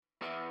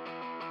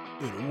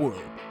In a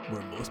world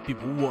where most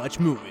people watch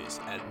movies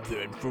and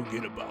then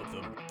forget about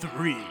them,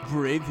 3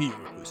 brave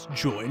heroes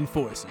join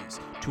forces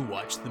to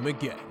watch them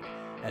again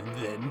and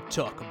then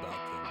talk about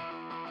them.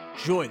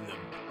 Join them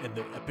in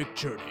their epic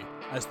journey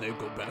as they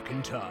go back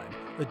in time,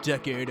 a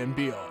decade and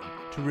beyond,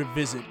 to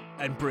revisit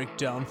and break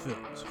down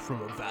films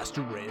from a vast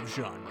array of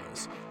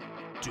genres.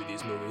 Do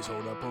these movies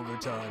hold up over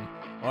time?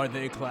 Are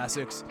they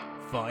classics?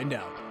 Find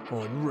out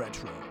on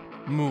Retro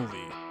Movie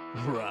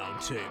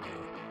Roundtable.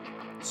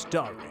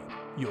 Starring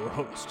your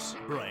hosts,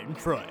 Brian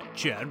Fry,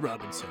 Chad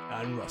Robinson,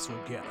 and Russell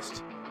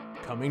Guest.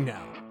 Coming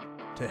now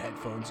to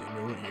headphones in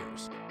your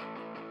ears.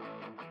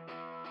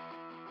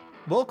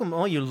 Welcome,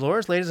 all you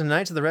lords, ladies, and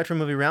knights of the Retro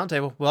Movie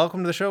Roundtable.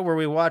 Welcome to the show where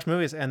we watch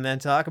movies and then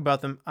talk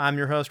about them. I'm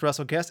your host,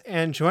 Russell Guest,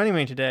 and joining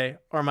me today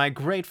are my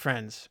great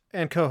friends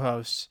and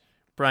co-hosts,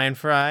 Brian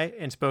Fry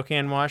in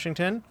Spokane,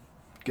 Washington.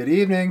 Good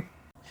evening.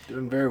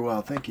 Doing very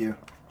well, thank you.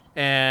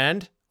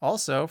 And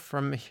also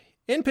from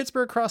in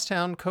Pittsburgh,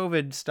 crosstown,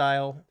 COVID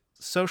style,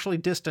 socially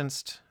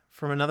distanced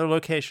from another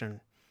location,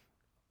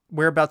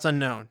 whereabouts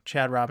unknown,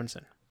 Chad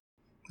Robinson.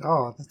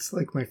 Oh, that's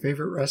like my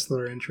favorite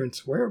wrestler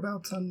entrance,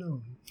 whereabouts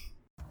unknown.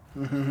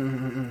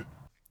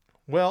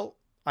 Well,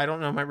 I don't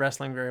know my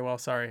wrestling very well,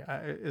 sorry.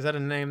 Is that a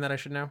name that I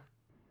should know?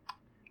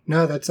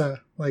 No, that's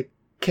like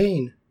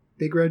Kane,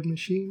 Big Red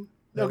Machine.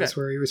 That's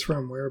Okay. where he was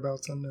from,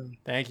 whereabouts unknown.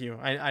 Thank you.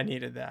 I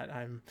needed that.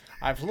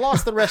 I've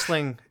lost the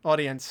wrestling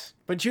audience,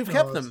 but you've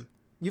kept them.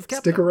 You've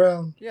kept Stick them.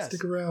 around. Yes.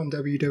 Stick around,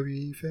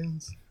 WWE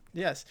fans.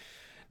 Yes.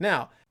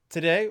 Now,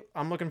 today,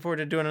 I'm looking forward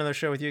to doing another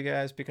show with you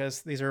guys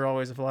because these are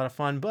always a lot of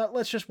fun, but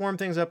let's just warm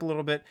things up a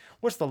little bit.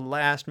 What's the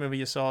last movie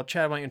you saw?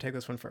 Chad, why don't you take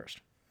this one first?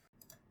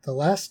 The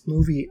last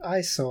movie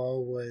I saw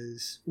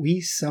was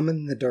We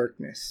Summon the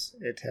Darkness.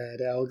 It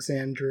had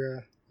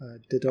Alexandra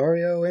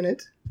Daddario in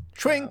it.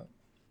 Twing!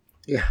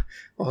 Yeah,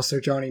 also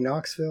Johnny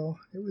Knoxville.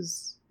 It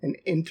was an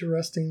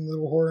interesting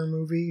little horror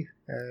movie.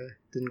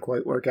 Didn't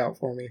quite work out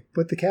for me,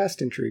 but the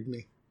cast intrigued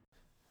me.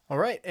 All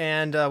right,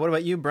 and what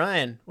about you,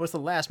 Brian? What's the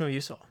last movie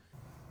you saw?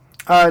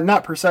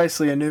 Not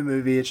precisely a new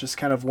movie, it's just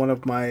kind of one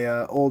of my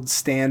old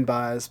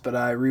standbys, but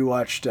I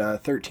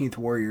rewatched 13th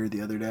Warrior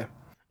the other day.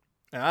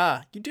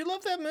 Ah, you do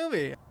love that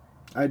movie.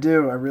 I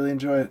do, I really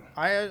enjoy it.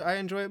 I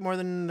enjoy it more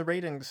than the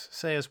ratings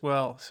say as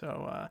well.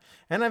 So,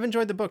 and I've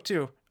enjoyed the book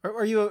too.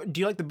 Do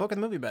you like the book or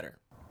the movie better?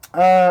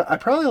 I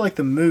probably like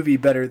the movie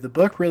better. The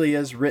book really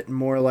is written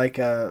more like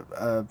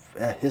a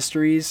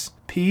histories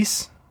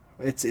piece.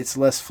 It's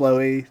less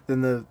flowy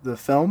than the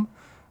film,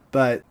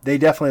 but they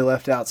definitely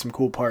left out some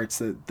cool parts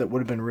that would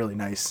have been really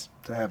nice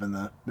to have in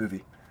the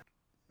movie.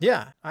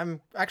 Yeah,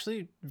 I'm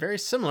actually very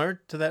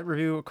similar to that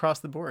review across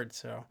the board.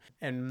 So,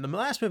 and the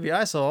last movie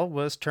I saw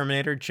was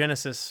Terminator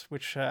Genisys,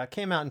 which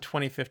came out in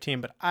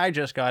 2015, but I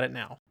just got it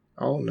now.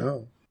 Oh,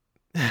 no.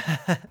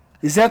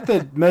 Is that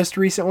the most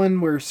recent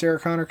one where Sarah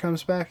Connor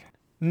comes back?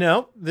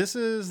 No, this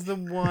is the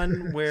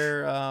one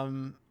where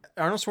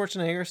Arnold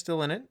Schwarzenegger is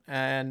still in it,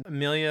 and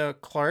Emilia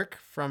Clarke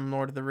from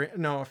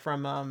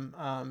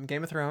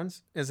Game of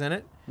Thrones is in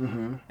it,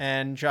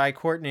 and Jai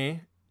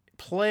Courtney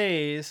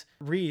plays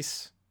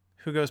Reese,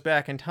 who goes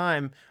back in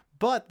time,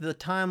 but the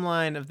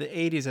timeline of the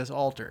 80s has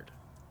altered.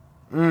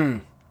 I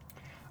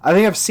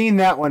think I've seen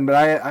that one, but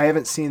I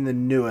haven't seen the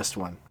newest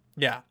one.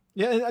 Yeah.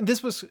 Yeah, and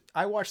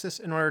I watched this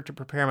in order to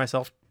prepare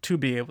myself to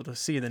be able to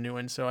see the new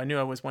one, so I knew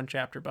I was one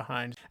chapter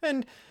behind.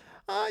 And,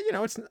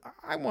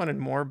 I wanted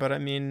more, but I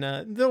mean,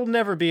 there'll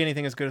never be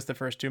anything as good as the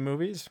first 2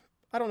 movies.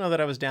 I don't know that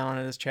I was down on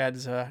it as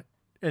Chad's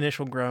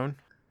initial groan.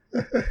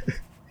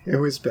 It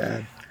was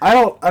bad. I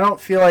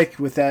don't feel like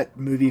with that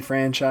movie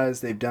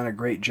franchise they've done a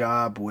great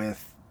job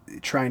with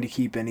trying to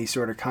keep any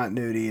sort of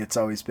continuity. It's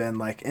always been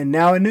like, and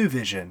now a new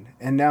vision,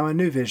 and now a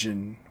new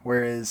vision.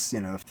 Whereas,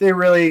 if they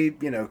really,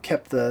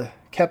 kept the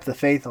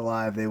faith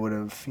alive, they would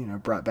have,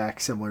 brought back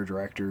similar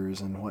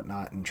directors and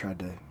whatnot and tried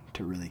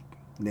to really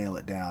nail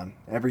it down.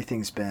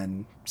 Everything's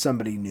been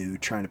somebody new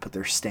trying to put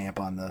their stamp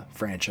on the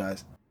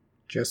franchise.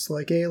 Just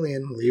like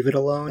Alien, leave it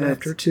alone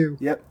after 2.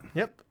 Yep.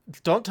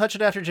 Don't touch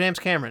it after James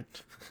Cameron.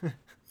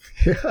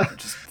 Yeah.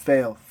 Just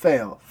fail.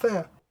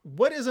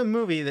 What is a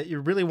movie that you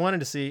really wanted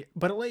to see,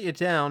 but it let you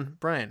down,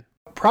 Brian?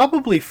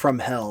 Probably From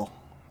Hell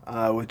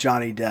with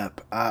Johnny Depp.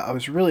 I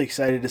was really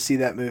excited to see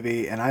that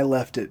movie, and I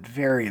left it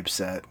very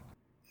upset.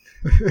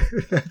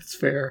 That's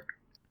fair.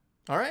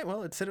 All right,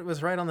 well, it said it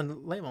was right on the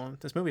label.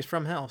 This movie's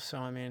From Hell, so,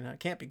 I mean, it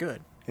can't be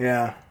good.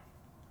 Yeah.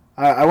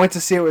 I went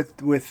to see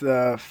it with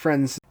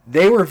friends.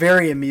 They were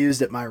very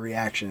amused at my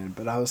reaction,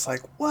 but I was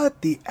like,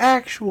 what the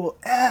actual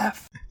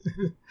F?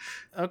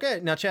 Okay,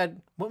 now,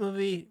 Chad, what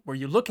movie were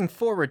you looking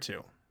forward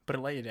to, but it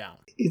let you down?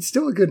 It's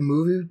still a good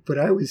movie, but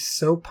I was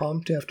so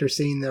pumped after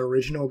seeing the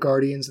original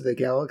Guardians of the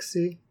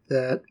Galaxy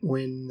that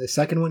when the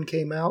second one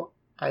came out,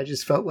 I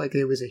just felt like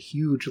it was a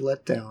huge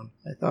letdown.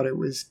 I thought it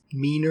was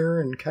meaner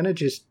and kind of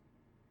just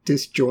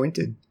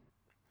disjointed.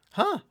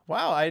 Huh.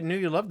 Wow, I knew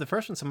you loved the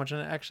first one so much,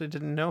 and I actually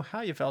didn't know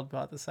how you felt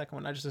about the second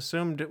one. I just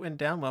assumed it went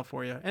down well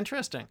for you.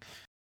 Interesting.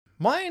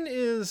 Mine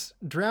is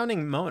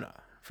Drowning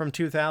Mona from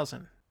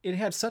 2000. it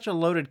had such a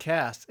loaded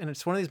cast, and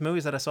it's one of these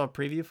movies that I saw a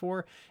preview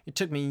for. It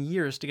took me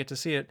years to get to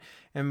see it,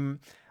 and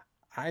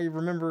I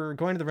remember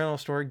going to the rental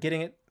store,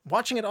 getting it,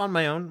 watching it on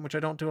my own, which I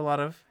don't do a lot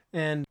of,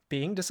 and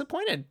being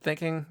disappointed,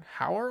 thinking,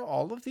 how are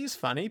all of these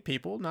funny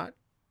people not...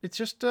 It's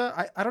just,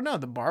 I don't know,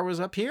 the bar was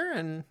up here,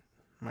 and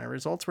my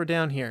results were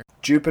down here.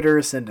 Jupiter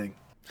ascending.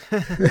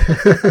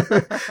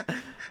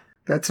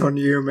 That's on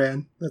you,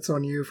 man. That's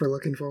on you for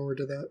looking forward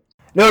to that.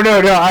 No.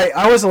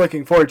 I wasn't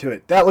looking forward to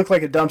it. That looked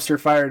like a dumpster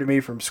fire to me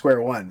from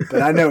square one.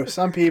 But I know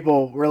some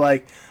people were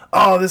like,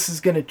 oh, this is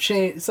going to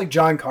change. It's like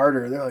John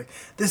Carter. They're like,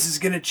 this is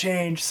going to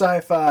change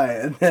sci-fi.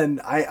 And then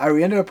I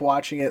ended up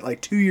watching it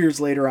like 2 years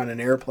later on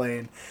an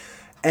airplane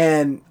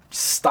and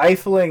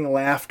stifling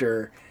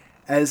laughter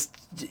as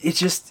it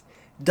just,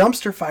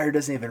 dumpster fire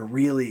doesn't even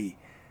really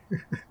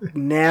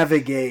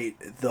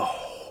navigate the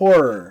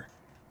horror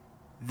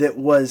that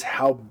was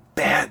how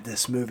bad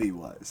this movie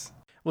was.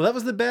 Well, that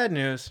was the bad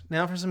news.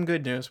 Now for some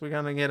good news. We're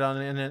going to get on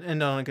and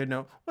end on a good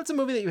note. What's a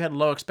movie that you had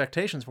low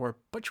expectations for,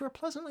 but you were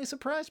pleasantly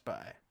surprised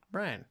by?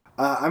 Brian.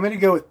 I'm going to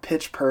go with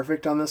Pitch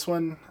Perfect on this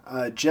one.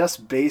 Jess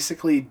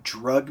basically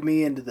drug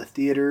me into the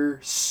theater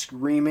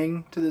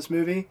screaming to this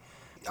movie.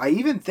 I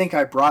even think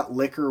I brought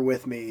liquor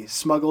with me,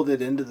 smuggled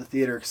it into the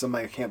theater because I'm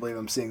like, I can't believe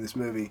I'm seeing this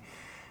movie.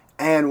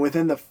 And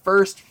within the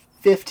first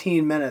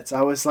 15 minutes,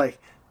 I was like,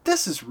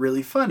 this is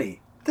really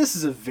funny. This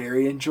is a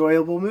very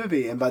enjoyable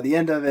movie. And by the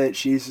end of it,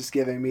 she's just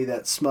giving me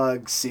that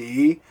smug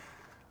see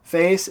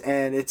face,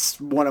 and it's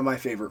one of my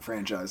favorite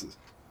franchises.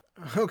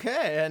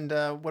 Okay, and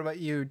what about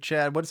you,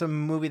 Chad? What's a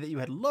movie that you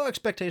had low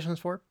expectations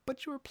for,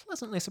 but you were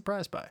pleasantly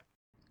surprised by?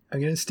 I'm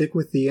going to stick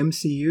with the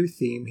MCU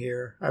theme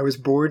here. I was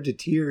bored to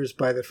tears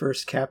by the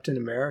first Captain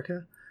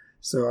America,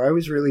 so I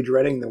was really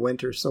dreading the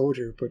Winter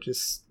Soldier, but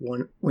just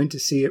went to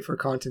see it for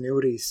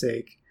continuity's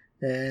sake.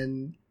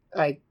 And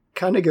I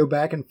kind of go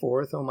back and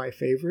forth on my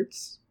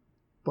favorites,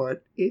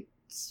 but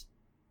it's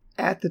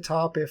at the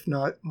top, if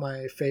not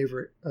my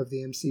favorite of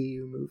the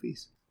MCU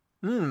movies.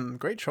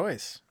 Great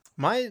choice.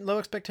 My low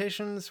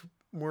expectations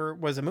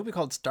was a movie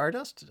called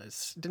Stardust. I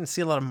didn't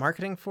see a lot of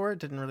marketing for it.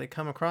 Didn't really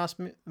come across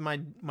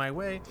my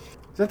way.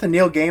 Is that the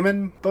Neil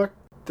Gaiman book?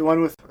 The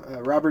one with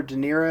Robert De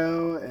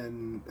Niro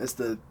and as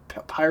the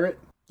pirate?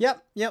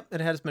 Yep.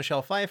 It has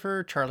Michelle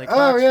Pfeiffer, Charlie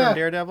Cox from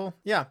Daredevil.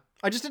 Yeah.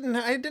 I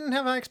didn't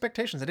have high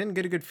expectations. I didn't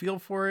get a good feel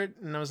for it,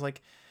 and I was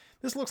like,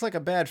 this looks like a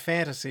bad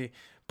fantasy,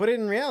 but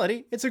in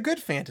reality, it's a good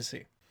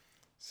fantasy.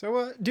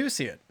 So do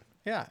see it.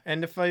 Yeah,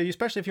 and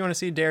especially if you want to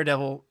see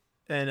Daredevil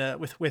and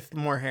with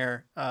more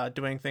hair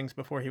doing things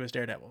before he was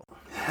Daredevil.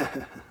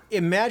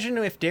 Imagine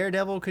if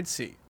Daredevil could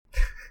see.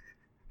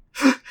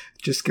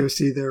 Just go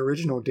see the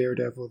original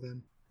Daredevil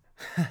then.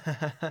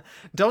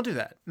 Don't do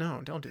that.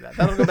 No, don't do that.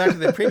 That'll go back to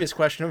the previous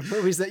question of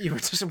movies that you were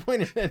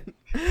disappointed in.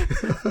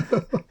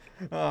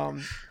 All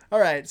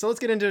right, so let's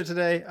get into it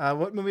today.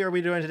 What movie are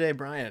we doing today,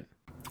 Brian?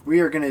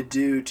 We are going to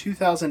do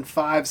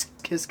 2005's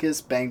Kiss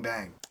Kiss Bang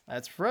Bang.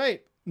 That's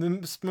right.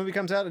 This movie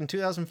comes out in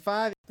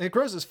 2005. It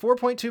grosses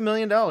 $4.2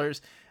 million.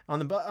 On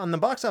the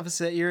box office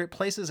that year, it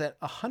places at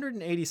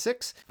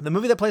 186. The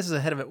movie that places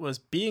ahead of it was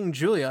Being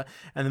Julia,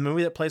 and the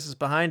movie that places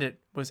behind it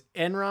was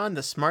Enron,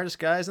 the Smartest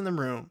Guys in the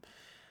Room.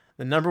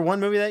 The number one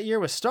movie that year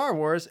was Star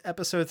Wars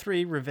Episode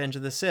 3, Revenge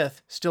of the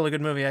Sith. Still a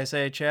good movie, I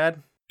say,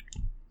 Chad.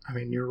 I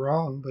mean, you're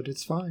wrong, but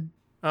it's fine.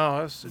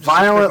 Oh,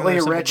 violently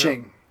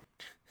retching.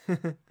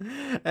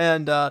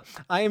 And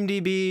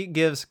IMDb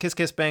gives Kiss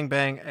Kiss Bang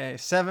Bang a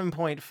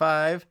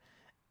 7.5.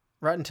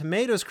 Rotten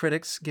Tomatoes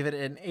critics give it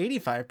an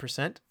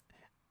 85%.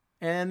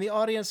 And the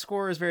audience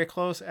score is very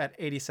close at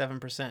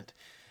 87%.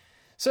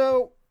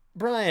 So,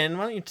 Brian,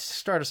 why don't you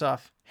start us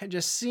off? Had you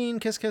seen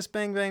Kiss Kiss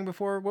Bang Bang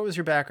before? What was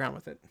your background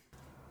with it?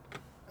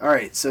 All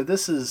right, so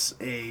this is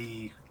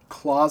a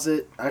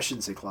closet. I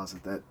shouldn't say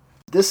closet.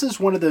 This is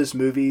one of those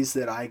movies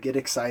that I get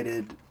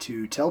excited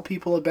to tell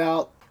people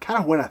about kind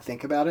of when I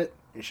think about it.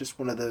 It's just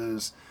one of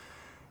those.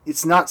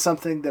 It's not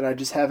something that I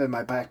just have in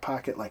my back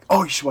pocket like,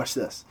 oh, you should watch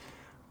this.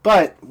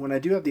 But when I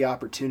do have the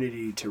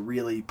opportunity to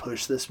really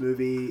push this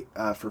movie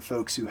for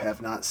folks who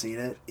have not seen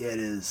it, it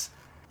is,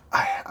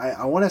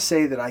 I want to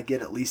say that I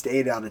get at least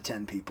 8 out of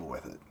 10 people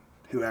with it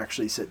who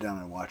actually sit down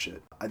and watch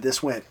it.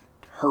 This went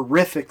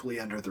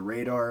horrifically under the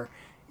radar.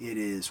 It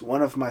is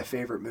one of my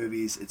favorite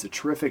movies. It's a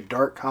terrific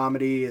dark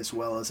comedy as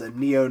well as a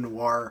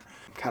neo-noir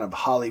kind of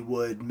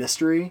Hollywood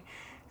mystery.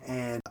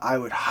 And I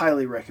would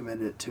highly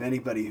recommend it to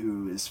anybody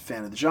who is a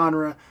fan of the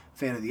genre,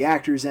 fan of the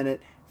actors in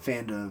it,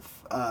 fan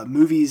of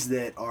movies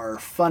that are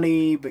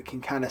funny but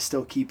can kind of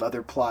still keep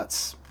other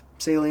plots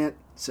salient.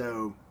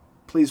 So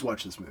please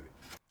watch this movie.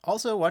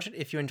 Also, watch it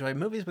if you enjoy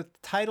movies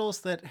with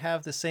titles that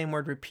have the same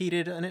word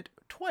repeated in it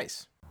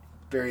twice.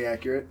 Very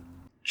accurate.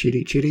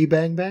 Chitty Chitty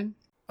Bang Bang?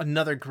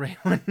 Another great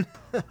one.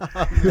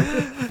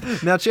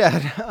 Now,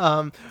 Chad,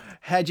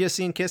 had you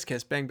seen Kiss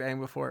Kiss Bang Bang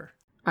before?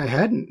 I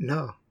hadn't,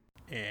 no.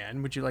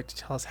 And would you like to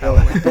tell us how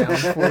it went down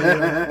for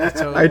you?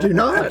 So, I do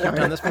not. You've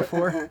done this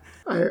before?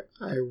 I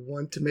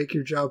want to make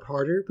your job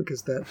harder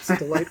because that's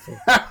delightful.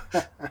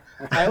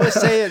 I always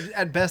say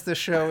at best this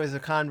show is a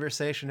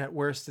conversation. At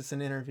worst, it's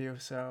an interview.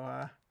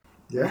 So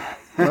Yeah.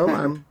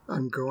 Well,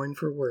 I'm going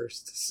for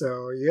worst.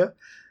 So yeah,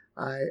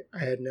 I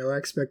had no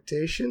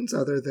expectations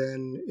other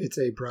than it's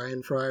a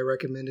Brian Fry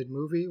recommended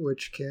movie,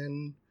 which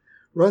can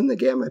run the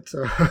gamut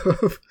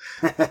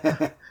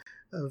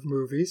of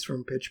movies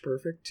from Pitch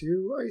Perfect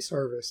to Ice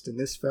Harvest, and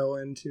this fell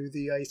into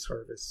the Ice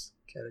Harvest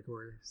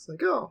category. It's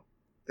like, oh,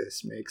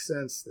 this makes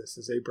sense. This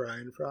is a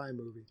Brian Fry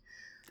movie.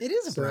 It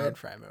is a Brian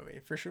Fry movie,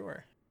 for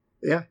sure.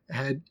 Yeah,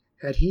 had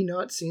he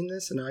not seen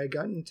this and I had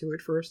gotten to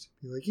it first,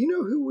 be like, you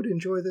know who would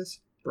enjoy this?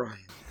 Brian.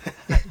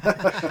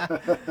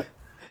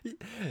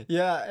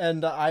 Yeah,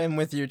 and I am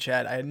with you,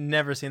 Chad. I had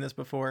never seen this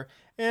before,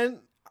 and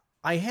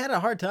I had a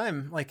hard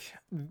time. Like,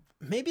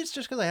 maybe it's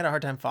just because I had a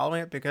hard time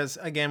following it. Because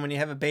again, when you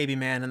have a baby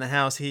man in the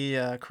house, he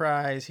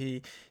cries,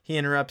 he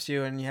interrupts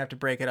you, and you have to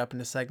break it up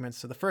into segments.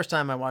 So the first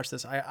time I watched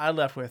this, I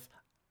left with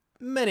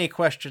many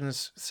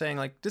questions, saying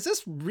like, does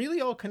this really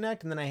all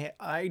connect? And then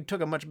I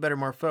took a much better,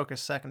 more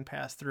focused second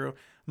pass through,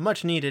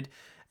 much needed.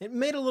 It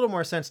made a little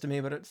more sense to me,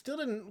 but it still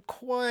didn't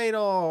quite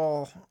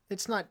all.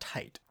 It's not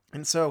tight.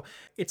 And so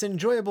it's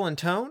enjoyable in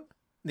tone.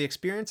 The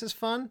experience is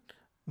fun,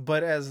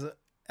 but as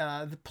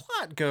the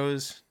plot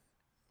goes,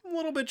 a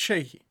little bit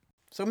shaky.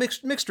 So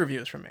mixed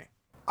reviews from me.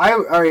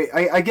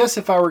 I guess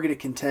if I were going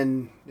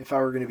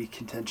to be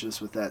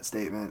contentious with that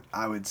statement,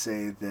 I would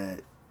say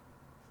that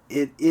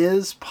it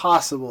is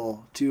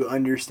possible to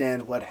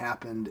understand what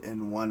happened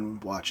in one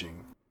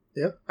watching.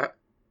 Yeah,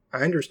 I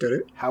understood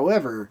it.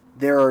 However,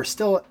 there are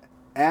still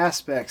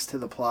aspects to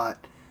the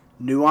plot,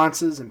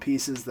 nuances and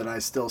pieces that I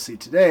still see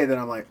today that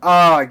I'm like,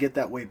 oh, I get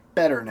that way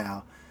better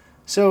now.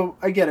 So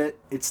I get it.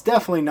 It's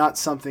definitely not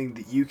something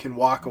that you can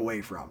walk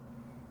away from.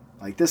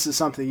 Like, this is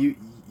something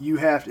you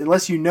have to,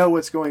 unless you know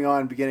what's going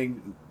on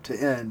beginning to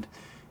end,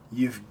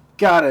 you've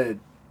got to,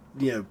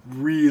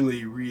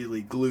 really,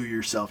 really glue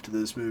yourself to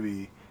this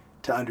movie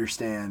to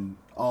understand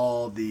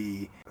all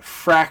the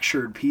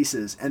fractured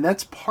pieces. And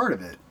that's part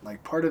of it.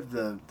 Like, part of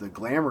the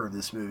glamour of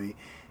this movie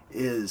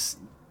is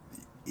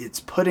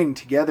it's putting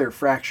together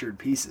fractured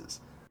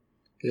pieces.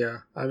 Yeah,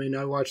 I mean,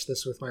 I watched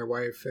this with my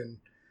wife, and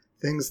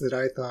things that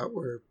I thought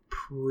were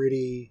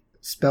pretty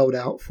spelled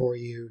out for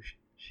you.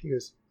 She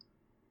goes,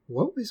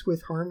 what was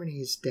with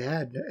Harmony's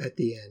dad at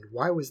the end?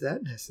 Why was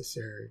that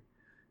necessary?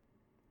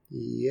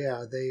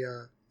 Yeah,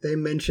 they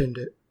mentioned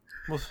it.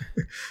 Well,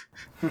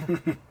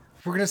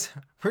 we're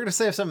gonna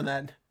save some of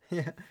that.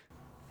 Yeah.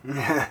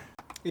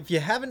 If you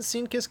haven't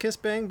seen Kiss Kiss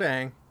Bang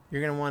Bang,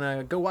 you're going to want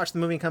to go watch the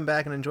movie and come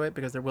back and enjoy it,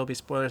 because there will be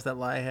spoilers that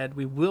lie ahead.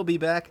 We will be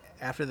back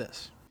after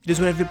this. It is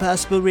one of the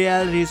possible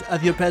realities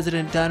of your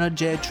President Donald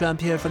J.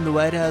 Trump here from the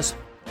White House.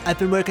 I've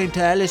been working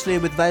tirelessly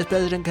with Vice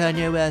President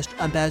Kanye West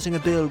on passing a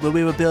bill where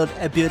we will build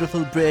a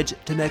beautiful bridge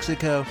to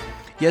Mexico.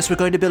 Yes, we're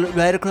going to build it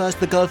right across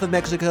the Gulf of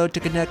Mexico to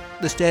connect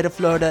the state of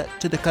Florida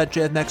to the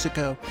country of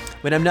Mexico.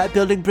 When I'm not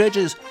building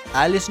bridges,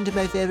 I listen to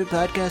my favorite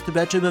podcast, the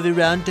Retro Movie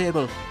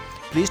Roundtable.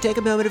 Please take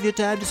a moment of your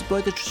time to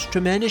support this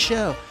tremendous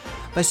show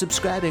by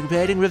subscribing,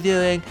 rating,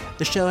 reviewing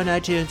the show on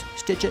iTunes,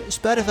 Stitcher,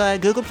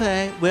 Spotify, Google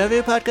Play, wherever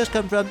your podcasts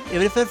come from,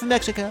 even if they're from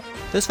Mexico.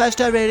 Those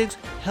 5-star ratings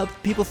help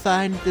people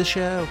find the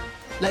show.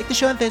 Like the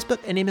show on Facebook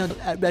and email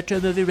at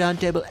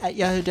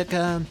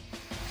retromovieroundtable@yahoo.com.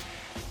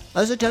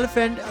 Also, tell a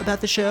friend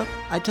about the show.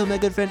 I told my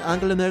good friend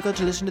Angela Merkel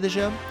to listen to the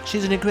show.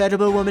 She's an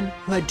incredible woman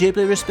who I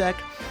deeply respect.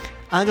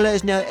 Angela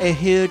is now a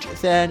huge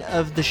fan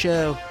of the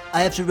show.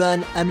 I have to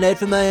run. I'm late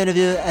for my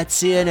interview at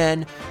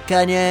CNN.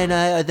 Kanye and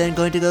I are then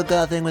going to go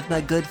golfing with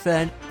my good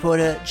friend,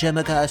 Porter Jim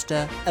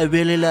Acosta. I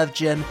really love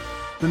Jim.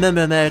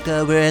 Remember,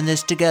 America, we're in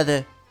this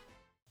together.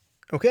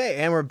 Okay,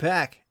 and we're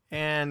back.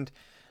 And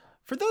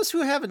for those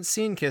who haven't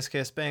seen Kiss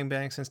Kiss Bang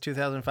Bang since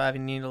 2005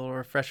 and need a little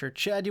refresher,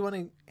 Chad, do you want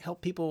to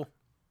help people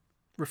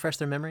refresh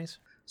their memories?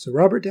 So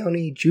Robert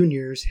Downey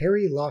Jr.'s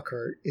Harry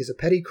Lockhart is a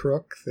petty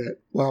crook that,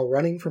 while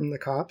running from the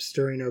cops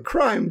during a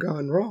crime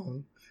gone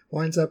wrong,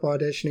 winds up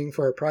auditioning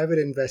for a private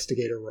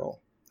investigator role.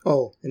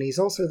 Oh, and he's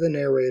also the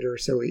narrator,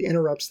 so he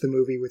interrupts the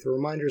movie with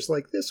reminders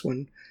like this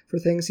one for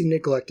things he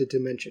neglected to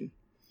mention.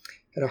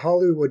 At a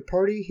Hollywood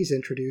party, he's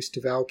introduced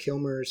to Val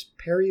Kilmer's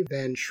Perry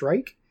Van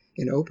Shrike,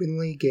 an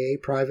openly gay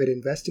private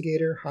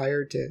investigator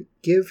hired to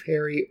give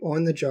Harry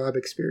on-the-job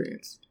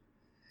experience.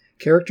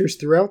 Characters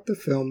throughout the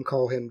film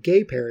call him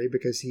Gay Perry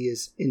because he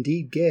is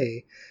indeed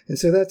gay, and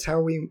so that's how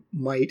we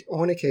might,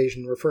 on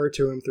occasion, refer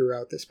to him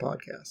throughout this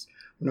podcast.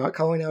 We're not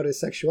calling out his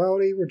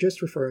sexuality, we're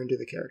just referring to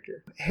the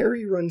character.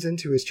 Harry runs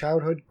into his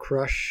childhood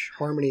crush,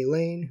 Harmony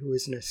Lane, who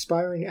is an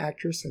aspiring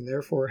actress and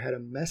therefore had a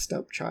messed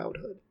up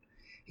childhood.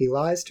 He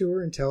lies to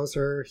her and tells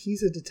her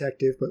he's a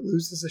detective but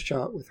loses a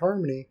shot with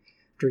Harmony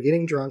after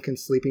getting drunk and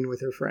sleeping with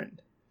her friend.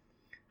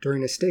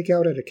 During a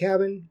stakeout at a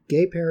cabin,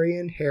 Gay Perry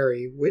and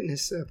Harry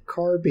witness a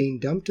car being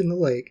dumped in the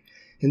lake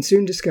and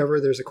soon discover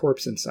there's a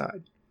corpse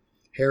inside.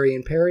 Harry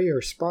and Perry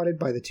are spotted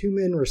by the two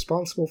men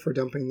responsible for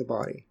dumping the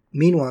body.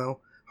 Meanwhile,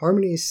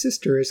 Harmony's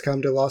sister has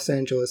come to Los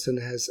Angeles and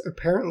has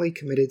apparently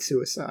committed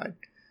suicide.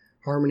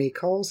 Harmony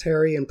calls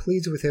Harry and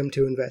pleads with him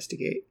to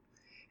investigate.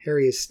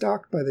 Harry is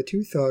stalked by the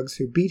two thugs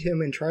who beat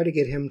him and try to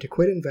get him to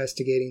quit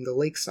investigating the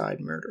Lakeside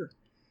murder.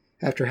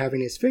 After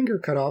having his finger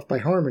cut off by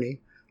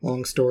Harmony,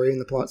 Long story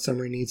and the plot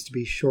summary needs to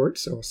be short,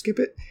 so I'll skip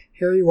it.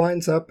 Harry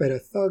winds up at a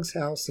thug's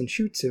house and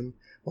shoots him,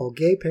 while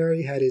Gay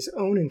Perry had his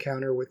own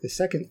encounter with the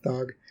second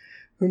thug,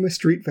 whom a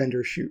street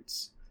vendor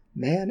shoots.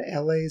 Man,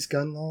 LA's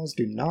gun laws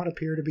do not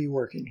appear to be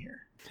working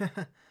here.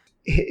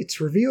 It's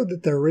revealed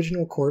that the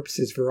original corpse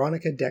is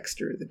Veronica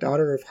Dexter, the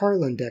daughter of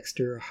Harlan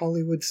Dexter, a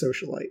Hollywood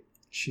socialite.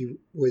 She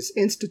was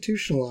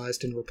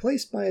institutionalized and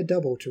replaced by a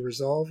double to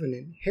resolve an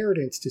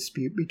inheritance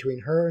dispute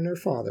between her and her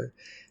father,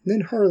 and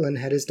then Harlan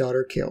had his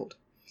daughter killed.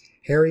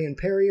 Harry and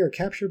Perry are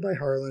captured by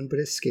Harlan but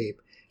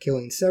escape,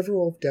 killing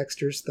several of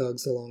Dexter's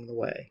thugs along the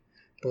way.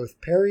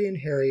 Both Perry and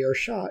Harry are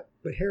shot,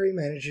 but Harry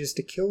manages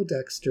to kill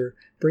Dexter,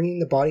 bringing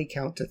the body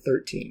count to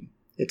 13.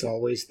 It's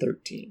always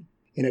 13.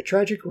 In a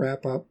tragic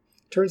wrap-up,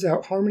 turns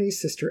out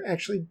Harmony's sister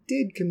actually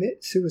did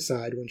commit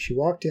suicide when she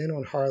walked in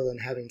on Harlan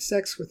having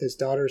sex with his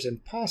daughter's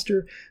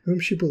imposter, whom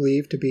she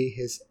believed to be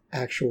his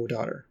actual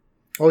daughter.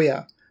 Oh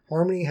yeah,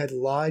 Harmony had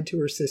lied to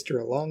her sister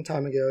a long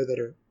time ago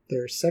that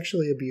their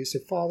sexually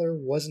abusive father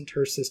wasn't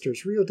her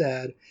sister's real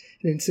dad,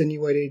 and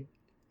insinuated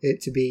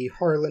it to be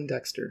Harlan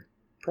Dexter.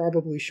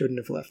 Probably shouldn't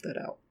have left that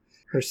out.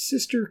 Her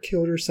sister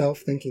killed herself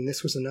thinking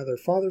this was another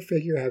father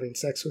figure having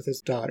sex with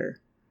his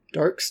daughter.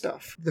 Dark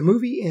stuff. The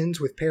movie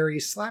ends with Perry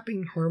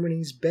slapping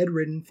Harmony's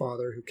bedridden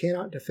father who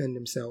cannot defend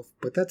himself,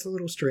 but that's a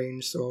little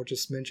strange, so I'll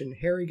just mention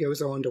Harry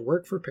goes on to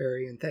work for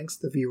Perry and thanks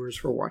the viewers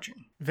for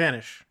watching.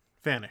 Vanish.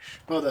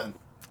 Well done.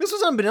 This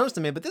was unbeknownst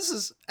to me, but this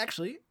is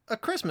actually a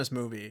Christmas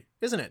movie,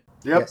 isn't it?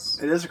 Yep, Yes.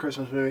 It is a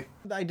Christmas movie.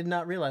 I did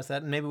not realize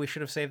that, and maybe we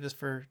should have saved this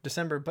for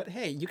December, but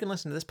hey, you can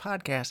listen to this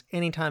podcast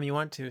anytime you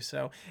want to,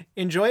 so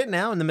enjoy it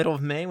now in the middle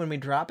of May when we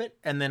drop it,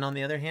 and then on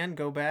the other hand,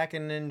 go back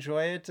and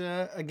enjoy it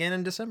again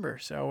in December.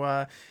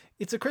 So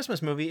it's a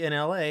Christmas movie in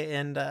LA,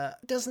 and it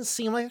doesn't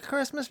seem like a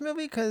Christmas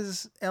movie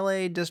because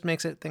LA just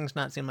makes things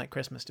not seem like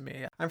Christmas to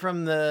me. I'm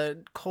from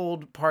the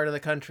cold part of the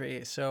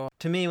country, so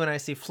to me, when I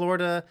see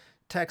Florida,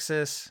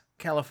 Texas,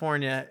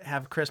 California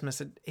have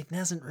Christmas, it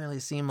doesn't really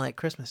seem like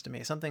Christmas to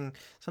me.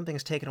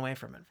 Something's taken away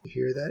from it. You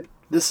hear that?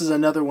 This is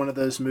another one of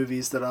those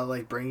movies that I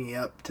like bringing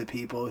up to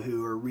people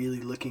who are really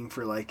looking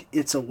for, like,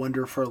 It's a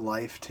Wonderful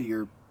Life to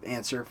your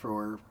answer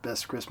for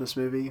best Christmas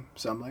movie.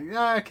 So I'm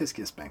like, Kiss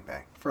Kiss Bang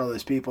Bang. For all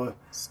those people.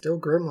 Still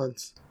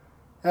Gremlins.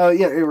 Oh,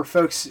 yeah, there were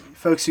folks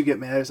who get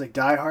mad. It's like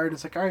Die Hard.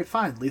 It's like, all right,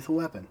 fine, Lethal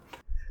Weapon.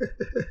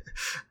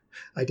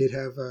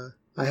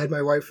 I had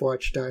my wife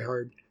watch Die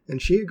Hard,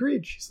 and she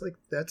agreed. She's like,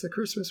 that's a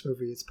Christmas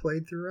movie. It's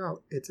played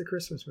throughout. It's a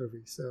Christmas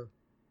movie, so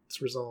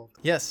it's resolved.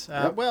 Yes.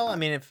 Well, I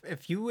mean,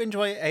 if you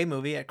enjoy a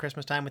movie at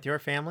Christmas time with your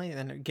family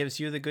and it gives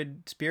you the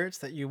good spirits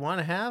that you want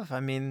to have, I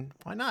mean,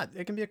 why not?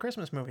 It can be a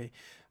Christmas movie.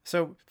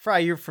 So, Fry,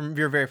 you're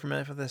very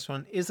familiar with this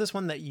one. Is this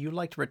one that you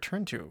like to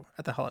return to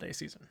at the holiday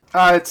season?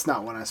 It's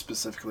not one I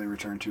specifically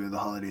return to in the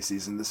holiday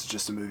season. This is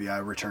just a movie I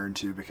return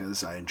to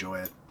because I enjoy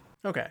it.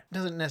 Okay.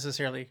 Doesn't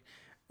necessarily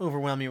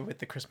overwhelm you with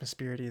the Christmas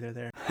spirit either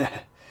there.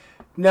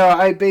 No,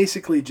 I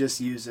basically just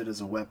use it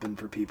as a weapon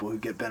for people who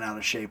get bent out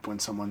of shape when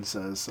someone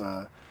says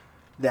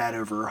that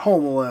over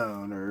Home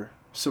Alone or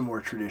some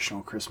more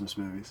traditional Christmas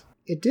movies.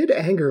 It did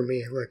anger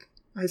me. Like,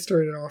 I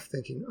started off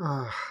thinking,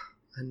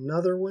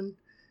 another one?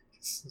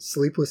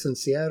 Sleepless in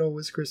Seattle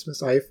was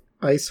Christmas.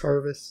 Ice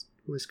Harvest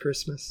was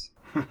Christmas.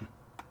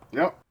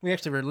 Yep. We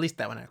actually released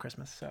that one at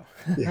Christmas, so.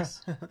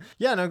 Yes.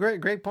 Yeah, no,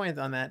 great point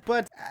on that.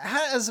 But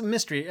as a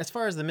mystery, as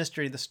far as the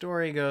mystery, the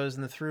story goes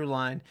and the through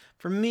line,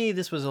 for me,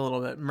 this was a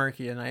little bit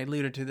murky, and I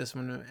alluded to this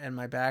one in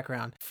my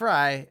background.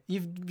 Fry,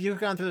 you've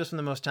gone through this one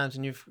the most times,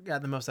 and you've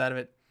got the most out of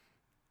it.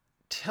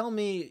 Tell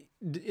me,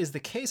 is the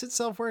case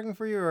itself working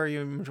for you, or are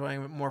you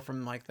enjoying it more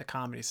from, like, the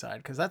comedy side?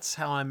 Because that's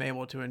how I'm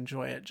able to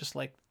enjoy it. Just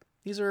like,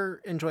 these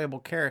are enjoyable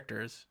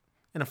characters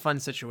in a fun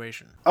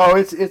situation. Oh,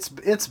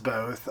 it's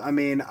both. I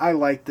mean, I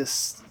like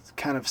this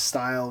kind of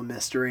style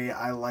mystery.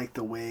 I like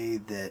the way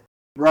that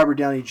Robert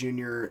Downey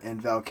Jr.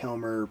 and Val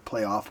Kilmer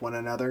play off one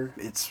another.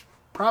 It's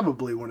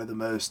probably one of the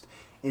most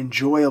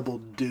enjoyable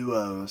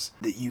duos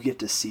that you get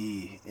to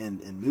see in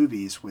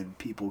movies when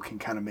people can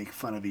kind of make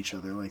fun of each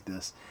other like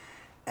this.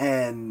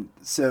 And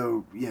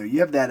so, you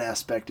have that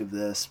aspect of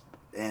this.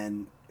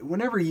 And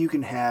whenever you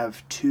can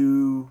have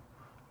two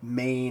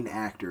main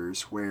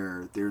actors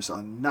where there's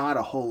not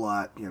a whole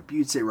lot,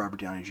 you'd say Robert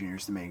Downey Jr.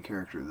 is the main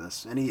character of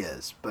this, and he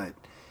is, but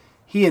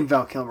he and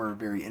Val Kilmer are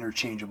very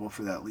interchangeable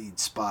for that lead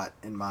spot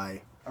in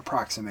my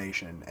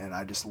approximation, and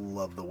I just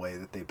love the way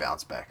that they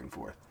bounce back and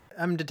forth.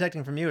 I'm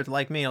detecting from you, it's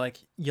like me, like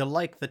you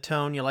like the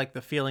tone, you like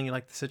the feeling, you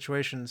like the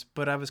situations,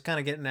 but I was kind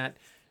of getting at,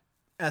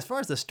 as far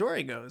as the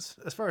story goes,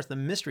 as far as the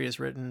mystery is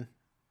written,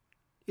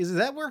 is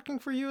that working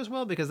for you as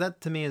well? Because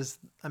that to me is,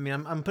 I mean,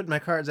 I'm putting my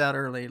cards out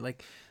early,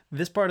 like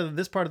this part of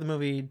the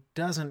movie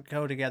doesn't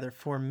go together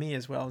for me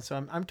as well.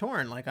 So I'm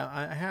torn. Like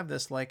I have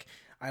this, like,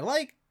 I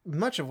like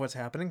much of what's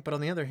happening, but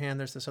on the other hand,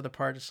 there's this other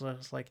part. It's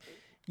like,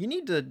 you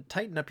need to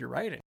tighten up your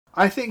writing.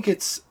 I think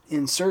it's,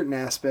 in certain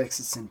aspects,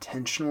 it's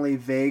intentionally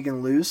vague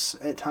and loose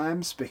at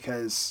times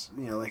because,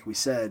 like we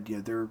said,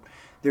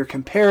 they're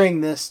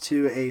comparing this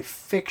to a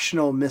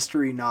fictional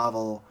mystery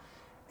novel,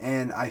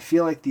 And I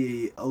feel like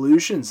the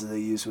allusions that they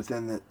use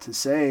within it to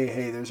say,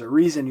 hey, there's a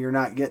reason you're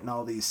not getting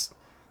all these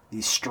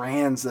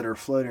strands that are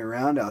floating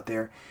around out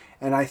there.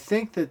 And I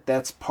think that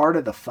that's part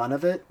of the fun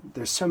of it.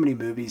 There's so many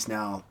movies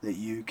now that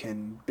you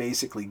can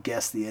basically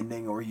guess the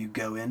ending, or you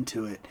go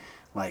into it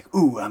like,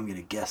 ooh, I'm going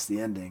to guess the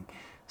ending.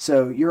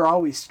 So you're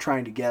always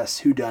trying to guess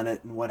who done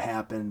it and what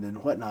happened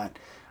and whatnot.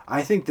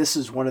 I think this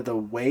is one of the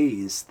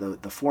ways, the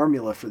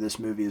formula for this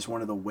movie is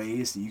one of the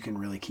ways that you can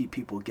really keep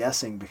people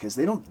guessing, because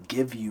they don't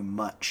give you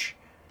much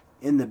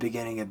in the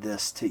beginning of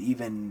this to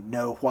even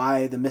know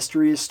why the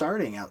mystery is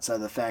starting, outside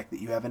of the fact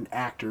that you have an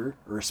actor,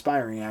 or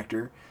aspiring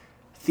actor,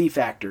 thief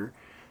actor,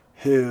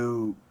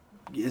 who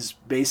is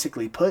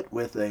basically put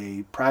with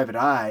a private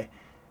eye,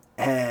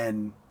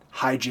 and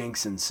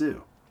hijinks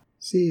ensue.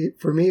 See,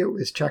 for me, it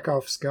was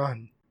Chekhov's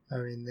gun. I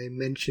mean, they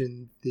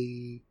mentioned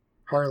the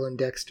Harlan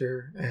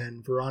Dexter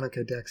and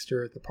Veronica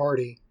Dexter at the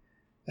party,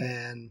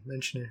 and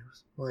mentioned it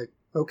was like,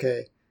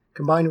 okay,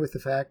 combined with the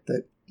fact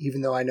that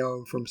even though I know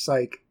him from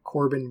Psych,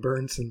 Corbin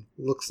Burnson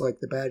looks like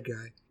the bad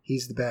guy.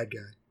 He's the bad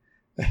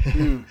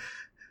guy.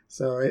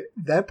 So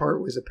that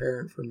part was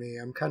apparent for me.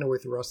 I'm kind of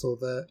with Russell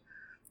that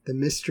the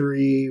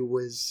mystery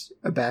was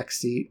a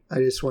backseat. I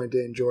just wanted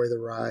to enjoy the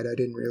ride. I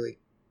didn't really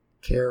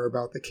care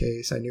about the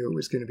case. I knew it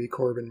was going to be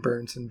Corbin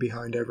Burnson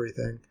behind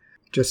everything.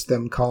 Just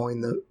them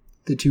calling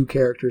the two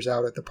characters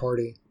out at the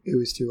party, it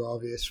was too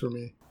obvious for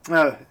me.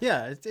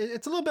 Yeah,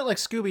 it's a little bit like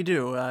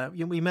Scooby-Doo.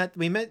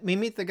 We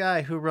meet the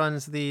guy who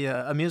runs the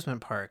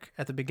amusement park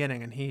at the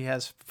beginning, and he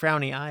has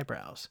frowny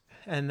eyebrows.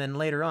 And then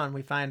later on,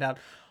 we find out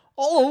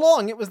all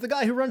along it was the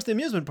guy who runs the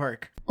amusement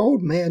park.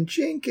 Old Man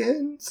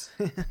Jenkins.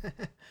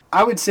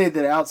 I would say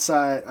that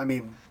outside, I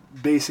mean,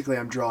 basically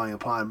I'm drawing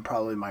upon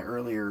probably my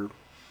earlier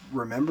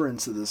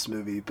remembrance of this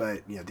movie,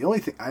 but the only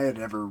thing I had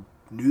ever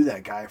knew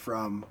that guy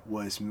from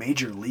was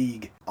Major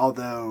League,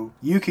 although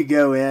you could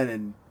go in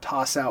and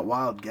toss out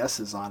wild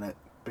guesses on it,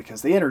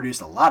 because they introduced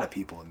a lot of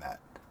people in that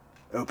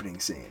opening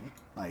scene,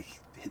 like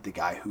the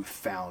guy who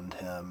found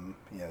him,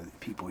 the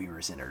people he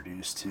was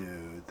introduced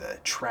to, the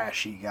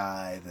trashy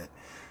guy that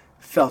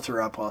felt her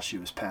up while she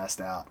was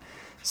passed out.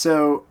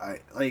 So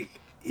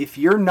if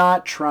you're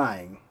not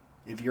trying,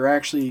 if you're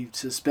actually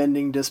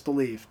suspending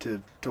disbelief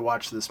to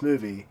watch this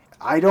movie,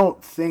 I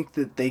don't think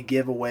that they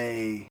give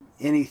away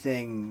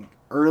anything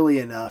early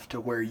enough to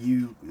where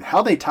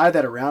how they tie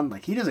that around,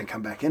 like he doesn't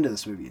come back into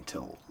this movie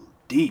until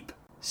deep.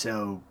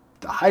 So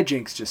the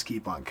hijinks just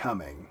keep on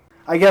coming.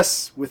 I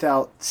guess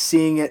without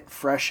seeing it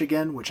fresh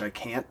again, which I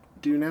can't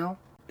do now,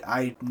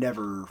 I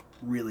never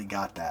really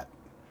got that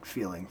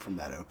feeling from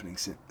that opening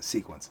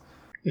sequence.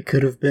 It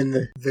could have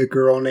been the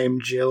girl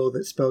named Jill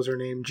that spells her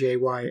name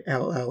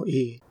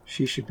Jylle.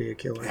 She should be a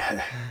killer.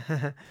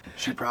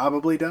 She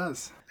probably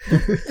does.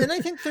 And I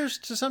think there's,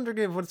 to some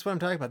degree, of what I'm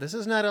talking about. This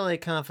is not LA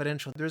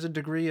Confidential. There's a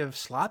degree of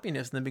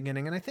sloppiness in the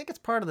beginning, and I think it's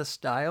part of the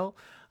style.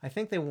 I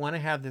think they want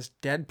to have this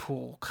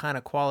Deadpool kind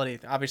of quality.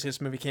 Obviously,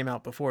 this movie came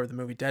out before the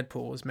movie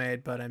Deadpool was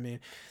made, but I mean,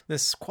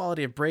 this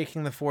quality of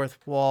breaking the fourth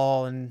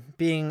wall and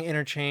being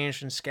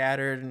interchanged and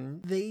scattered,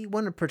 and they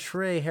want to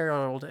portray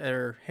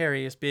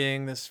Harry as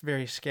being this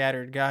very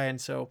scattered guy,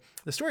 and so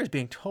the story is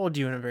being told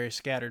to you in a very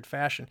scattered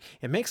fashion.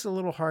 It makes it a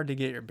little hard to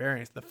get your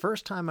bearings. The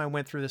first time I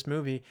went through this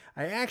movie,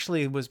 I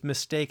actually was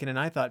mistaken, and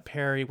I thought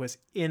Perry was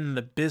in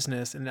the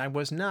business, and I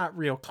was not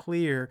real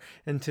clear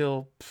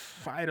until,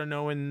 I don't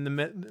know,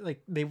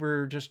 they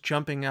were just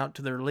jumping out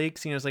to their lake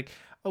scene. I was like,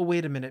 oh,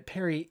 wait a minute,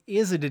 Perry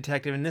is a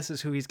detective, and this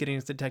is who he's getting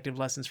his detective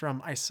lessons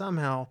from. I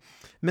somehow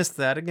missed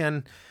that.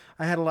 Again,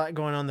 I had a lot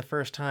going on the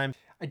first time.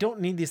 I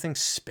don't need these things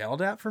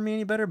spelled out for me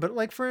any better, but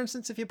like, for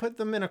instance, if you put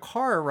them in a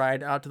car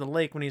ride out to the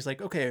lake when he's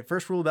like, okay,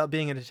 first rule about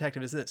being a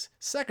detective is this,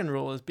 second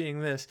rule is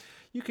being this,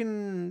 you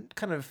can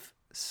kind of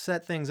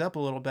set things up a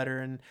little better.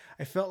 And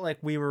I felt like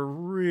we were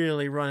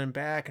really running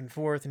back and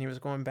forth, and he was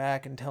going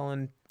back and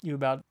telling you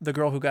about the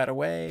girl who got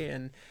away,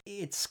 and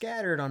it's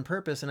scattered on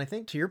purpose. And I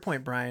think, to your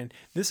point, Brian,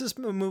 this is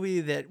a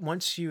movie that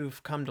once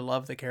you've come to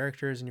love the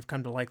characters and you've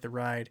come to like the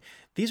ride,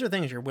 these are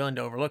things you're willing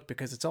to overlook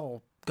because it's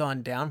all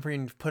gone down for you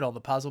and you've put all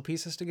the puzzle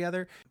pieces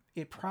together.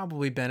 It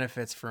probably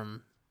benefits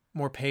from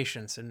more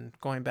patience and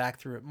going back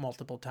through it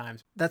multiple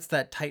times. That's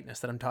that tightness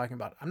that I'm talking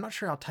about. I'm not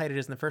sure how tight it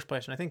is in the first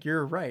place, and I think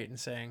you're right in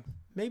saying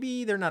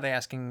maybe they're not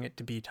asking it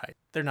to be tight.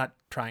 They're not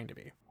trying to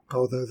be.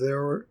 Although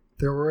there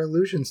were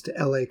allusions to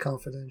LA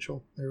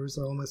Confidential. There was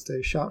almost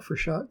a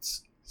shot-for-shot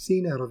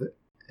scene out of it.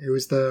 It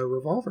was the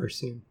revolver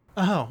scene.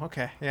 Oh,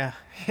 okay. Yeah,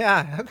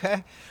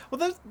 okay.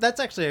 Well, that's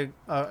actually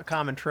a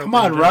common trope. Come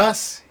on,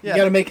 Russ. Yeah. You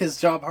got to make his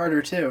job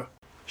harder, too.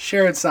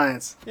 Shared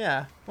science.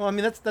 Yeah. Well, I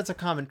mean, that's a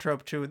common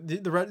trope, too.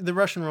 The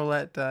Russian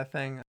roulette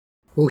thing.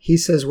 Well, he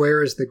says,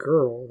 "Where is the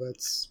girl?"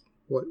 That's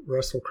what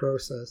Russell Crowe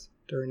says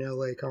during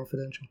LA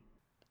Confidential.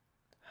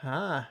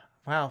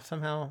 Wow.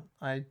 Somehow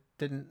I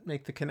didn't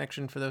make the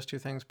connection for those two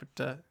things,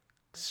 but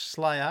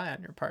sly eye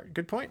on your part.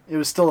 Good point. It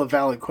was still a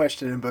valid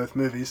question in both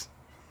movies.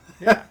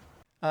 Yeah.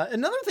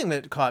 Another thing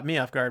that caught me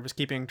off guard was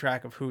keeping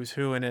track of who's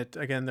who in it.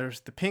 Again,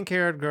 there's the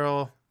pink-haired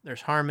girl,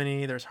 there's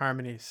Harmony, there's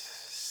Harmony's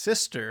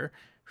sister,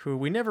 who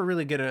we never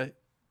really get a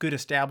good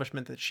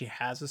establishment that she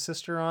has a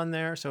sister on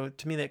there. So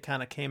to me, that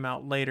kind of came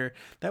out later.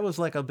 That was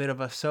like a bit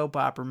of a soap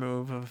opera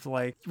move of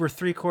like, we're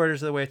 3/4 of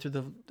the way through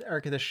the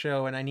arc of the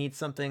show and I need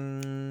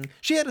something.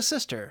 She had a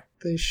sister.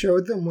 They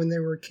showed them when they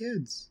were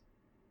kids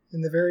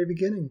in the very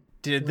beginning.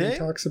 Did when they? He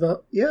talks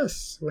about,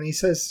 yes, when he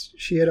says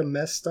she had a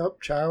messed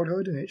up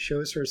childhood and it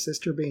shows her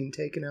sister being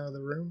taken out of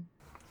the room.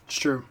 It's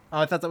true.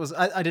 Oh, I thought that was,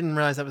 I didn't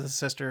realize that was a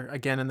sister.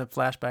 Again, in the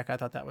flashback, I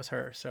thought that was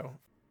her. So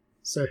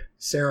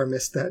Sarah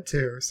missed that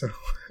too. So,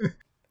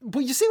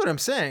 but you see what I'm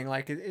saying?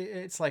 Like,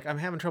 it's like I'm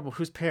having trouble.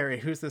 Who's Perry?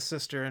 Who's the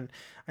sister? And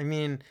I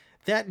mean,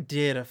 that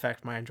did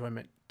affect my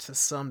enjoyment to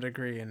some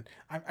degree. And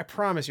I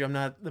promise you, I'm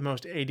not the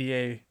most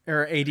ADA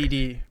or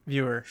ADD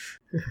viewer.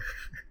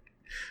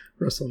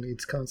 Russell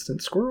needs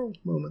constant squirrel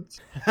moments.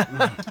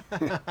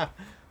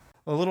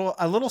 A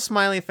little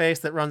smiley face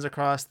that runs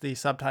across the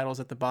subtitles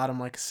at the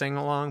bottom, like sing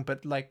along,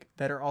 but like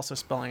that are also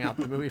spelling out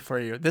the movie for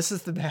you. This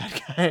is the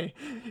bad guy.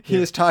 He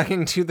is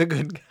talking to the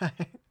good guy.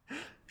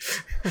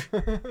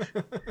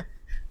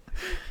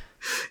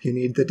 You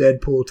need the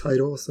Deadpool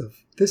titles of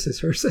 "This is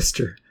her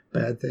sister.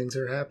 Bad things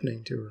are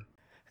happening to her."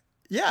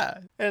 Yeah,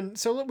 and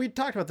so we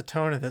talked about the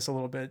tone of this a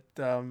little bit.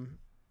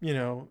 You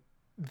know,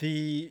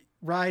 the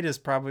ride is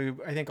probably,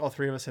 I think all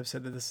three of us have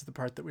said that this is the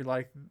part that we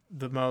like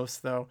the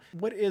most, though.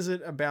 What is it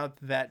about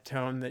that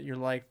tone that you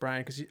like,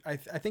 Brian? Because I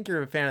think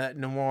you're a fan of that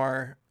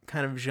noir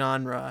kind of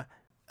genre.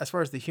 As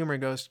far as the humor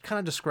goes, kind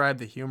of describe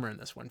the humor in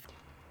this one.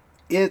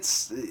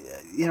 It's,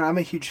 you know, I'm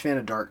a huge fan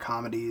of dark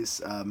comedies.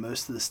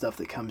 Most of the stuff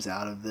that comes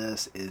out of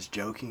this is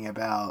joking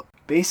about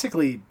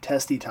basically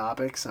testy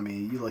topics. I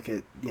mean, you look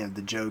at, you know,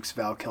 the jokes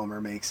Val Kilmer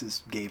makes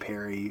as Gay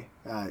Perry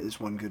is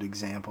one good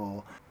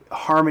example.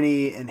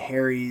 Harmony and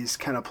Harry's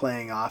kind of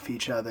playing off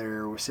each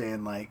other. We're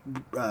saying like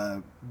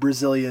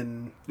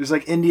Brazilian, there's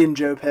like Indian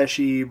Joe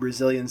Pesci,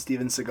 Brazilian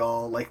Steven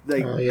Seagal. Like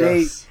Oh,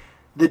 yes.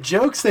 the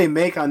jokes they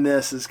make on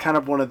this is kind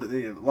of one of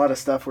a lot of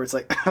stuff where it's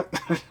like,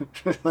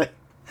 like,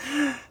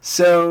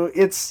 so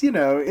it's, you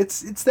know,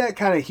 it's that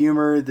kind of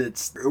humor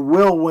that's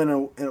will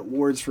win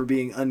awards for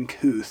being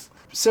uncouth.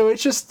 So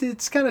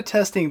it's kind of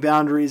testing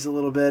boundaries a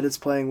little bit. It's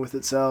playing with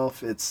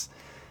itself.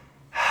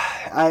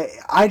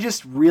 I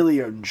just really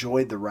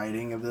enjoyed the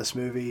writing of this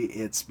movie.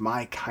 It's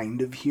my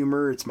kind of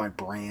humor. It's my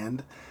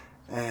brand.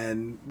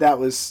 And that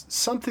was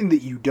something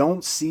that you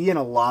don't see in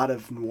a lot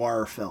of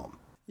noir film.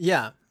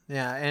 Yeah,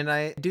 and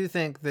I do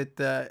think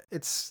that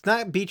it's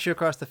not beat you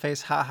across the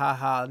face, ha ha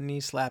ha, knee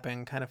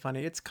slapping kind of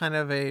funny. It's kind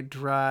of a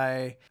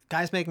dry,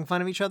 guys making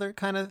fun of each other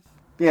kind of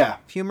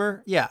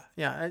humor. Yeah.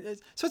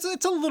 So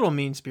it's a little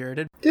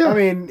mean-spirited. Yeah, I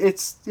mean,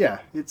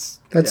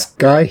 that's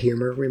guy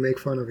humor. We make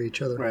fun of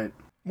each other. right.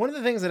 One of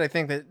the things that I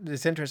think that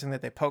is interesting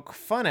that they poke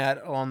fun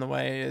at along the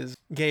way is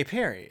Gay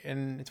Perry.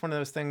 And it's one of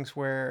those things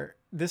where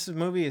this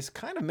movie is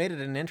kind of made at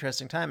an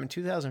interesting time. In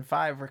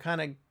 2005, we're kind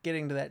of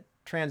getting to that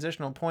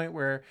transitional point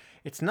where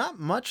it's not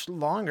much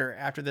longer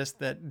after this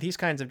that these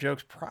kinds of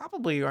jokes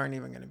probably aren't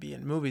even going to be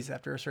in movies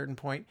after a certain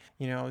point.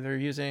 You know, they're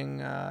using,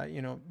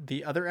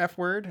 the other F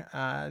word.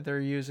 They're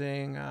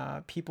using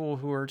people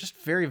who are just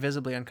very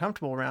visibly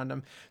uncomfortable around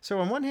them. So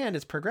on one hand,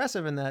 it's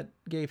progressive in that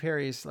Gay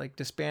Perry's like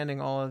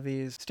disbanding all of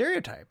these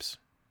stereotypes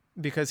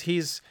because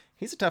he's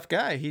a tough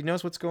guy. He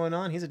knows what's going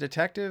on. He's a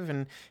detective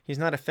and he's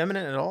not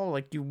effeminate at all.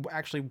 Like you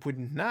actually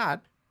would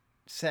not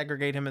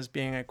segregate him as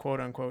being a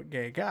quote-unquote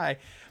gay guy.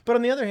 But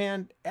on the other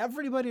hand,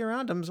 everybody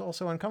around him is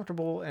also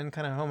uncomfortable and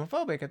kind of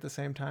homophobic at the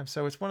same time.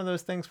 So it's one of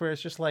those things where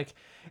it's just like,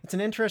 it's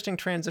an interesting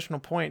transitional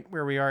point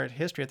where we are at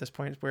history at this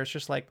point, where it's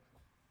just like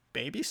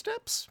baby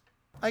steps,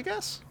 I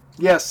guess.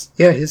 Yes.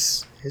 Yeah,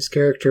 his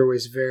character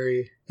was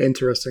very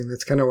interesting.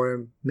 That's kind of what I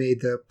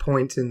made the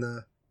point in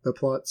the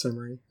plot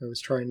summary. I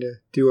was trying to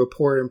do a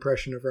poor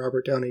impression of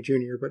Robert Downey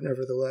Jr., but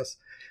nevertheless,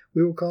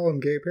 we will call him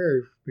Gay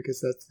Perry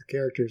because that's the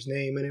character's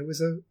name, and it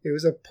was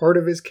a part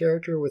of his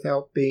character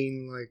without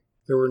being like,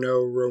 there were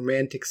no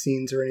romantic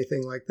scenes or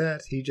anything like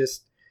that.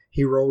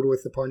 He rolled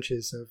with the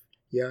punches of,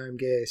 yeah, I'm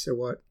gay, so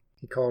what?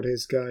 He called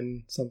his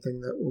gun something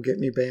that will get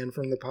me banned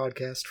from the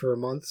podcast for a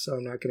month, so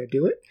I'm not going to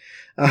do it.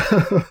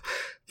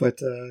 But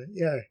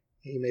yeah,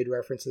 he made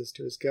references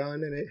to his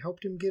gun, and it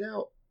helped him get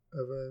out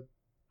of a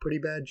pretty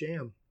bad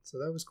jam. So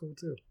that was cool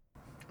too.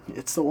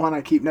 It's the one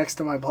I keep next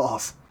to my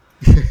balls.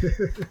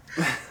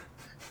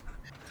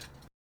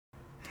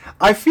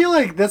 I feel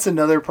like that's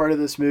another part of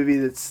this movie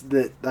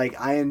that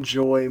I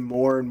enjoy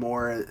more and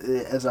more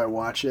as I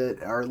watch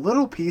it, are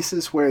little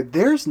pieces where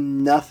there's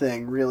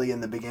nothing really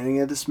in the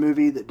beginning of this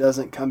movie that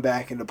doesn't come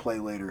back into play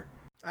later.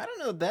 I don't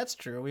know if that's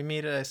true. We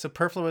meet a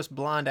superfluous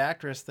blonde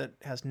actress that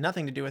has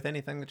nothing to do with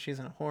anything that she's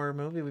in a horror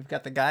movie. We've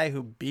got the guy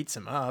who beats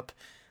him up.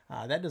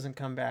 That doesn't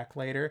come back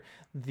later.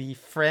 The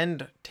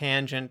friend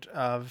tangent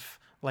of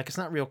Like, it's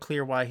not real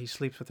clear why he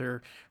sleeps with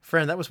her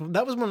friend. That was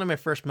one of my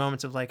first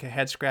moments of like a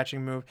head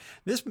scratching move.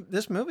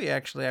 This movie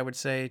actually, I would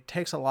say,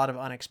 takes a lot of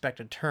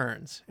unexpected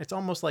turns. It's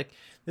almost like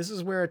this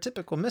is where a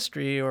typical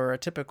mystery or a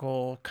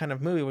typical kind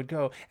of movie would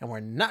go, and we're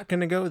not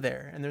going to go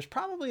there. And there's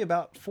probably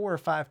about 4 or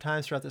 5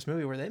 times throughout this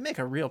movie where they make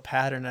a real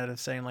pattern out of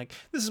saying like,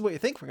 this is what you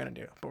think we're going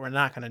to do, but we're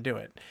not going to do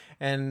it.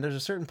 And there's a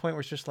certain point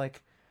where it's just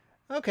like,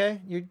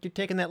 okay, you're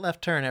taking that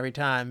left turn every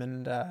time,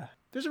 and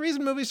there's a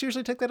reason movies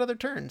usually take that other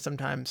turn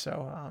sometimes.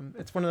 So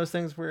it's one of those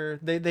things where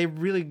they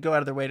really go out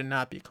of their way to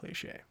not be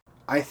cliche.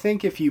 I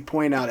think if you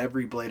point out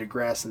every blade of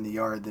grass in the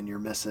yard, then you're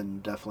missing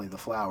definitely the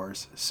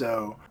flowers.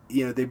 So,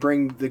 they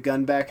bring the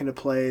gun back into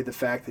play. The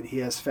fact that he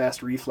has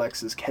fast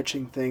reflexes,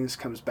 catching things,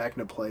 comes back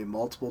into play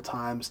multiple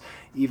times.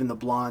 Even the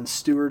blonde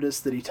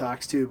stewardess that he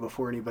talks to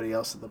before anybody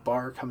else at the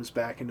bar comes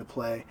back into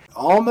play.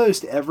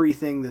 Almost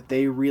everything that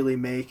they really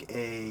make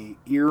a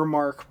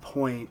earmark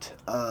point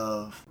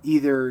of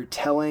either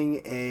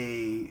telling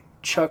a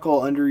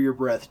chuckle under your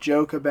breath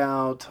joke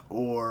about,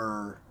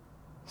 or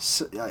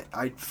so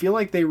I feel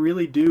like they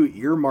really do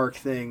earmark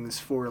things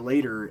for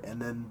later, and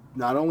then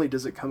not only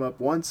does it come up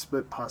once,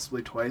 but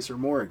possibly twice or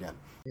more again.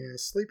 Yeah,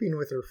 sleeping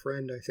with her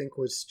friend, I think,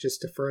 was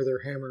just to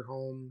further hammer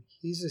home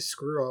he's a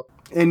screw up.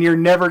 And you're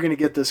never going to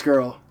get this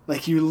girl.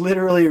 Like, you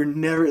literally are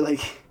never,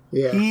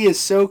 Yeah. He is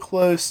so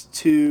close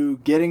to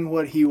getting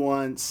what he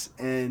wants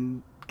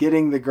and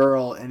getting the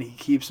girl, and he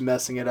keeps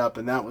messing it up,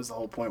 and that was the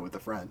whole point with the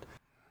friend.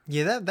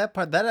 Yeah, that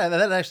part that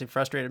actually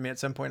frustrated me at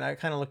some point. I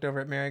kind of looked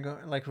over at Mary,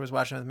 like was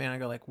watching with me, and I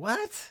go like,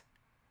 "What?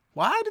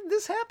 Why did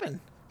this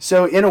happen?"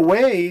 So in a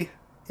way,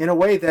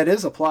 that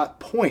is a plot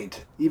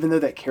point. Even though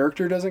that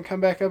character doesn't come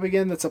back up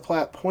again, that's a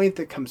plot point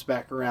that comes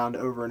back around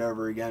over and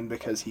over again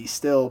because he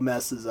still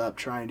messes up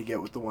trying to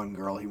get with the one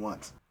girl he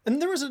wants.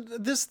 And there was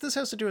this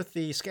has to do with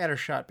the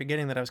scattershot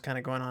beginning that I was kind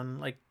of going on.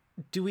 Like,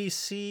 do we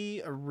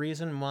see a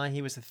reason why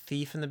he was a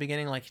thief in the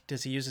beginning? Like,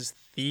 does he use his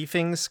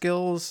thieving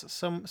skills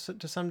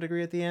to some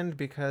degree at the end?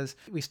 Because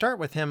we start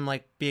with him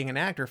like being an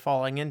actor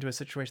falling into a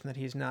situation that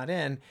he's not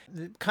in,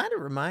 kind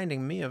of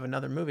reminding me of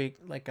another movie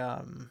like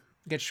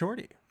Get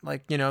Shorty.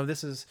 Like,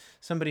 this is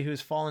somebody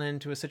who's fallen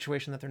into a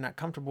situation that they're not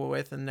comfortable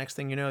with, and next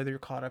thing you know, they're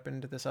caught up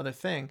into this other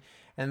thing.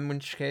 And in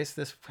which case,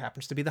 this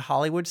happens to be the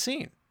Hollywood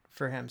scene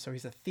for him. So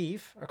he's a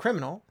thief, a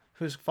criminal,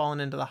 who's fallen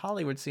into the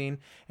Hollywood scene,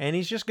 and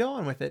he's just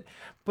going with it.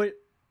 But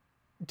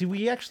do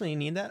we actually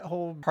need that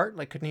whole part?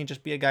 Like, couldn't he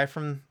just be a guy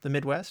from the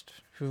Midwest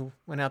who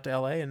went out to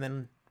LA and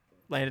then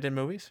landed in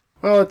movies?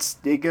 Well,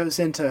 it goes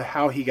into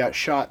how he got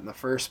shot in the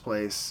first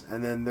place,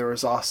 and then there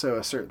was also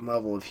a certain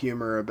level of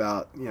humor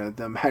about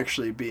them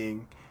actually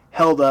being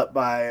held up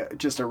by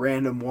just a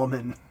random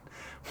woman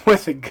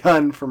with a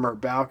gun from her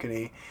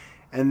balcony.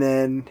 And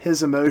then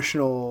his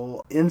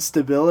emotional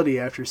instability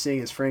after seeing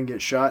his friend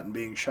get shot and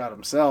being shot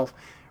himself,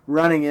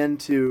 running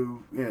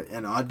into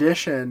an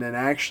audition and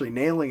actually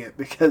nailing it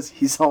because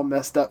he's all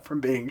messed up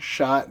from being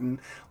shot and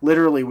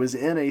literally was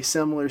in a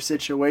similar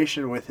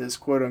situation with his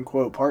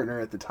quote-unquote partner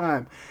at the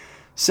time.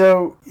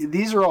 So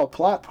these are all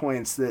plot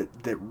points that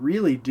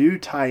really do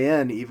tie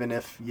in, even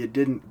if you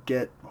didn't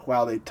get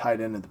how they tied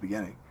in at the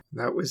beginning.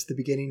 That was the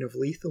beginning of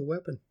Lethal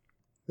Weapon,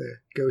 the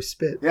ghost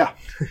spit. Yeah.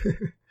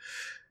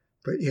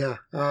 But yeah,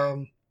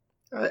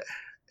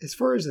 as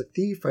far as a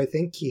thief, I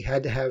think he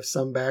had to have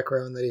some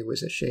background that he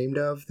was ashamed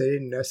of. They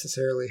didn't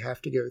necessarily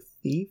have to go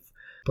thief,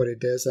 but it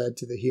does add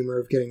to the humor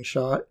of getting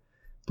shot.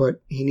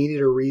 But he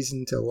needed a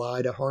reason to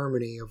lie to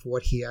Harmony of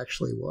what he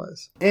actually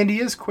was. And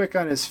he is quick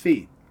on his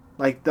feet.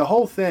 Like, the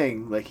whole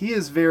thing, like, he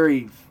is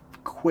very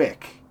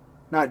quick.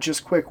 Not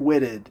just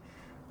quick-witted,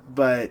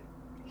 but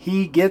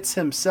he gets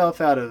himself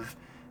out of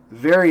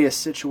various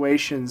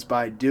situations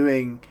by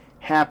doing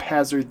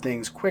haphazard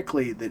things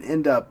quickly that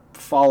end up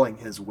falling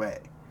his way.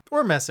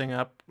 Or messing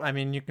up. I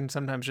mean, you can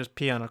sometimes just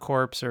pee on a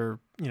corpse or,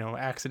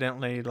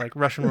 accidentally like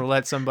Russian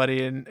roulette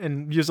somebody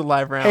and use a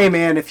live round. Hey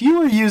man, if you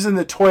were using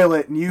the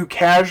toilet and you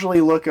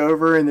casually look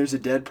over and there's a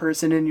dead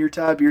person in your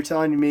tub, you're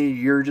telling me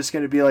you're just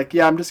going to be like,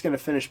 yeah, I'm just going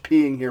to finish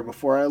peeing here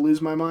before I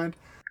lose my mind?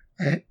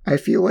 I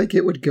feel like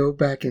it would go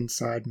back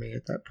inside me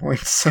at that point.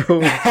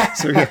 So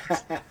yes.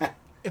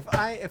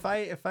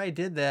 If I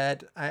did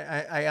that,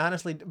 I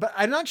honestly, but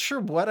I'm not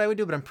sure what I would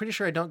do, but I'm pretty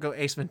sure I don't go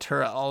Ace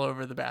Ventura all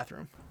over the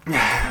bathroom.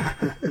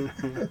 That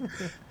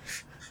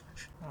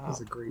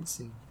was a great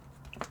scene.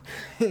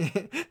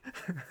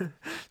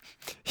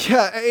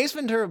 Yeah, Ace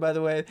Ventura, by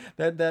the way,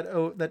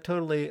 that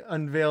totally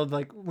unveiled,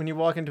 like, when you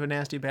walk into a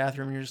nasty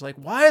bathroom, you're just like,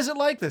 why is it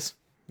like this?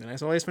 And I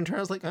saw Ace Ventura,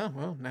 I was like, oh,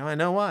 well, now I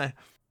know why.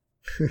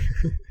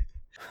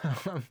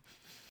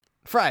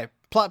 Fry,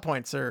 plot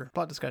points or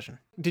plot discussion.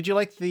 Did you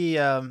like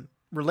the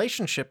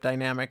relationship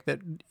dynamic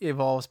that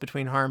evolves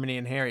between Harmony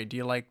and Harry? Do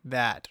you like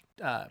that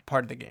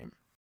part of the game?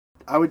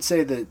 I would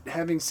say that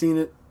having seen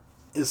it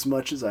as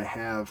much as I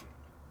have,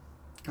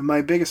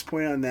 my biggest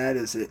point on that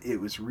is that it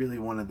was really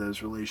one of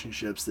those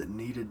relationships that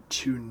needed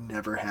to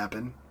never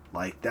happen.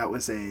 Like, that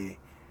was a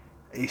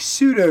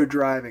pseudo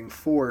driving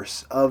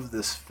force of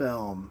this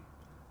film,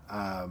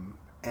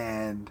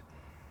 and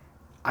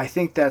I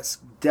think that's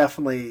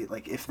definitely,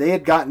 like, if they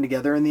had gotten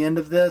together in the end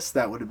of this,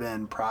 that would have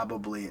been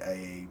probably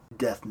a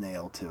death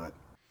nail to it.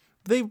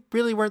 They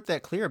really weren't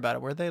that clear about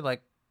it, were they?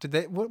 Like, did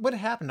they? What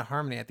happened to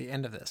Harmony at the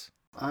end of this?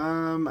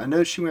 I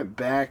know she went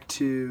back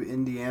to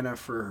Indiana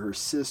for her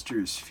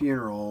sister's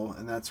funeral,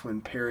 and that's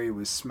when Perry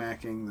was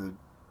smacking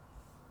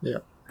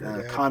the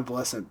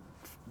convalescent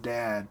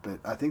dad. But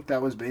I think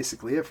that was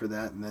basically it for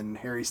that. And then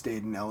Harry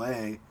stayed in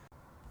L.A.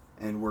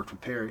 and worked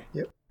with Perry.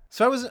 Yep.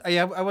 So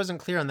I wasn't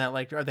clear on that.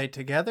 Like, are they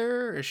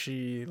together? Is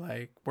she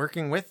like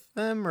working with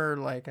them, or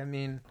like, I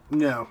mean,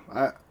 No,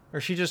 or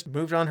she just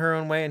moved on her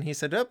own way, and he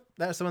said, "Oh,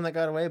 that's the one that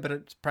got away," but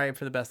it's probably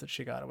for the best that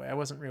she got away. I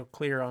wasn't real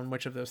clear on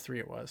which of those three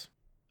it was.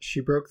 She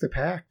broke the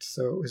pact,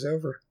 so it was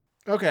over.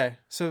 Okay,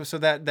 so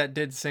that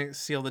did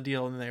seal the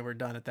deal, and they were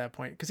done at that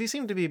point. Because he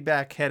seemed to be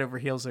back head over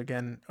heels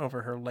again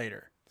over her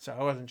later, so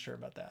I wasn't sure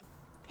about that.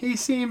 he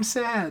seems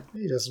sad.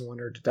 He doesn't want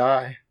her to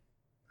die.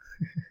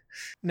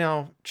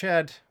 Now,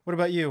 Chad, what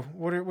about you?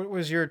 What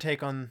was your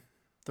take on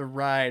the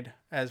ride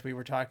as we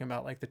were talking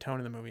about, like the tone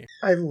of the movie?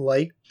 I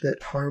liked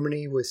that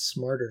Harmony was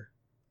smarter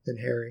than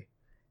Harry,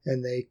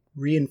 and they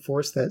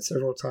reinforced that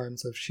several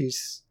times. Of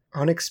she's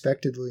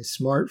unexpectedly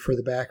smart for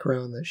the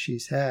background that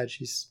she's had.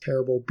 She's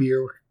terrible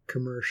beer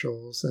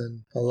commercials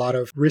and a lot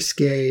of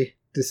risque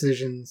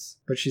decisions,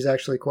 but she's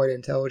actually quite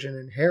intelligent.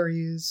 And Harry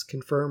is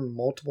confirmed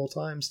multiple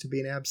times to be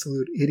an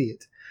absolute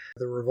idiot.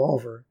 The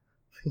revolver,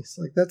 he's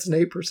like, that's an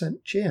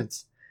 8%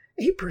 chance.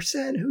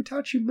 8%? Who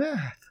taught you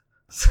math?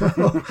 So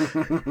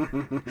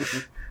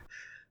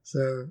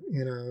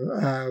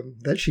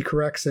that she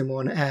corrects him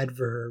on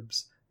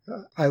adverbs.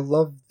 I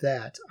love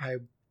that. I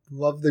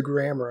love the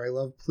grammar. I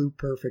love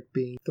pluperfect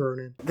being thrown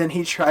in. Then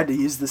he tried to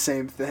use the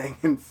same thing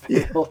and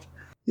failed.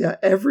 Yeah,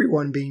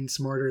 everyone being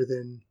smarter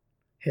than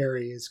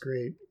Harry is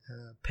great.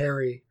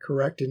 Perry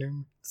correcting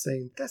him,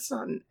 saying, that's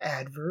not an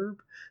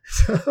adverb.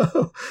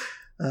 So,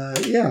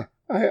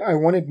 I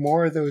wanted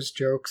more of those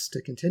jokes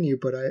to continue,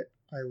 but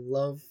I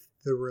love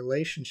the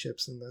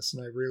relationships in this,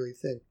 and I really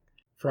think,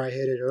 Fry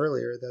hit it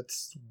earlier,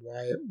 that's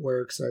why it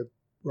works.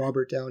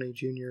 Robert Downey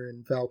Jr.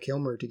 and Val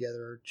Kilmer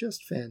together are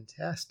just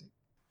fantastic.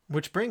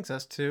 Which brings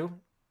us to,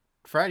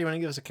 Fry, do you want to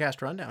give us a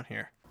cast rundown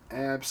here?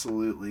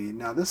 Absolutely.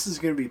 Now, this is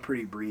going to be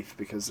pretty brief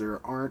because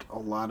there aren't a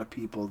lot of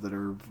people that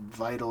are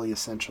vitally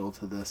essential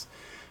to this.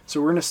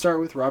 So we're going to start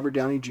with Robert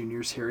Downey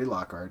Jr.'s Harry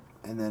Lockhart,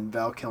 and then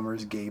Val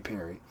Kilmer's Gay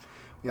Perry.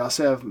 We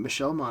also have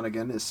Michelle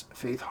Monaghan as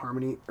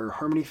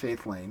Harmony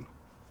Faith Lane,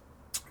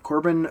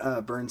 Corbin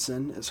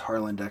Burnson as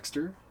Harlan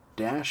Dexter,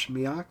 Dash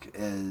Mioch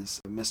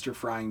as Mr.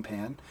 Frying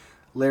Pan,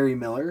 Larry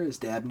Miller as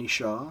Dabney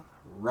Shaw,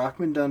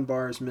 Rockman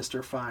Dunbar as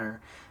Mr. Fire,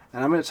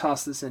 and I'm going to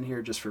toss this in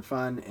here just for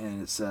fun,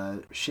 and it's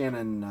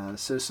Shannon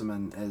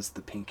Sosaman as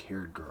the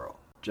pink-haired girl,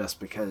 just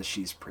because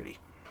she's pretty,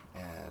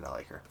 and I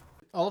like her.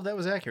 All of that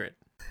was accurate.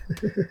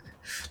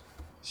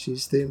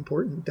 She's the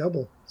important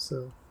double,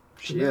 so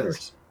She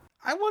is.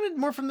 I wanted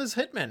more from this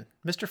hitman,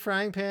 Mr.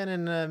 Frying Pan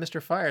and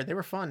Mr. Fire. They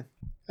were fun.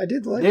 I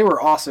did like. They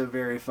were also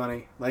very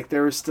funny. Like,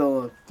 there was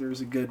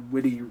a good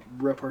witty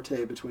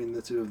repartee between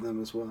the two of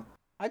them as well.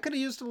 I could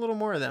have used a little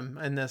more of them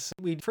in this.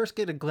 We first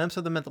get a glimpse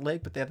of them at the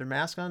lake, but they have their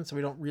mask on, so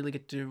we don't really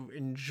get to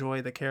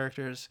enjoy the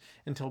characters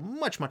until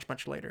much, much,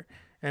 much later.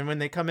 And when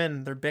they come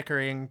in, they're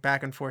bickering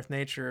back and forth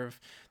nature of,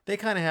 they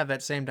kind of have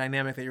that same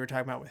dynamic that you were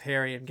talking about with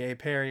Harry and Gay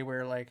Perry,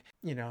 where, like,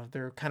 you know,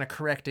 they're kind of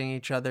correcting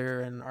each other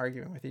and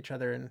arguing with each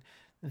other, and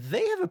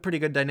they have a pretty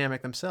good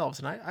dynamic themselves.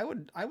 And I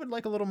would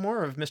like a little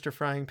more of Mr.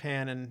 Frying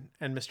Pan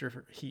and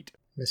Mr. Heat.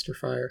 Mr.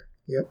 Fire.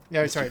 Yep.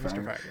 Yeah, sorry,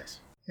 Mr. Fire, yes.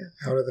 Yeah,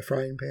 out of the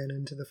frying pan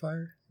into the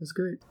fire. It was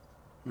great.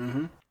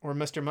 Mm-hmm. Or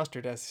Mr.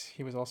 Mustard, as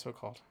he was also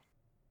called.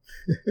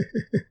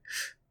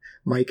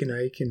 Mike and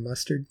Ike and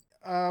Mustard.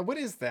 What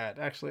is that,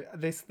 actually?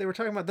 They were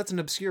talking about, that's an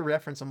obscure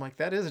reference. I'm like,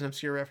 that is an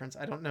obscure reference.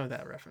 I don't know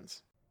that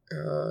reference.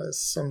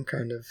 Some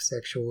kind of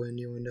sexual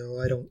innuendo.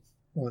 I don't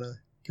want to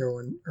go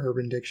in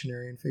Urban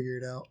Dictionary and figure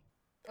it out.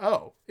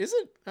 Oh, is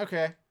it?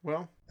 Okay,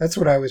 well. That's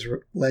what I was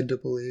led to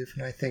believe,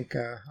 and I think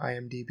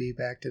IMDb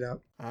backed it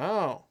up.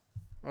 Oh,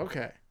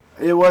 okay.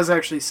 It was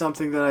actually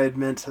something that I had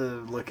meant to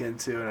look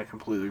into, and I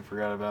completely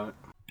forgot about it.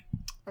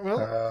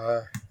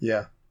 Well,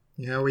 yeah.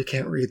 Yeah, we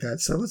can't read that,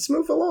 so let's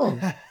move along.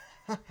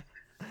 I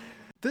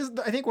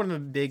think one of the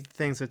big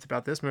things that's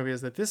about this movie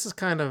is that this is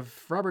kind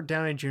of Robert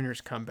Downey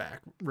Jr.'s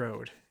comeback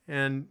road.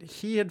 And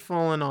he had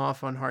fallen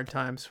off on hard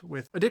times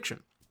with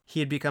addiction. He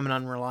had become an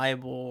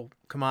unreliable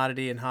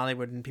commodity in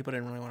Hollywood, and people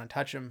didn't really want to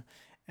touch him.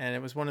 And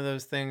it was one of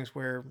those things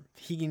where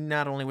he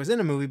not only was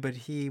in a movie, but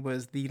he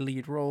was the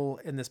lead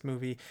role in this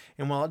movie.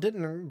 And while it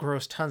didn't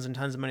gross tons and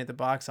tons of money at the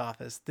box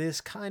office,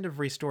 this kind of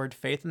restored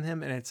faith in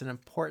him, and it's an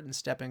important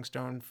stepping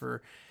stone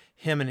for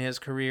him and his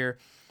career.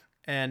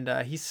 And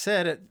he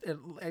said,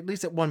 at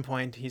least at one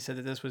point, he said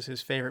that this was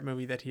his favorite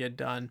movie that he had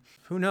done.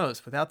 Who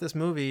knows? Without this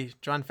movie,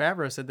 Jon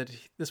Favreau said that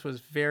this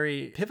was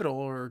very pivotal,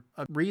 or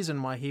a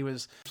reason why he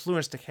was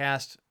influenced to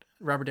cast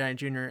Robert Downey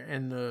Jr.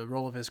 in the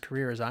role of his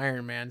career as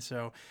Iron Man.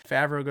 So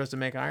Favreau goes to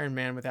make Iron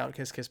Man without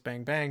Kiss Kiss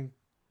Bang Bang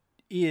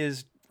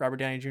is Robert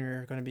Downey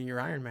Jr. going to be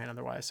your Iron Man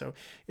otherwise? So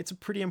it's a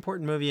pretty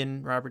important movie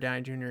in Robert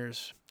Downey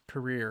Jr.'s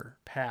career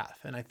path.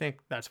 And I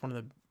think that's one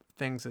of the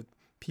things that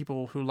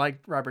people who like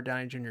Robert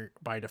Downey Jr.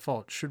 by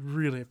default should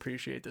really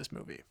appreciate this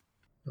movie.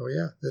 Oh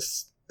yeah,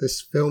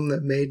 this film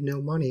that made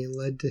no money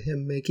led to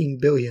him making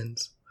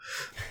billions.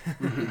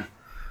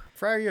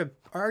 Fry,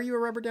 are you a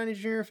Robert Downey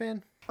Jr.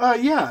 fan?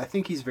 Yeah, I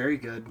think he's very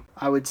good.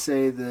 I would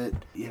say that,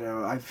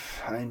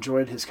 I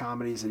enjoyed his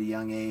comedies at a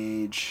young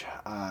age.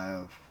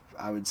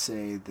 I would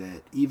say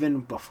that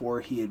even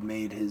before he had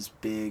made his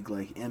big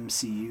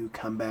MCU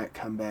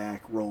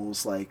comeback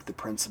roles like the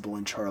principal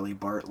and Charlie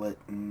Bartlett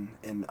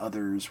and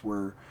others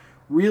were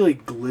really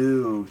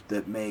glue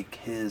that make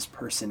his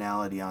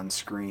personality on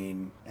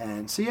screen.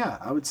 And so yeah,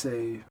 I would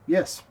say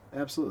yes,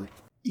 absolutely.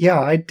 Yeah,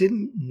 I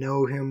didn't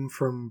know him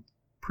from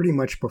pretty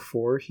much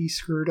before he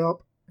screwed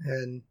up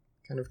and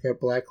kind of got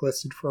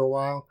blacklisted for a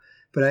while,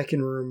 but I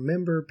can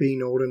remember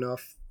being old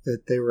enough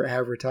that they were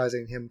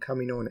advertising him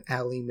coming on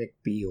Ally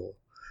McBeal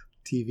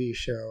TV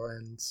show,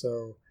 and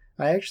so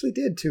I actually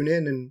did tune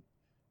in and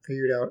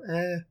figured out,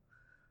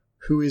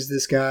 who is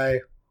this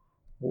guy?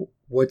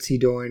 What's he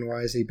doing?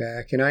 Why is he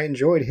back? And I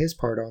enjoyed his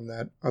part on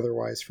that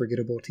otherwise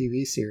forgettable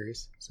TV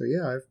series. So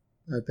yeah,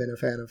 I've been a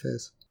fan of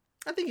his.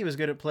 I think he was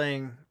good at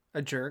playing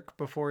a jerk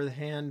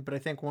beforehand, but I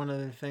think one of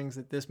the things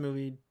that this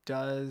movie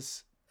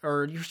does,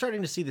 or you're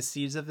starting to see the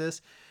seeds of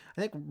this,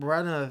 I think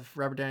one of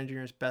Robert Downey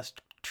Jr.'s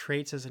best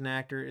traits as an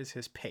actor is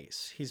his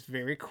pace. He's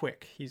very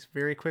quick. He's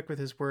very quick with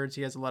his words.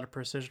 He has a lot of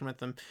precision with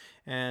them.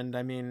 And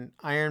I mean,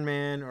 Iron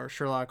Man or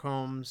Sherlock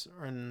Holmes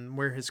and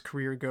where his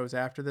career goes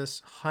after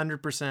this,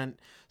 100%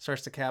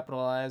 starts to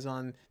capitalize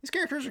on these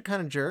characters are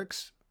kind of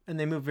jerks and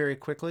they move very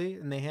quickly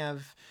and they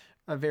have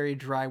a very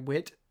dry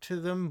wit to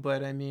them.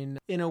 But I mean,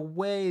 in a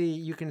way,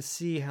 you can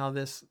see how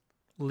this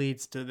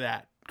leads to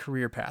that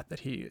career path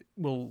that he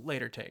will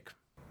later take.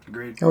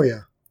 Agreed. Oh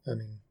yeah. I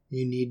mean,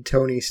 you need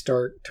Tony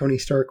Stark. Tony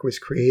Stark was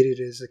created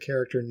as a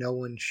character no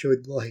one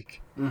should like.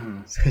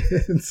 Mm-hmm.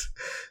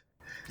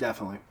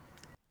 Definitely.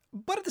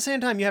 But at the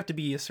same time, you have to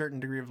be a certain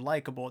degree of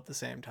likable at the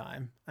same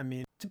time. I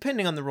mean,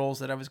 depending on the roles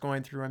that I was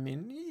going through, I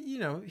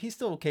mean, he's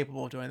still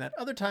capable of doing that.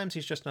 Other times,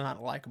 he's just not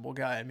a likable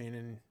guy. I mean,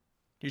 and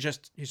he's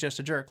just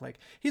a jerk. Like,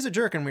 he's a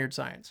jerk in Weird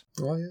Science.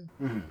 Oh, yeah.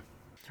 Mm-hmm.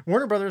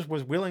 Warner Brothers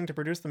was willing to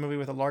produce the movie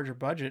with a larger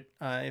budget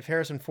if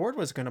Harrison Ford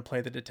was going to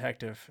play the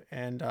detective.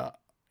 And,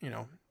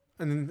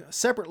 and then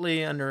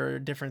separately, under a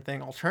different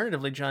thing,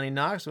 alternatively, Johnny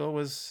Knoxville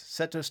was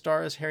set to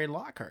star as Harry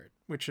Lockhart,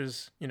 which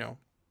is,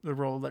 the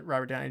role that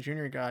Robert Downey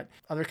Jr. got.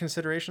 Other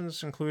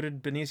considerations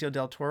included Benicio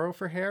del Toro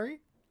for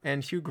Harry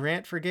and Hugh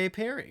Grant for Gay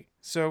Perry.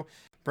 So,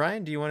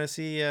 Brian, do you want to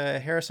see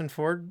Harrison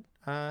Ford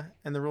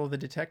in the role of the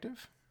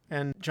detective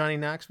and Johnny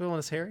Knoxville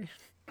as Harry?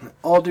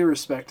 All due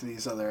respect to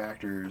these other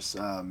actors,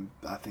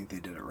 I think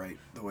they did it right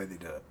the way they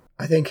did it.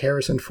 I think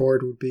Harrison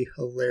Ford would be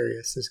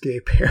hilarious as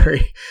Gay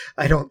Perry.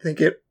 I don't think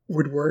it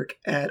would work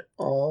at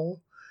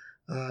all.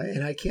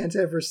 And I can't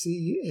ever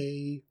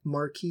see a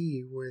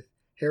marquee with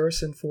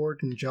Harrison Ford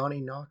and Johnny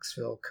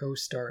Knoxville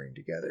co-starring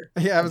together.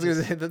 Yeah, I was going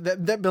to say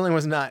that billing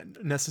was not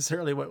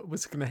necessarily what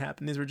was going to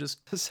happen. These were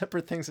just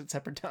separate things at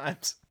separate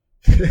times.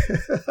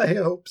 I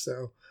hope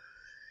so.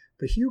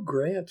 But Hugh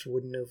Grant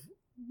wouldn't have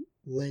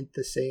lent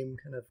the same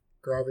kind of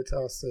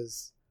gravitas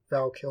as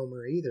Val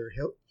Kilmer either.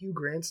 Hugh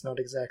Grant's not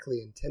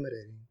exactly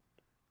intimidating.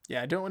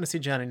 Yeah, I don't want to see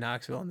Johnny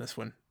Knoxville in this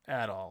one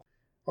at all.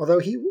 Although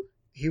he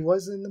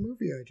was in the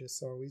movie I just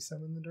saw, We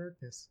Summon the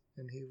Darkness,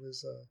 and he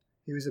was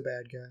a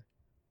bad guy.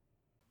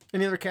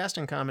 Any other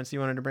casting comments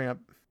you wanted to bring up?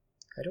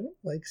 I don't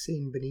like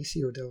seeing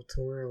Benicio del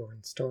Toro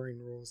in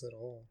starring roles at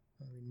all.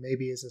 I mean,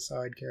 maybe as a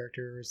side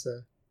character or as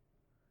a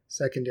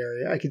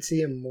secondary. I could see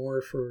him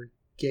more for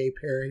Gay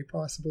Perry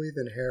possibly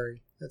than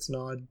Harry. That's an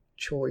odd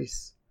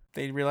choice.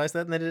 They realized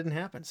that and that didn't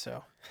happen,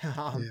 so...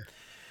 Yeah.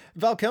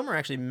 Val Kilmer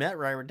actually met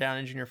Robert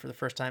Downey Jr. for the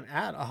first time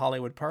at a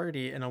Hollywood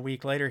party, and a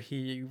week later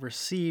he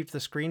received the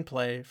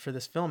screenplay for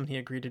this film, and he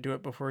agreed to do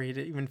it before he'd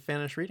even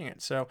finished reading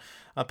it. So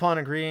upon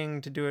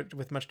agreeing to do it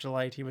with much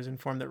delight, he was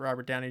informed that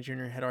Robert Downey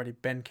Jr. had already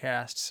been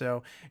cast.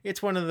 So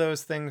it's one of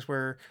those things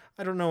where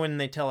I don't know when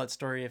they tell that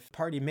story if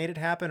party made it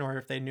happen or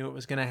if they knew it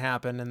was going to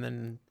happen, and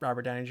then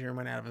Robert Downey Jr.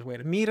 went out of his way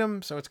to meet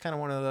him. So it's kind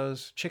of one of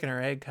those chicken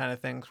or egg kind of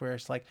things where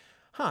it's like,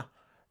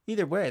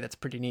 either way, that's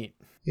pretty neat.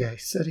 Yeah, he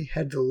said he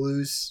had to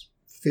lose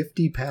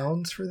 50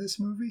 pounds for this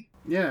movie?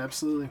 Yeah,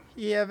 absolutely.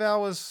 Yeah,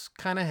 Val was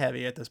kind of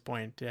heavy at this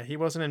point. Yeah, he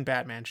wasn't in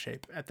Batman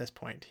shape at this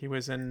point. He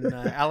was in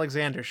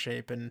Alexander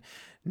shape, and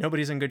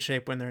nobody's in good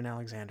shape when they're in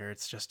Alexander.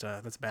 It's just,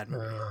 that's a bad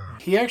movie.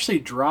 He actually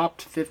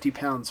dropped 50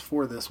 pounds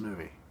for this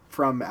movie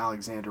from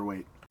Alexander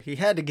weight. He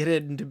had to get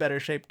into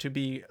better shape to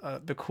be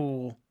the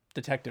cool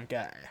detective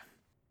guy.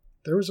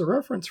 There was a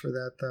reference for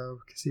that, though,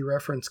 because he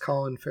referenced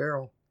Colin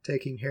Farrell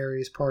taking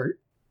Harry's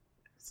part.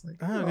 It's like,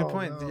 good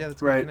point. No. Yeah,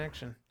 that's a good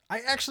connection. I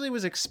actually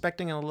was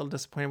expecting and a little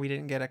disappointed we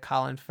didn't get a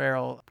Colin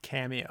Farrell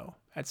cameo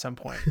at some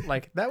point.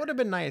 Like, that would have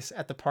been nice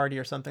at the party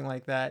or something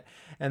like that.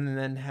 And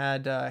then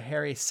had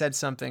Harry said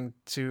something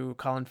to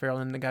Colin Farrell,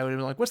 and the guy would have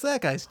been like, what's that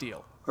guy's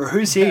deal? Or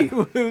who's he?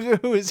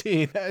 Who is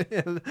he?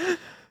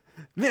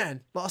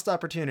 Man, lost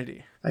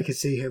opportunity. I could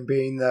see him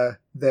being the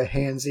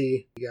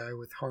handsy guy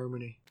with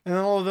Harmony. And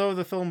although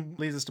the film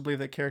leads us to believe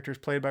that characters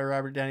played by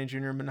Robert Downey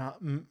Jr.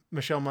 and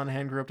Michelle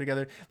Monaghan grew up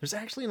together, there's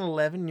actually an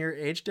 11-year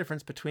age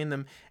difference between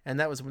them. And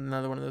that was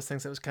another one of those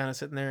things that was kind of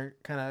sitting there,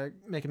 kind of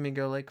making me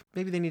go like,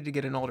 maybe they need to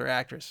get an older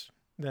actress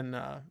than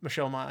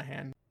Michelle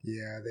Monaghan.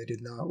 Yeah, they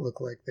did not look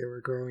like they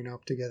were growing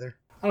up together.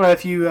 I don't know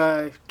if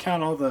you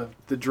count all the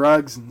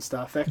drugs and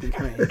stuff. That can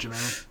kind of age them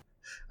out.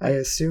 I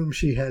assume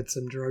she had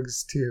some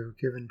drugs too,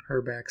 given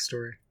her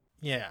backstory.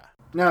 Yeah.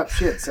 No,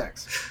 she had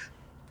sex.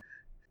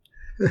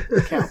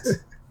 It counts.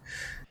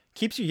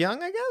 Keeps you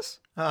young, I guess?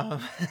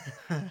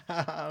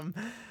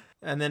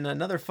 And then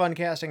another fun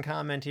casting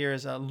comment here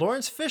is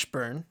Lawrence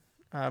Fishburne,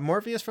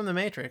 Morpheus from The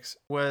Matrix,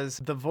 was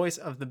the voice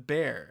of the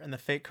bear in the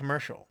fake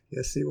commercial.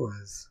 Yes, he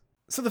was.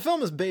 So the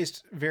film is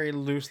based very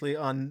loosely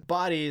on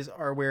Bodies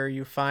Are Where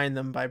You Find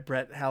Them by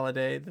Brett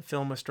Halliday. The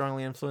film was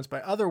strongly influenced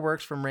by other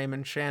works from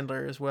Raymond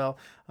Chandler as well.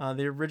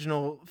 The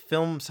original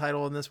film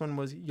title in this one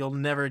was You'll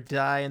Never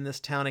Die in This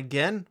Town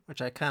Again,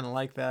 which I kind of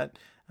like that.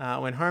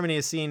 When Harmony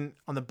is seen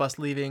on the bus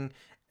leaving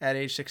at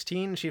age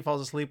 16, she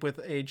falls asleep with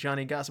a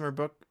Johnny Gossamer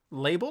book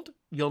labeled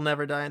You'll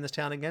Never Die in This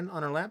Town Again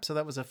on her lap. So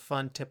that was a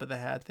fun tip of the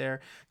hat there.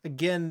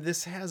 Again,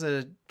 this has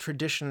a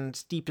tradition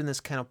steeped in this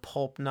kind of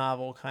pulp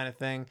novel kind of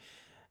thing.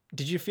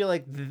 Did you feel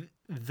like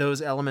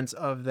those elements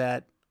of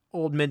that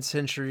old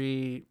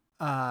mid-century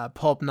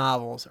pulp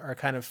novels are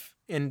kind of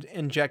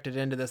injected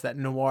into this, that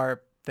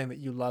noir thing that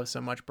you love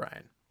so much,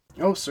 Brian?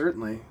 Oh,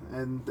 certainly,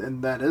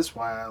 and that is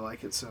why I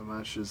like it so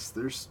much. Is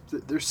there's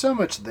so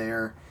much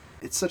there.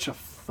 It's such a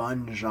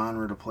fun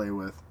genre to play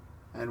with,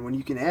 and when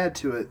you can add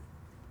to it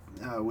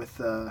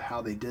with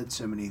how they did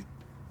so many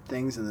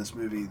things in this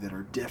movie that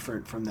are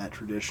different from that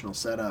traditional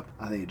setup,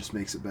 I think it just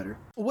makes it better.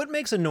 What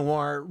makes a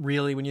noir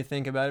really when you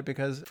think about it?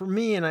 Because for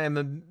me, and I am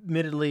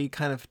admittedly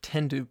kind of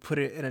tend to put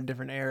it in a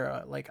different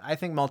era, like I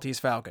think Maltese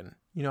Falcon.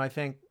 I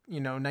think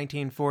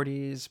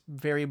 1940s,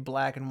 very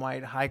black and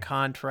white, high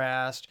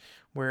contrast,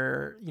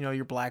 where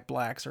your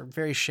blacks are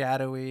very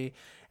shadowy,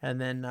 and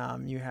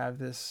then you have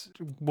this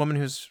woman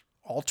who's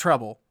all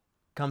trouble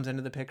comes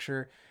into the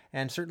picture,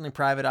 and certainly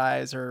Private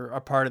Eyes are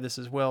a part of this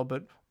as well.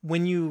 But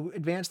when you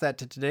advance that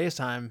to today's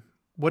time,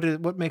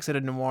 what makes it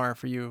a noir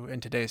for you in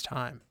today's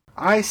time?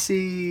 I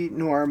see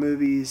noir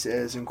movies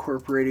as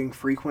incorporating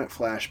frequent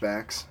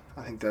flashbacks.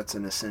 I think that's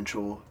an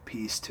essential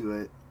piece to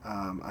it.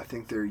 I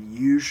think they're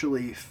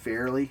usually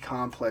fairly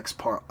complex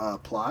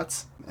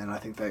plots, and I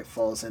think that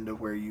falls into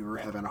where you were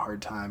having a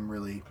hard time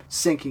really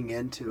sinking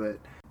into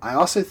it. I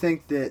also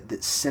think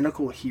that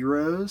cynical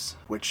heroes,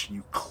 which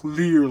you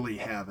clearly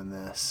have in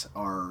this,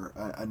 are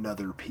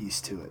another piece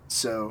to it.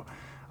 So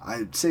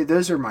I'd say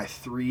those are my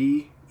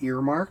three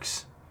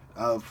earmarks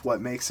of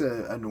what makes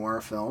a noir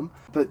film.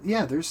 But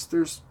yeah,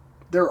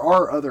 there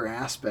are other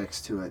aspects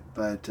to it,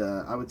 but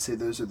I would say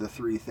those are the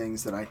three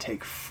things that I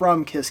take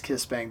from Kiss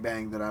Kiss Bang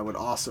Bang that I would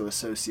also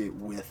associate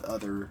with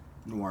other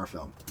noir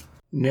films.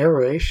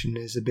 Narration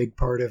is a big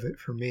part of it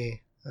for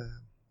me.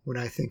 When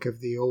I think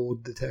of the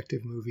old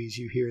detective movies,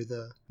 you hear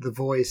the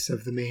voice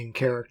of the main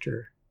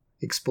character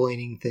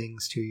explaining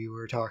things to you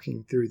or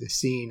talking through the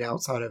scene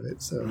outside of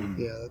it. So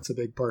yeah, that's a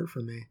big part for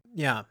me.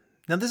 Yeah.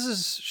 Now, this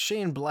is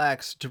Shane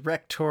Black's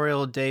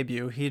directorial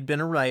debut. He'd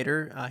been a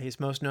writer. He's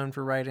most known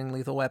for writing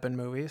Lethal Weapon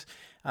movies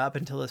up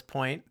until this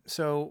point.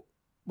 So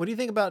what do you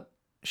think about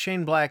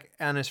Shane Black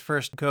on his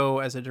first go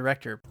as a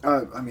director?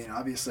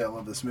 Obviously I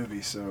love this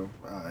movie, so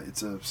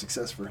it's a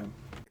success for him.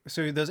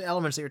 So those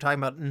elements that you're talking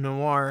about,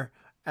 noir,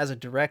 as a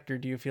director,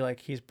 do you feel like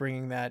he's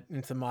bringing that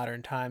into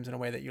modern times in a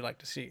way that you like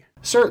to see?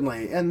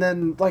 Certainly. And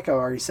then, like I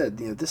already said,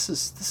 this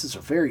is a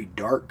very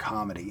dark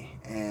comedy,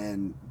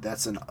 and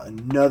that's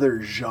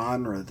another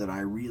genre that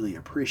I really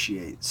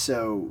appreciate.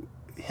 So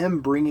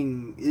him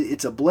bringing,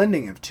 it's a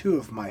blending of two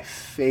of my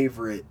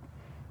favorite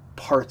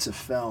parts of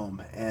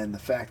film, and the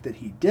fact that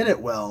he did it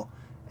well,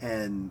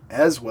 and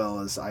as well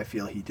as I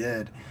feel he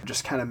did,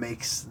 just kind of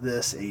makes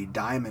this a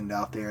diamond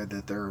out there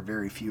that there are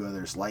very few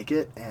others like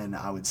it, and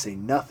I would say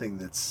nothing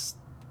that's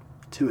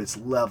to its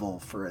level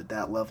for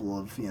that level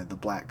of the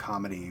black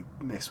comedy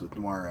mixed with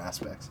noir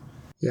aspects.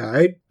 Yeah,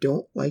 I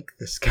don't like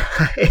this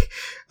guy.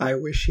 I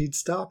wish he'd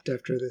stopped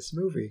after this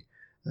movie,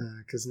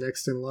 because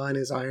next in line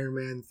is Iron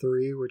Man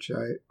 3, which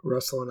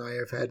Russell and I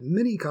have had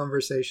many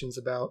conversations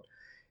about.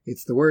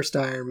 It's the worst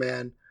Iron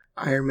Man.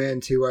 Iron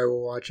Man 2 I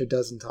will watch a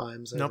dozen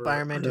times. Nope,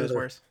 Iron Man 2 is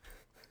worse.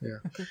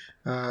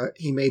 Yeah.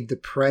 He made The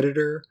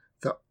Predator,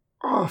 the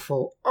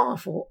awful,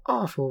 awful,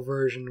 awful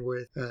version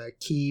with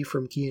Key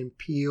from Key and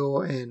Peele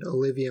and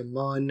Olivia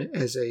Munn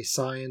as a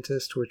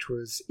scientist, which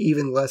was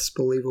even less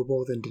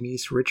believable than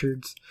Denise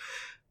Richards.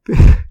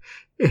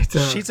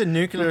 She's a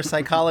nuclear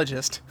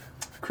psychologist.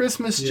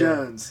 Christmas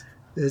Jones.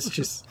 It's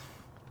just...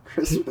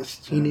 Christmas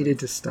Jones. He needed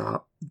to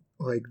stop.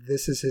 Like,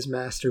 this is his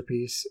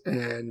masterpiece,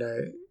 and...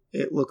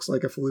 it looks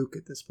like a fluke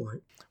at this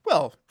point.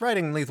 Well,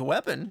 writing Lethal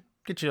Weapon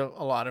gets you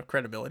a lot of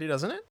credibility,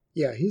 doesn't it?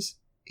 Yeah, he's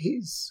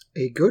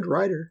a good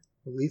writer.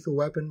 Lethal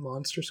Weapon,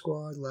 Monster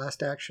Squad,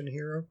 Last Action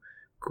Hero.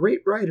 Great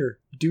writer.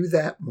 Do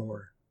that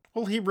more.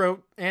 Well, he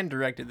wrote and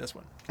directed this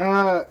one.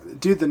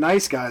 Dude, The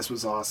Nice Guys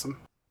was awesome.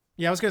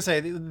 Yeah, I was gonna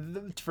say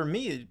for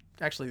me,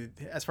 actually,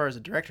 as far as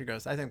the director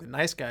goes, I think The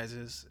Nice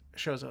Guys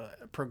shows a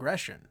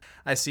progression.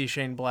 I see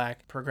Shane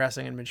Black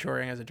progressing and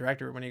maturing as a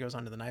director when he goes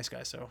on to The Nice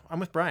Guys. So I'm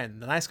with Brian.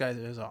 The Nice Guys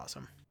is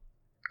awesome.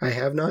 I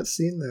have not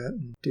seen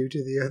that due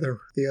to the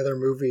other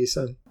movies.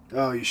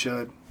 Oh, you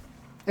should.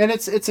 And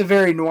it's a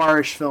very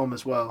noirish film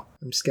as well.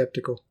 I'm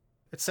skeptical.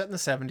 It's set in the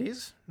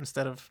 70s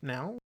instead of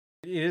now.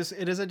 It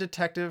is a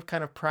detective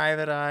kind of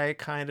private eye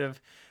kind of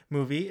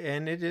movie,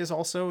 and it is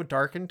also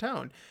dark in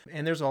tone.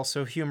 And there's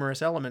also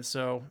humorous elements.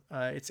 So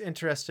it's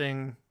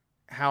interesting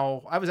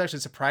how I was actually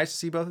surprised to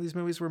see both of these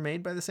movies were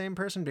made by the same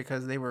person,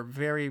 because they were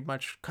very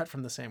much cut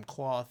from the same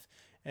cloth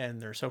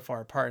and they're so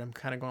far apart. I'm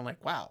kind of going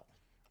like, wow,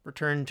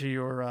 return to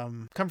your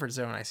comfort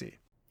zone, I see.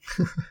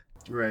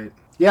 Right.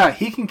 Yeah,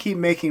 he can keep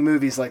making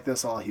movies like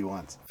this all he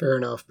wants. Fair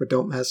enough, but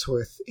don't mess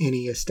with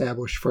any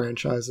established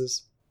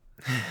franchises.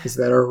 Is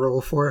that our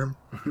rule for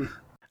him?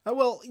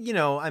 Well,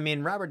 I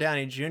mean, Robert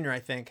Downey Jr., I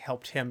think,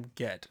 helped him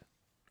get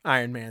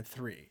Iron Man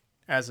 3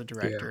 as a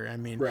director. Yeah. I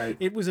mean, right.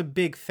 It was a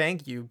big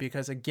thank you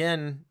because,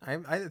 again,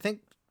 I think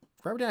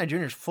Robert Downey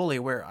Jr. is fully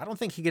aware. I don't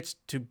think he gets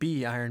to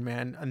be Iron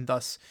Man and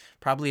thus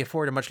probably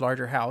afford a much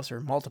larger house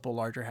or multiple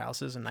larger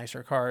houses and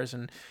nicer cars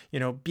and,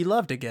 be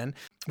loved again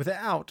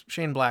without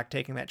Shane Black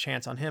taking that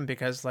chance on him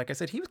because, like I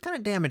said, he was kind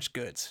of damaged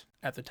goods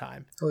at the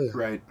time. Oh, yeah.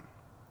 Right.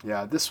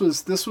 Yeah, this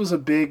was a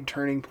big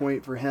turning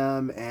point for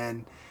him,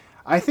 and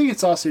I think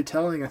it's also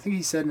telling. I think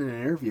he said in an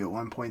interview at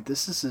one point,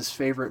 this is his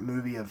favorite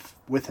movie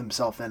with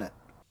himself in it.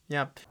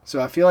 Yep. So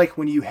I feel like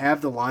when you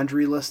have the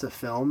laundry list of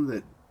film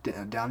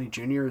that Downey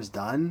Jr. has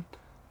done,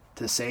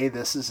 to say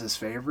this is his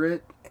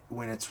favorite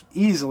when it's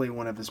easily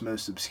one of his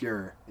most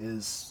obscure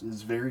is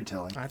very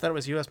telling. I thought it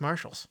was U.S.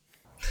 Marshals.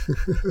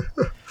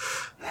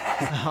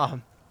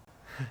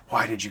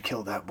 Why did you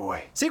kill that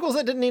boy? Sequels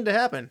that didn't need to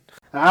happen.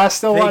 I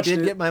still watched it. They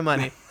did get my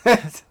money.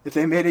 If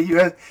they made a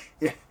U.S.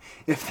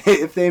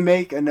 If they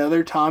make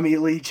another Tommy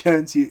Lee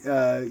Jones,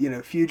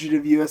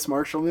 fugitive U.S.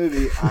 Marshal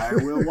movie, I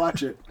will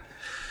watch it.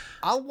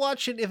 I'll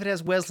watch it if it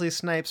has Wesley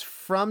Snipes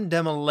from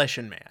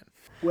Demolition Man.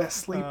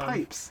 Wesley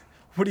Pipes.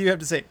 What do you have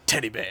to say,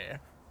 Teddy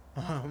Bear?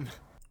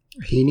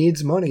 He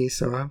needs money,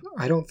 so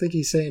I don't think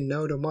he's saying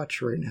no to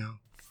much right now.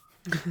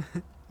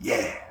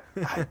 Yeah,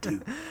 I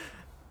do.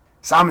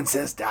 Simon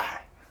Says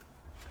Die.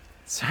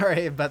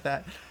 Sorry about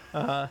that.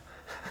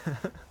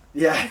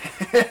 Yeah.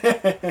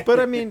 But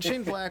I mean,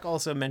 Shane Black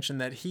also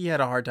mentioned that he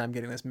had a hard time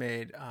getting this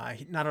made.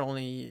 Not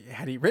only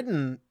had he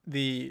written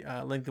the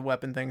Lethal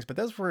Weapon things, but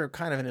those were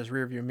kind of in his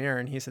rearview mirror.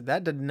 And he said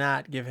that did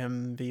not give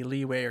him the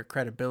leeway or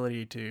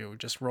credibility to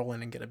just roll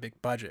in and get a big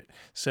budget.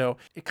 So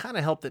it kind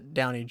of helped that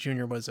Downey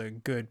Jr. was a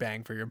good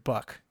bang for your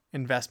buck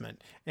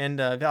investment. And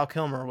Val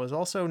Kilmer was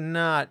also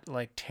not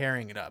like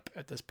tearing it up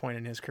at this point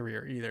in his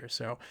career either.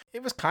 So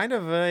it was kind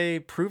of a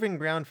proving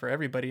ground for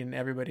everybody, and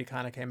everybody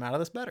kind of came out of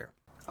this better.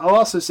 I'll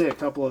also say a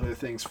couple other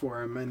things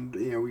for him, and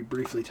we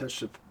briefly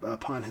touched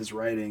upon his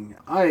writing.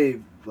 I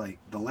like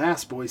The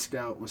Last Boy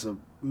Scout was a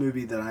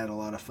movie that I had a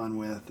lot of fun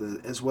with,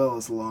 as well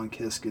as The Long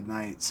Kiss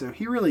Goodnight. So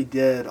he really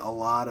did a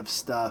lot of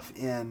stuff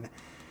in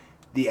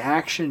the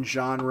action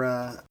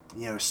genre.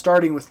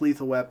 Starting with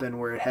Lethal Weapon,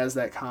 where it has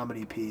that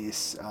comedy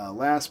piece.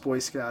 Last Boy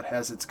Scout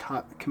has its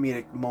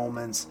comedic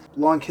moments.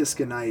 Long Kiss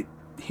Goodnight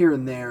here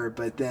and there,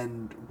 but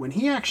then when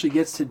he actually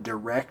gets to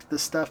direct the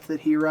stuff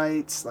that he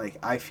writes, like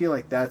I feel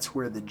like that's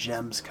where the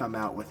gems come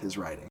out with his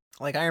writing.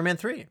 Like Iron Man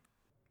 3.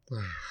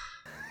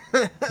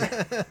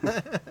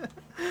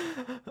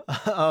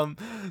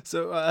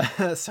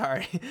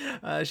 Sorry.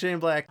 Shane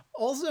Black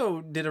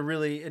also did a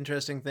really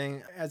interesting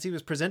thing. As he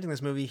was presenting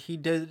this movie, he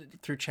did it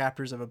through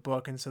chapters of a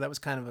book, and so that was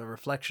kind of a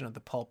reflection of the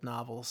pulp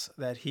novels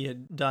that he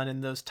had done,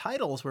 and those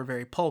titles were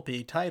very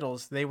pulpy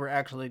titles. They were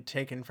actually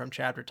taken from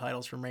chapter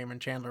titles from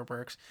Raymond Chandler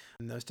works,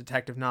 and those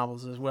detective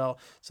novels as well.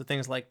 So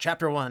things like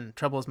Chapter 1,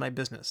 Trouble is My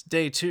Business,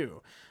 Day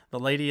 2, The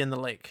Lady in the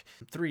Lake,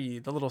 3,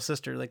 The Little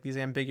Sister, like these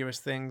ambiguous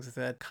things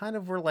that kind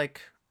of were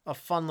like a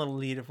fun little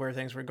lead of where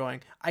things were going.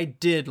 I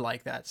did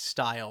like that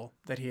style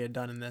that he had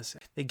done in this.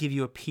 They give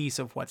you a piece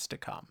of what's to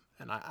come.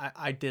 And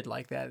I did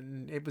like that.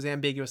 And it was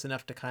ambiguous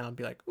enough to kind of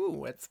be like, ooh,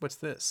 what's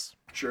this?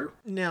 Sure.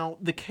 Now,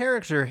 the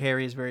character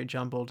Harry is very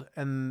jumbled,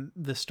 and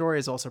the story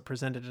is also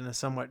presented in a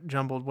somewhat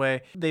jumbled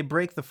way. They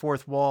break the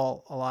fourth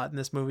wall a lot in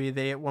this movie.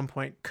 They at one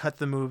point cut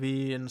the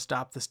movie and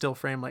stop the still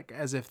frame, like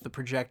as if the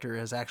projector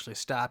has actually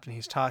stopped and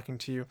he's talking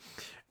to you.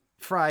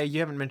 Fry,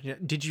 you haven't mentioned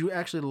it. Did you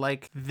actually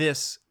like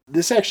this?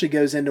 This actually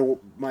goes into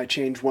my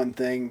change one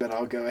thing, but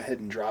I'll go ahead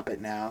and drop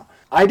it now.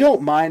 I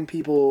don't mind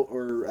people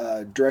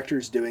or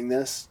directors doing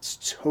this.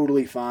 It's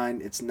totally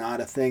fine. It's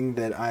not a thing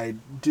that I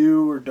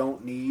do or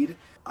don't need.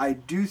 I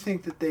do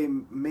think that they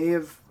may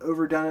have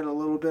overdone it a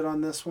little bit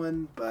on this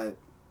one, but,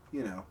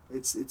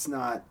 it's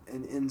not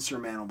an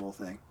insurmountable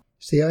thing.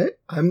 See,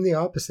 I'm the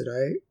opposite.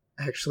 I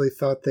actually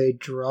thought they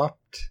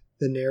dropped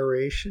the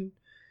narration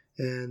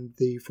and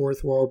the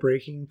fourth wall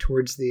breaking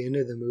towards the end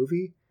of the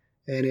movie,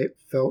 and it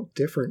felt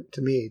different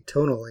to me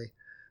tonally.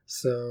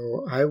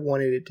 So I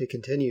wanted it to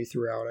continue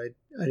throughout.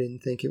 I didn't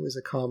think it was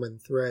a common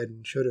thread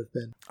and should have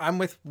been. I'm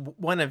with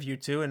one of you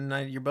two,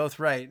 and you're both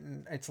right.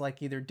 And it's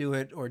like either do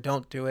it or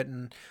don't do it.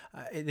 And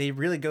they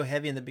really go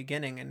heavy in the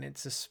beginning, and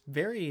it's this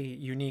very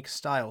unique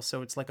style.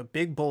 So it's like a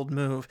big, bold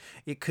move.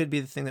 It could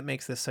be the thing that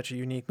makes this such a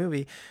unique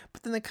movie,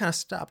 but then they kind of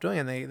stop doing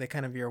it. And they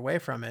kind of veer away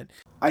from it.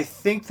 I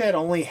think that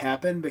only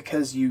happened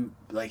because he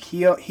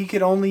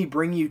could only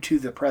bring you to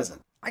the present.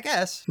 I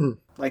guess.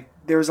 Like,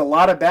 there was a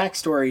lot of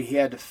backstory he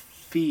had to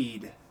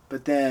feed,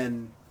 but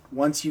then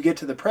once you get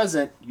to the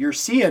present, you're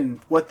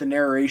seeing what the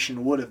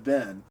narration would have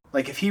been.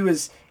 Like,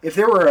 if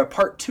there were a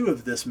part 2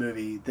 of this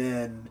movie,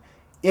 then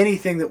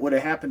anything that would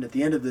have happened at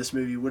the end of this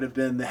movie would have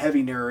been the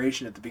heavy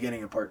narration at the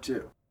beginning of part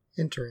 2.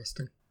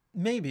 Interesting.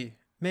 Maybe.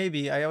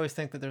 I always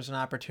think that there's an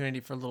opportunity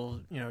for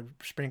little,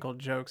 sprinkled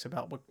jokes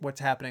about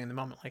what's happening in the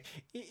moment. Like,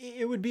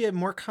 it would be a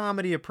more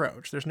comedy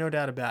approach. There's no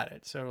doubt about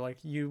it. So, like,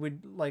 you would,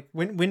 like,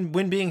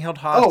 when being held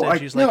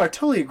hostage, I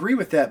totally agree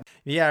with that.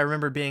 Yeah, I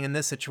remember being in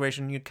this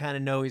situation. You kind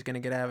of know he's going to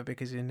get out of it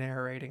because he's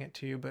narrating it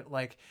to you. But,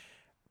 like,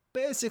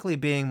 basically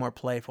being more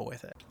playful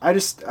with it.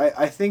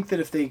 I think that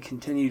if they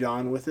continued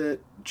on with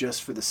it,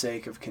 just for the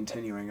sake of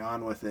continuing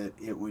on with it,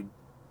 it would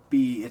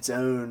be its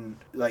own,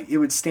 like, it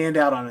would stand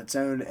out on its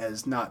own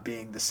as not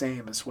being the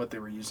same as what they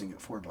were using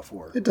it for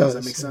before. It does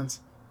that make sense?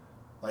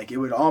 Like, it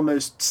would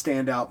almost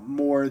stand out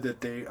more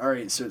that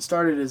alright, so it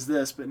started as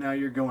this, but now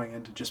you're going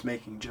into just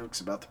making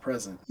jokes about the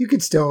present. You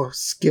could still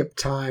skip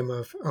time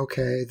of,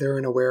 okay, they're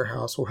in a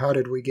warehouse. Well, how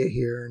did we get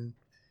here? And,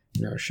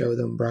 show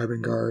them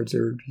bribing guards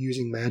or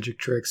using magic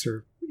tricks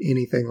or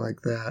anything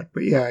like that.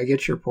 But yeah, I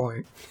get your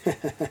point.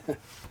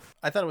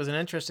 I thought it was an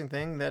interesting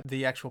thing that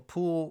the actual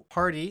pool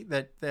party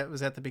that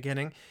was at the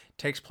beginning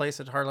takes place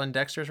at Harlan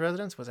Dexter's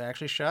residence was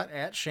actually shot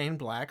at Shane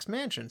Black's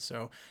mansion.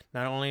 So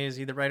not only is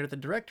he the writer, the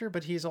director,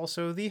 but he's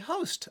also the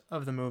host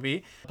of the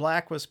movie.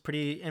 Black was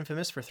pretty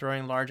infamous for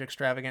throwing large,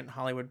 extravagant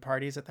Hollywood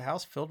parties at the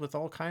house filled with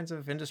all kinds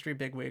of industry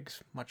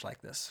bigwigs, much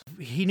like this.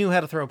 He knew how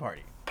to throw a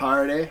party.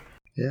 Party?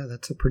 Yeah,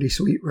 that's a pretty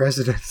sweet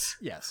residence.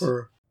 Yes.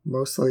 For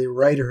mostly a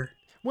writer.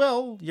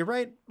 Well, you're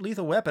right.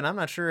 Lethal Weapon, I'm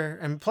not sure.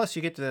 And plus,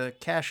 you get to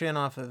cash in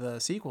off of the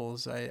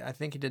sequels. I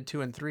think he did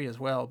 2 and 3 as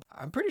well.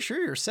 I'm pretty sure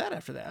you're set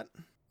after that.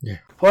 Yeah.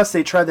 Plus,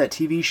 they tried that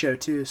TV show,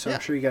 too, so Yeah.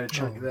 I'm sure you got a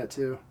chunk of that,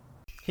 too.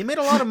 He made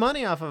a lot of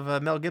money off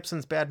of Mel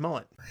Gibson's bad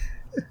mullet.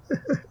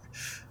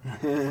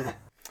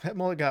 That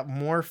mullet got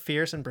more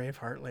fierce in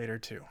Braveheart later,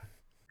 too.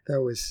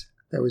 That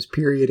was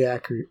period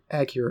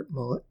accurate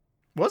mullet.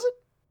 Was it?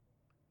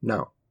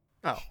 No.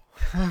 Oh.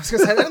 I was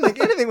going to say, I didn't think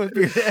anything was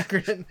period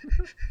accurate.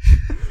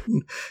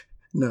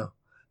 No,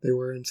 they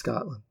were in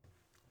Scotland.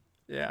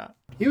 Yeah.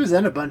 He was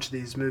in a bunch of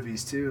these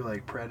movies, too,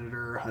 like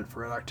Predator, Hunt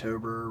for Red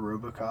October,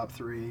 RoboCop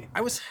 3.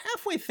 I was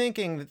halfway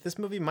thinking that this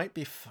movie might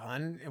be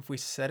fun if we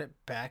set it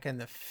back in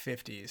the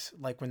 50s,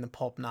 like when the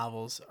pulp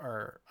novels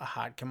are a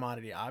hot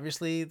commodity.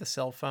 Obviously, the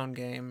cell phone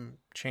game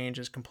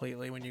changes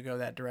completely when you go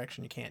that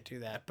direction. You can't do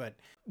that. But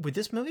would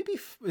this movie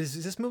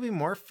is this movie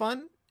more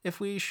fun if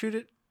we shoot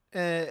it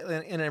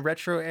in a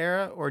retro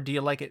era, or do you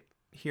like it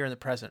here in the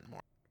present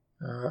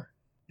more?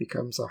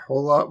 Becomes a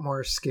whole lot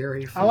more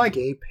scary for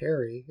Gay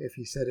Perry if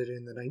you said it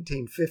in the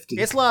 1950s.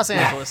 It's Los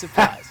Angeles. It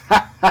flies.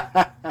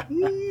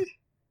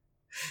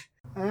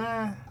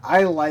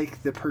 I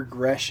like the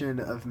progression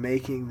of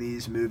making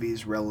these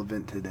movies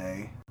relevant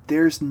today.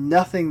 There's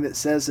nothing that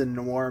says a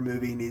noir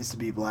movie needs to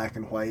be black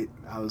and white.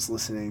 I was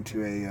listening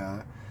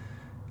to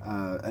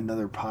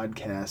another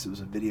podcast. It was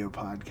a video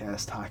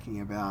podcast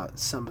talking about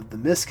some of the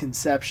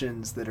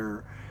misconceptions that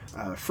are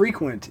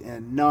frequent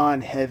in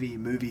non-heavy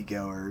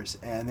moviegoers,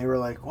 and they were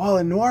like, well,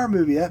 a noir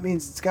movie, that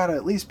means it's got to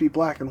at least be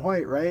black and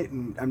white, right?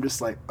 And I'm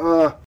just like,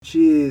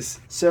 jeez.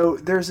 So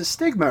there's a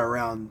stigma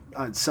around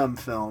on some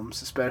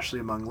films,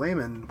 especially among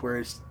laymen, where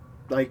it's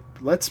like,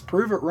 let's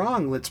prove it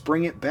wrong, let's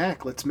bring it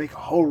back, let's make a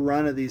whole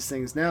run of these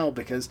things now,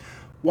 because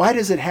why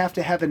does it have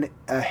to have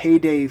a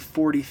heyday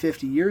 40,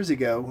 50 years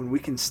ago when we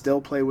can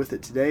still play with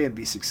it today and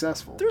be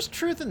successful? There's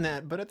truth in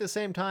that, but at the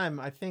same time,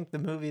 I think the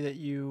movie that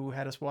you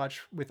had us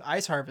watch with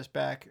Ice Harvest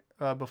back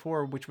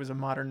before, which was a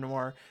modern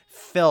noir,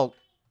 felt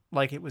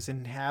like it was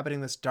inhabiting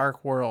this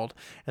dark world,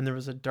 and there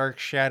was a dark,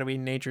 shadowy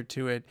nature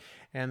to it,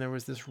 and there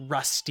was this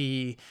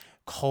rusty,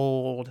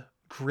 cold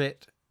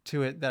grit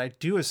to it that I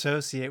do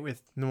associate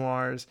with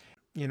noirs.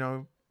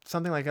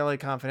 Something like LA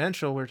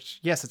Confidential, which,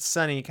 yes, it's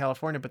sunny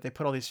California, but they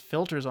put all these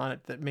filters on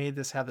it that made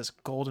this have this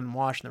golden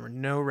wash. And there were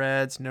no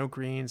reds, no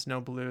greens, no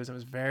blues. It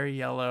was very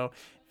yellow,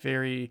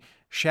 very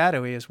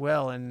shadowy as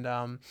well. And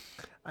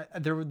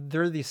there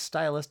are these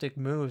stylistic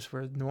moves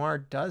where noir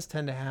does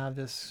tend to have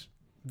this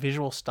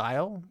visual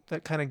style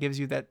that kind of gives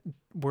you that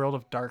world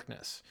of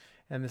darkness.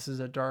 And this is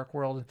a dark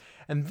world.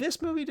 And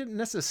this movie didn't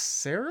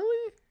necessarily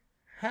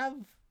have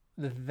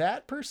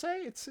that per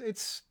se.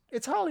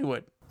 It's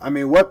Hollywood. I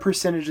mean, what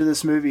percentage of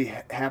this movie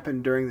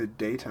happened during the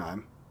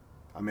daytime?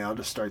 I mean, I'll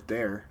just start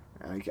there.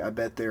 I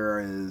bet there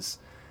is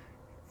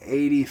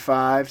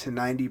 85 to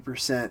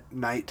 90%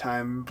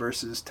 nighttime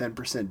versus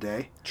 10%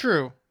 day.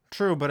 True.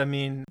 True, but I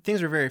mean,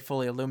 things are very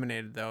fully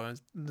illuminated, though.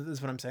 This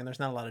is what I'm saying. There's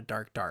not a lot of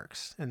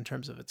darks in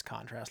terms of its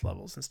contrast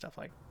levels and stuff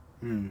like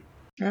that.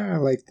 I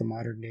like the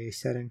modern day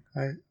setting.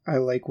 I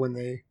like when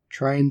they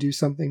try and do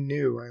something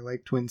new. I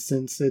liked when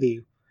Sin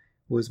City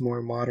was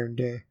more modern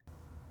day.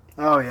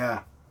 Oh,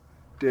 yeah.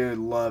 Dude,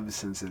 love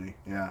Sin City.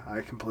 Yeah,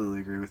 I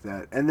completely agree with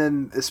that. And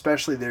then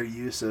especially their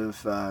use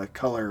of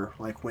color,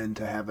 like when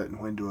to have it and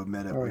when to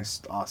omit it,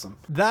 was awesome.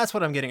 That's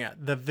what I'm getting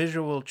at. The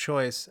visual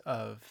choice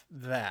of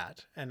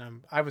that.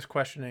 And I was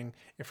questioning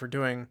if we're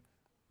doing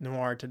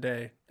noir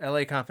today.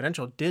 LA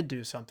Confidential did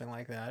do something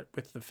like that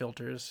with the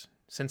filters.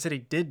 Sin City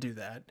did do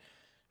that.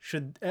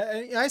 Should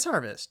Ice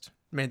Harvest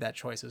made that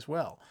choice as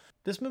well.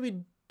 This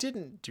movie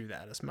didn't do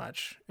that as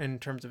much in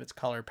terms of its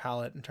color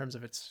palette, in terms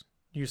of its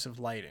use of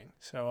lighting.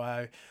 So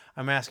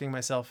I'm asking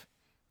myself,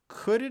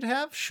 could it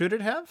have? Should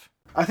it have?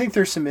 I think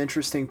there's some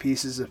interesting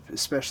pieces,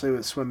 especially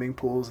with swimming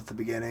pools at the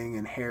beginning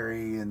and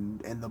Harry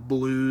and the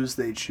blues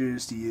they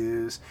choose to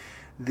use.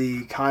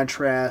 The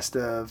contrast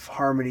of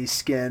Harmony's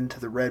skin to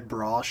the red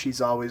bra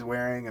she's always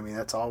wearing. I mean,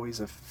 that's always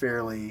a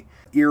fairly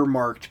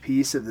earmarked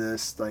piece of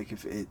this, like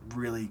if it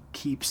really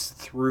keeps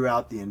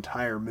throughout the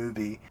entire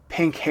movie.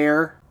 Pink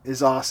hair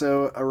is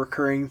also a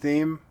recurring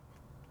theme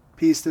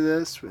piece to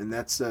this, and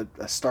that's a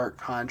stark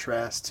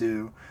contrast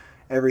to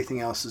everything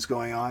else that's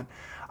going on.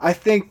 I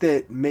think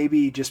that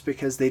maybe just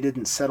because they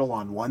didn't settle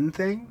on one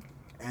thing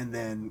and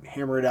then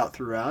hammer it out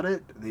throughout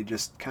it, they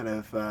just kind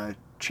of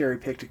cherry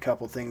picked a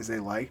couple things they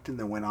liked and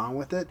then went on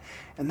with it.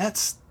 And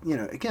that's,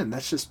 again,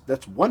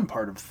 that's one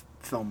part of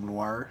film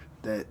noir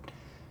that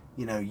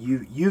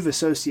you've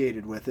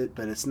associated with it,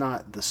 but it's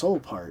not the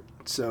sole part,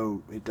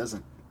 so it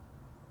doesn't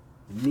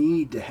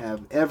need to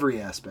have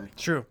every aspect.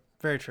 True,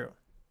 very true.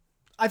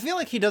 I feel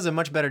like he does a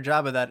much better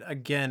job of that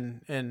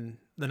again in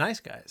The Nice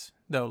Guys,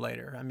 though,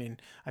 later. I mean,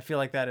 I feel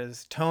like that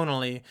is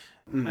tonally,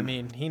 I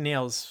mean, he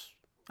nails,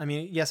 I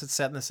mean, yes, it's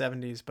set in the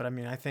 70s, but I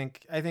mean,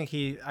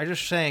 I'm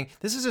just saying,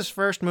 this is his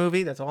first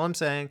movie, that's all I'm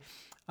saying.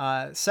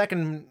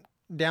 Second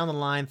down the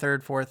line,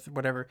 third, fourth,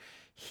 whatever,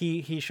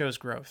 he shows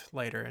growth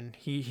later, and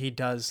he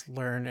does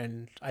learn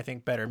and I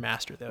think better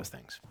master those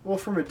things. Well,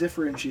 from a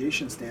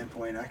differentiation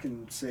standpoint, I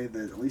can say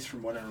that at least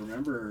from what I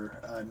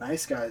remember,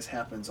 Nice Guys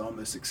happens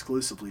almost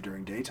exclusively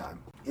during daytime.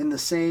 In the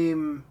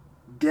same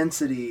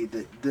density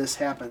that this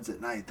happens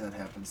at night, that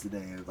happens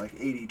today, like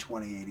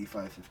 80-20,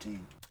 85-15.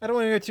 I don't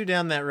want to go too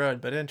down that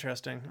road, but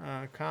interesting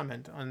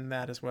comment on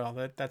that as well.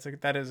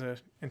 That is a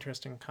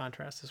interesting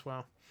contrast as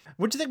well.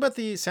 What do you think about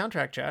the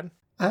soundtrack, Chad?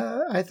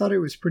 I thought it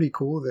was pretty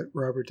cool that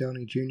Robert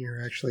Downey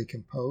Jr. actually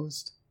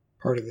composed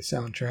part of the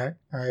soundtrack.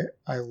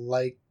 I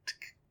liked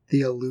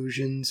the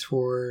allusions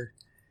for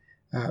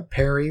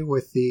Perry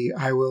with the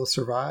I Will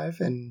Survive,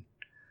 and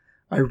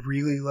I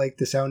really liked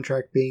the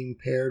soundtrack being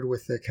paired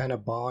with the kind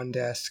of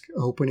Bond-esque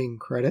opening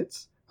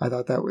credits. I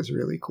thought that was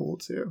really cool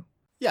too.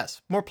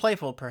 Yes, more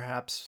playful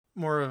perhaps.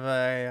 More of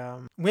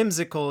a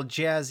whimsical,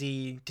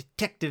 jazzy,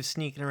 detective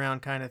sneaking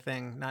around kind of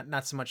thing.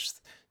 Not so much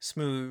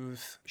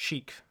smooth,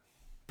 chic.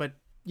 But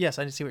yes,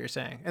 I see what you're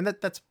saying. And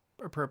that's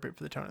appropriate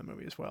for the tone of the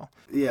movie as well.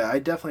 Yeah, I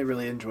definitely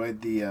really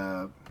enjoyed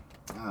the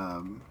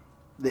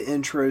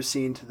intro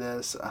scene to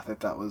this. I thought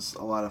that was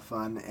a lot of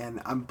fun.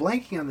 And I'm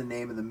blanking on the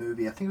name of the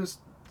movie. I think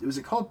was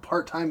it called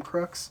Part-Time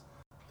Crooks?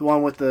 The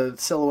one with the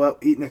silhouette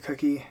eating a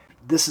cookie.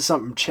 This is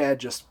something Chad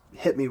just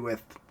hit me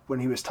with when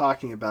he was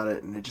talking about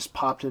it, and it just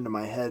popped into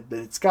my head. But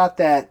it's got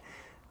that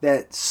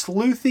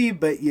sleuthy,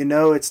 but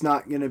it's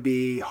not going to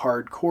be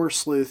hardcore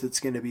sleuth. It's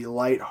going to be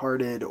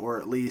lighthearted, or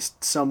at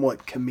least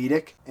somewhat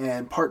comedic.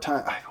 And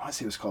Part-Time, I want to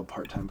say it was called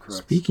Part-Time Crooks.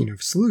 Speaking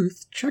of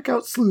sleuth, check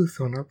out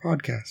Sleuth on our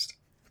podcast.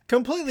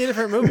 Completely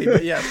different movie,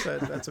 but yes,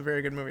 that's a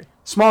very good movie.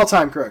 Small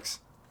Time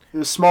Crooks. It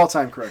was Small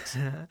Time Crooks.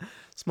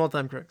 Small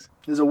Time Crooks.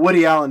 It was a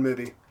Woody Allen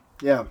movie.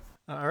 Yeah.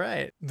 All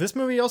right. This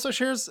movie also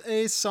shares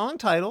a song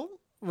title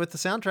with the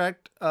soundtrack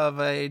of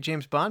a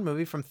James Bond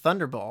movie from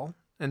Thunderball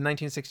in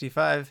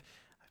 1965.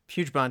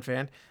 Huge Bond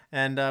fan.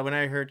 And when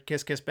I heard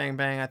Kiss Kiss Bang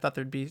Bang, I thought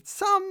there'd be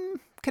some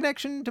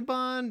connection to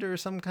Bond or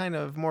some kind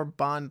of more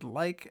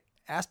Bond-like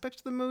aspect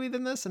to the movie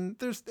than this. And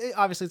there's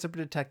obviously it's a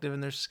detective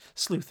and there's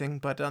sleuthing,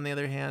 but on the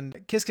other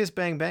hand, Kiss Kiss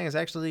Bang Bang is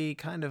actually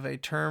kind of a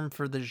term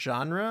for the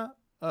genre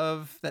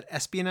of that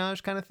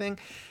espionage kind of thing.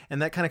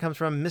 And that kind of comes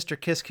from Mr.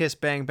 Kiss Kiss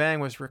Bang Bang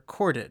was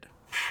recorded.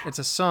 It's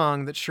a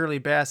song that Shirley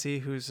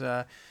Bassey, who's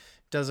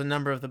does a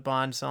number of the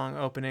Bond song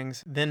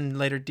openings. Then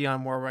later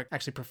Dionne Warwick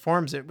actually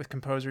performs it with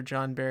composer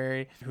John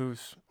Barry, who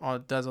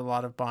does a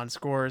lot of Bond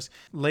scores.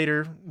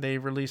 Later, they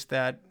released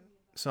that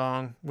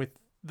song with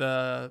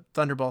the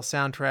Thunderball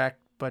soundtrack,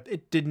 but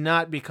it did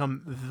not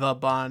become the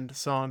Bond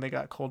song. They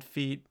got cold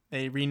feet.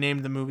 They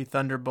renamed the movie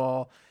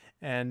Thunderball,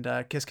 and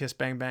Kiss Kiss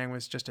Bang Bang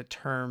was just a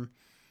term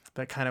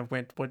that kind of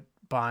went what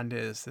Bond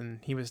is, and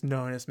he was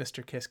known as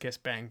Mr. Kiss Kiss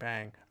Bang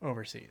Bang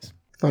overseas.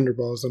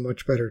 Thunderball is a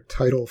much better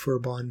title for a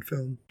Bond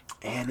film.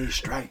 And he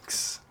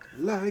strikes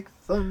like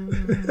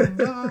thunder.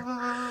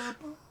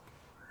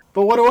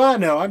 But what do I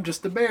know? I'm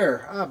just a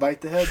bear. I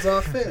bite the heads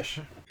off fish.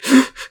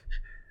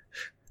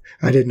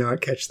 I did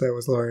not catch that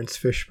was Lawrence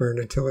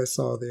Fishburne until I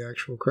saw the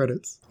actual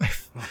credits.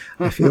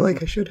 I feel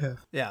like I should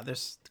have. Yeah,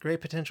 there's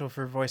great potential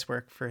for voice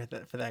work for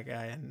that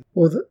guy. And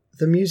Well,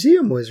 the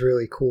museum was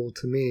really cool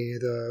to me.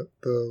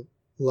 The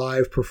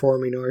live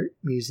performing art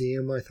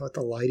museum, I thought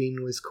the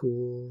lighting was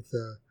cool.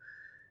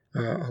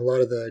 A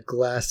lot of the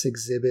glass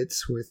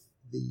exhibits with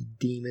the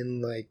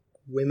demon like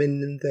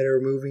women that are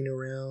moving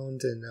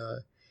around, and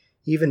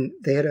even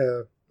they had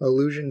a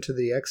allusion to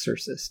The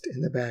Exorcist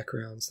in the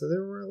background, so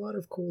there were a lot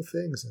of cool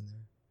things in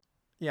there.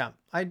 yeah,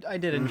 I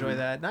did enjoy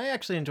that. And I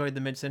actually enjoyed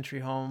the mid-century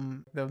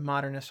home, the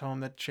modernist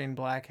home that Shane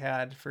Black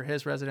had for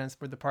his residence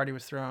where the party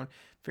was thrown.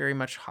 Very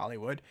much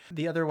Hollywood.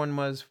 The other one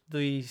was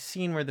the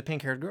scene where the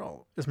pink-haired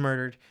girl is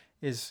murdered.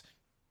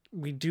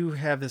 We do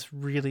have this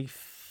really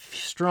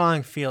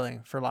strong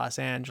feeling for Los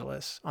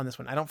Angeles on this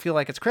one. I don't feel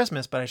like it's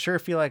Christmas, but I sure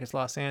feel like it's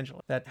Los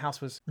Angeles. That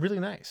house was really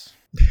nice.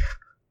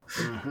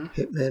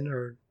 Hitmen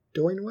are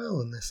doing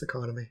well in this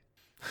economy.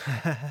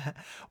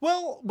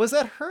 Well, was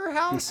that her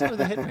house or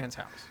the hitman's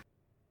house?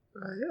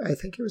 I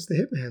think it was the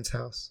hitman's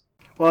house.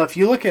 Well, if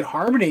you look at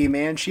Harmony,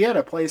 man, she had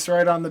a place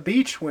right on the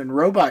beach when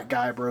Robot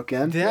Guy broke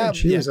in. And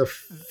she was a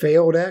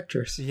failed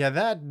actress. Yeah,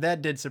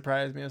 that did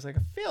surprise me. I was like,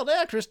 a failed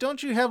actress?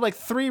 Don't you have like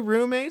 3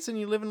 roommates and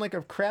you live in like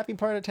a crappy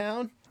part of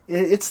town?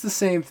 It's the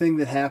same thing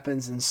that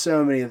happens in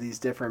so many of these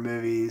different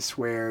movies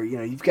where,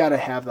 you've got to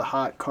have the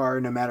hot car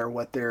no matter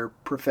what their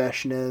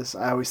profession is.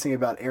 I always think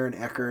about Aaron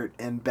Eckhart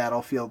in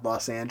Battlefield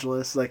Los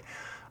Angeles. Like,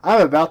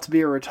 I'm about to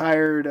be a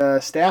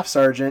retired staff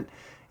sergeant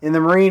in the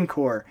Marine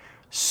Corps.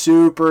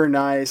 Super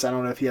nice. I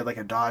don't know if he had like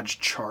a Dodge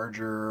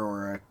Charger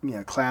or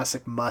a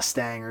classic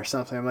Mustang or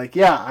something. I'm like,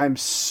 yeah, I'm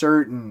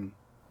certain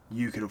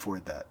you could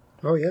afford that.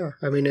 Oh, yeah.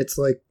 I mean, it's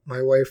like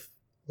my wife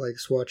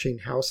likes watching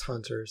House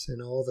Hunters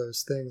and all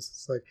those things.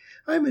 It's like,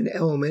 I'm an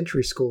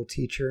elementary school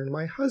teacher and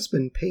my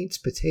husband paints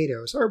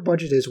potatoes. Our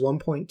budget is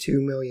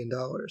 $1.2 million.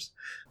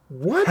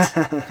 What?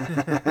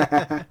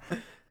 But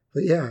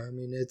yeah, I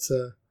mean, it's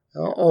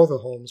all the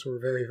homes were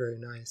very, very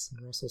nice.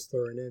 And Russell's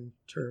throwing in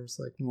terms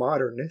like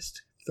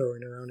modernist,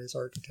 throwing around his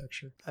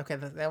architecture. Okay,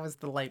 that was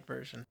the light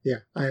version. Yeah,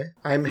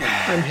 I'm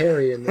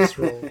Harry in this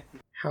role.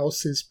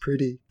 House is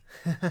pretty.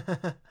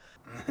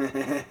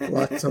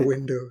 Lots of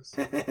windows.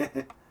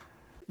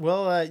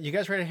 Well, you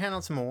guys ready to hand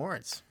out some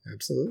awards?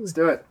 Absolutely. Let's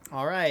do it.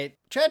 All right.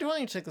 Chad, why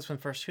don't you take this one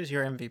first? Who's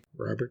your MVP?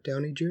 Robert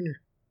Downey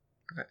Jr.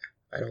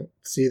 I don't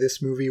see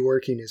this movie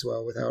working as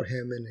well without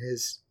him and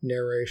his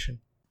narration.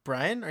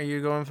 Brian, are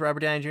you going with Robert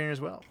Downey Jr. as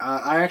well?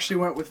 I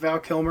actually went with Val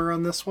Kilmer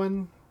on this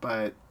one,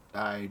 but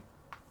I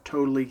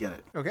totally get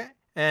it. Okay.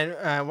 And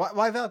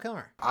why Val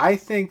Kilmer? I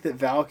think that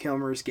Val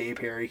Kilmer's Gabe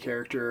Harry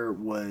character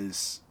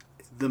was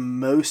the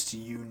most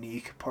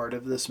unique part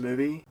of this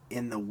movie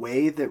in the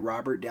way that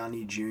Robert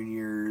Downey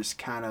Jr.'s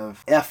kind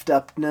of effed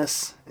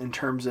upness in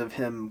terms of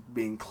him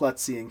being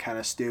klutzy and kind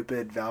of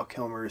stupid, Val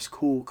Kilmer's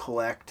cool,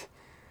 collect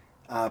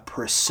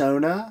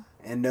persona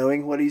and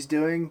knowing what he's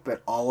doing,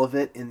 but all of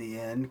it in the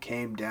end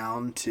came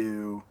down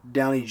to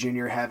Downey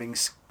Jr. having,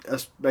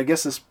 I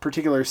guess, this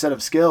particular set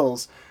of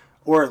skills,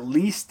 or at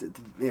least,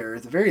 or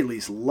at the very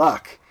least,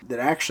 luck that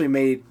actually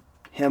made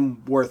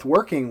him worth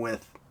working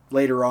with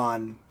later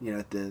on,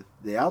 at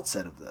the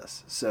outset of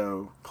this.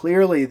 So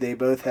clearly they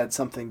both had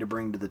something to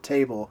bring to the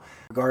table,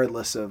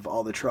 regardless of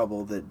all the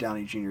trouble that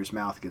Downey Jr.'s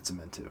mouth gets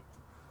him into.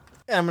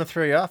 And I'm going to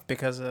throw you off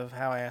because of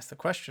how I asked the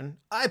question.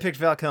 I picked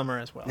Val Kilmer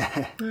as well.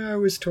 I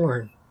was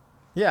torn.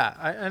 Yeah,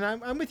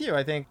 I'm with you.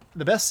 I think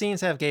the best scenes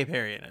have Gabe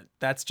Harry in it.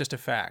 That's just a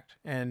fact.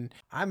 And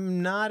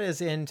I'm not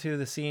as into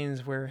the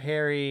scenes where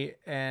Harry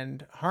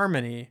and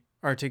Harmony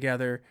are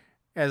together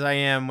as I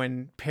am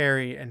when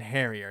Perry and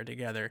Harry are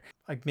together.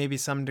 Like maybe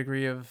some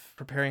degree of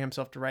preparing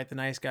himself to write The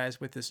Nice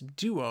Guys with this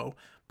duo,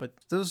 but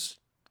those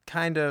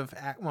kind of,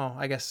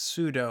 I guess,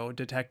 pseudo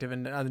detective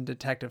and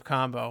undetective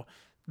combo,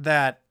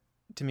 that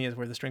to me is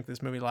where the strength of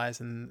this movie lies.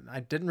 And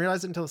I didn't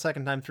realize it until the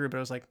second time through, but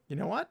I was like, you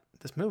know what?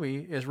 This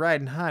movie is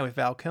riding high with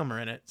Val Kilmer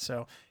in it.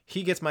 So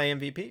he gets my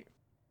MVP.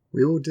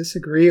 We will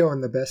disagree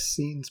on the best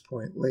scenes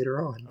point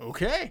later on.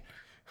 Okay.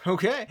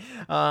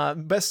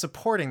 Best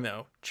supporting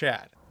though,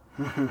 Chad.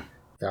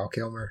 Val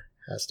Kilmer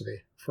has to be.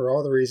 For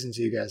all the reasons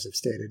you guys have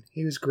stated.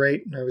 He was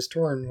great, and I was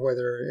torn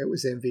whether it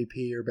was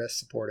MVP or best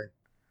supporting.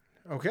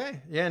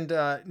 Okay. And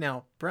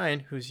now,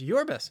 Brian, who's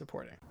your best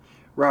supporting?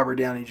 Robert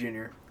Downey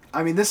Jr.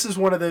 I mean, this is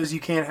one of those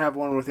you can't have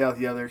one without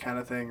the other kind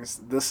of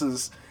things. This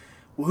is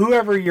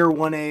whoever your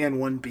 1A and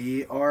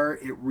 1B are,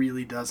 it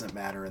really doesn't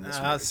matter in this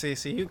movie.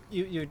 See,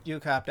 you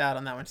copped out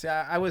on that one. See,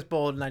 I was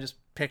bold and I just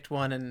picked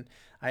one, and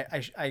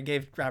I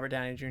gave Robert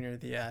Downey Jr.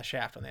 the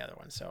shaft on the other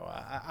one. So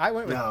I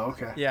went with. Oh,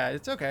 okay. Yeah,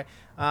 it's okay.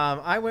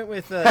 I went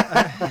with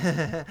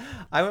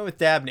I went with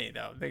Dabney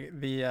though.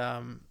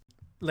 The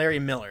Larry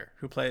Miller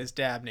who plays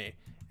Dabney,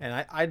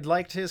 and I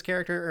liked his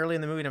character early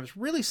in the movie, and I was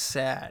really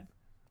sad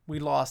we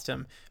lost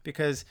him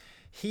because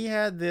he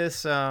had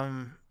this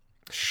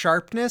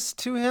sharpness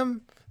to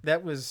him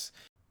that was,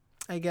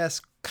 I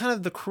guess, kind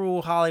of the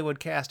cruel Hollywood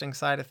casting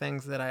side of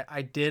things that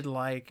I did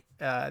like,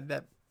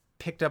 that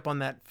picked up on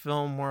that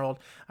film world.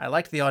 I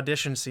liked the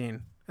audition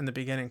scene in the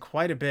beginning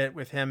quite a bit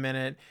with him in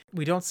it.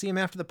 We don't see him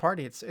after the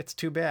party. It's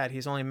too bad.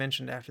 He's only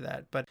mentioned after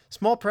that. But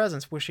small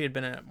presence. Wish he had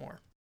been in it more.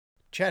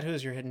 Chad,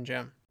 who's your hidden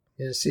gem?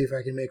 Gonna see if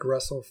I can make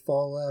Russell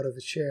fall out of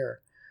a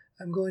chair.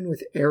 I'm going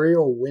with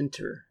Ariel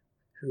Winter,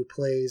 who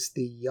plays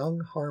the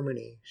young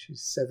Harmony.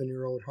 She's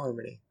 7-year-old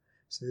Harmony.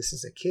 So this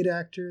is a kid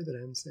actor that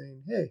I'm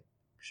saying, hey,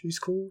 she's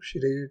cool. She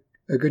did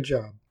a good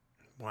job.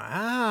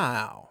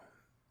 Wow.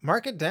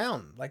 Mark it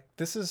down. Like,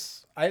 this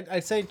is,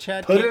 I'd say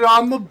Chad. Put it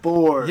on the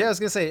board. Yeah, I was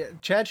going to say,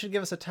 Chad should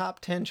give us a top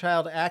 10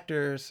 child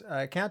actors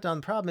countdown.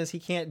 The problem is he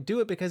can't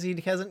do it because he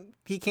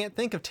can't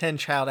think of 10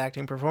 child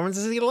acting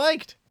performances he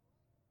liked.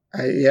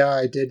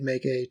 I did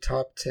make a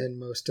top 10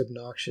 most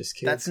obnoxious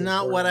kids. That's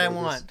not what I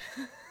want.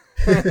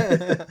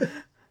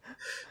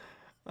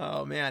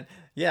 Oh, man.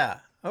 Yeah.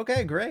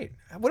 Okay, great.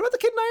 What about the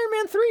kid in Iron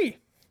Man 3?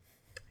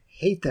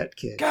 Hate that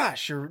kid.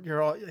 Gosh,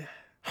 you're all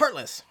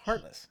heartless.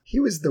 He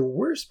was the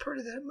worst part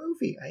of that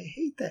movie. I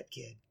hate that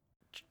kid.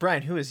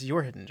 Brian, who is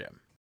your hidden gem?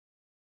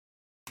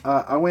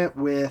 I went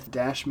with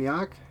Dash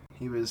Mioch.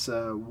 He was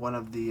one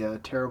of the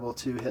Terrible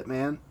 2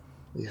 hitmen,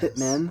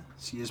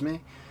 excuse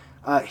me.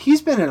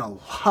 He's been in a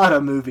lot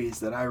of movies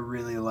that I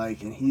really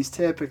like, and he's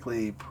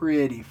typically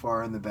pretty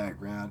far in the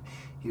background.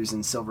 He was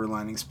in Silver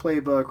Linings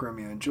Playbook,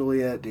 Romeo and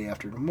Juliet, Day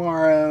After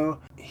Tomorrow.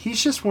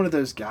 He's just one of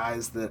those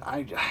guys that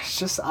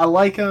I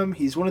like him.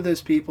 He's one of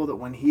those people that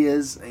when he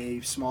is a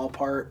small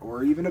part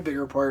or even a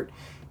bigger part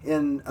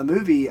in a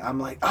movie, I'm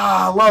like,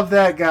 I love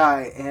that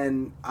guy,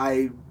 and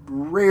I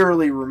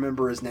rarely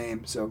remember his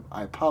name, so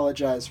I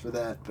apologize for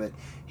that. But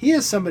he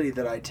is somebody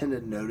that I tend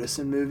to notice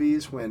in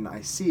movies when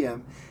I see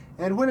him,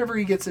 and whenever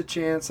he gets a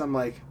chance, I'm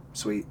like,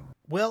 sweet.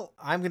 Well,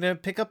 I'm going to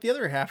pick up the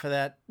other half of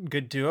that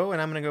good duo,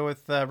 and I'm going to go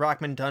with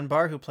Rockman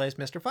Dunbar, who plays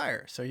Mr.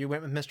 Fire. So you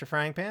went with Mr.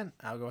 Frying Pan,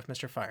 I'll go with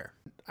Mr. Fire.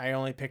 I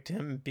only picked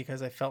him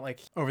because I felt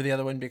like, over the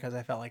other one, because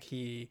I felt like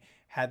he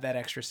had that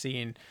extra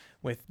scene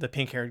with the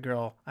pink-haired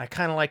girl. I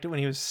kind of liked it when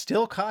he was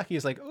still cocky. He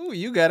was like, "Ooh,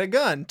 you got a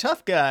gun.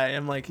 Tough guy."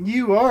 I'm like,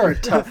 you are a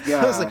tough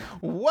guy. I was like,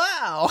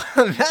 wow,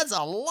 that's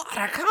a lot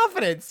of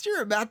confidence.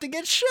 You're about to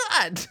get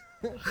shot.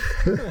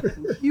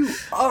 You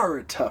are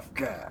a tough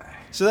guy.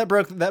 So that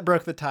broke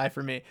the tie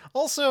for me.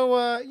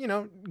 Also,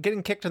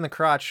 getting kicked in the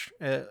crotch,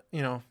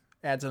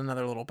 adds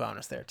another little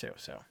bonus there too.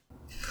 So.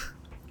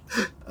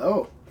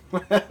 Oh.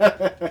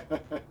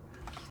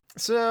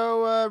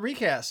 So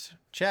recast,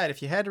 Chad.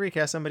 If you had to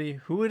recast somebody,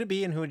 who would it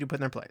be, and who would you put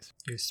in their place?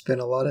 You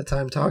spent a lot of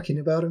time talking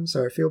about him,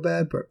 so I feel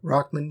bad. But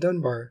Rockman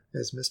Dunbar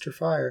as Mr.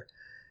 Fire,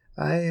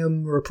 I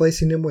am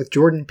replacing him with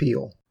Jordan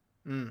Peele.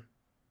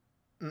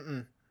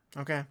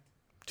 Okay.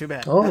 Too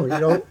bad. Oh,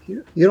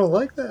 you don't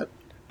like that?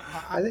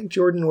 I think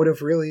Jordan would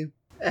have really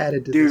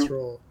added to this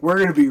role. We're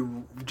going to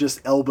be just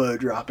elbow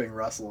dropping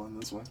Russell in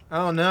this one.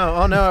 Oh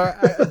no.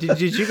 Did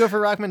you go for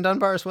Rockman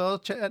Dunbar as well,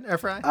 Chad,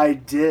 Fry? I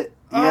did.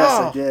 Yes,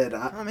 I did.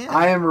 Man.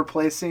 I am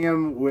replacing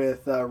him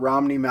with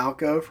Romney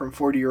Malco from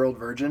 40-Year-Old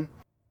Virgin.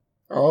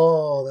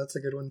 Oh, that's a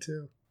good one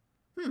too.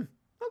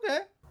 Okay.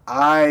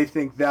 I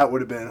think that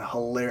would have been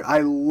hilarious. I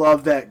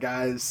love that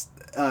guy's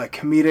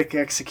comedic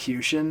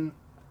execution.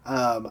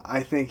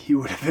 I think he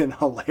would have been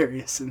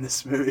hilarious in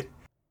this movie.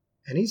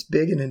 And he's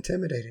big and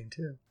intimidating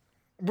too.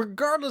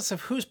 Regardless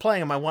of who's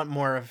playing him, I want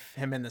more of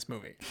him in this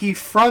movie. He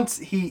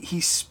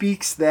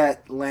speaks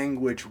that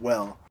language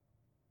well.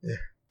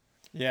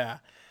 Yeah.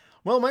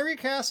 Well, my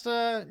recast,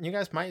 you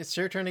guys might, it's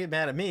your turn to get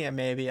mad at me,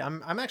 maybe.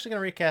 I'm actually going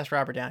to recast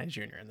Robert Downey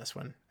Jr. in this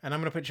one. And I'm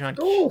going to put I'm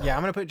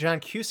going to put John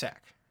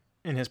Cusack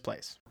in his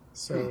place.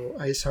 So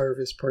Ice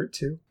Harvest Part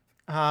 2?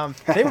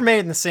 They were made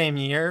in the same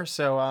year,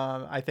 so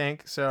I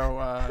think.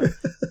 So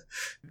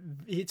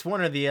it's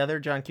one or the other.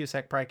 John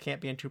Cusack probably can't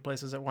be in two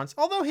places at once.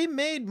 Although he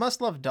made Must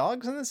Love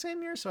Dogs in the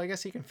same year, so I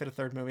guess he can fit a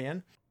third movie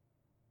in.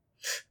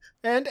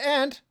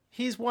 And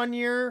he's 1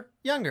 year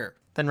younger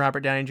than Robert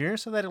Downey Jr.,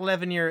 so that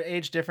 11-year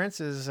age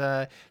difference is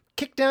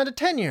kicked down to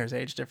 10 years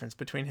age difference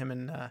between him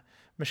and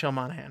Michelle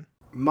Monaghan.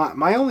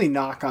 My only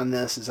knock on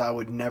this is I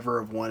would never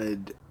have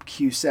wanted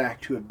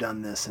Cusack to have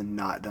done this and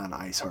not done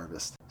Ice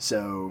Harvest.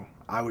 So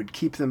I would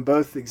keep them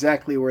both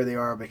exactly where they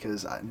are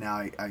because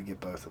now I get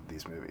both of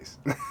these movies.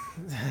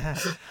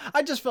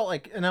 I just felt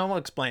like, and I'll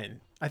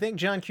explain. I think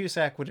John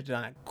Cusack would have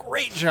done a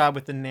great job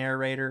with the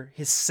narrator.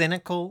 His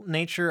cynical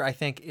nature, I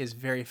think, is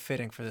very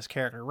fitting for this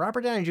character.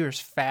 Robert Downey Jr.'s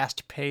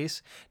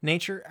fast-paced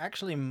nature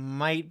actually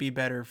might be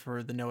better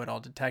for the know-it-all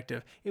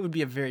detective. It would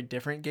be a very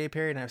different Gay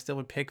Perry, and I still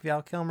would pick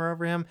Val Kilmer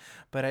over him.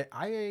 But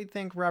I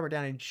think Robert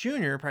Downey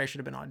Jr. probably should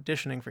have been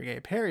auditioning for Gay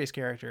Perry's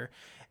character.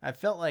 I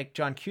felt like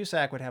John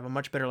Cusack would have a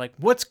much better, like,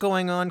 what's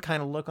going on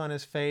kind of look on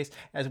his face,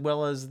 as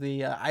well as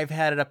the I've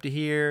had it up to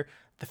here,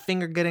 the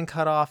finger getting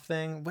cut off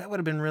thing. That would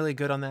have been really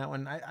good on that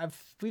one.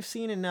 We've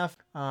seen enough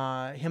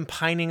him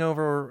pining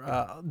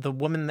over the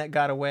woman that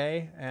got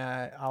away,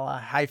 a la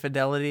High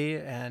Fidelity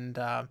and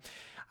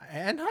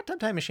Hot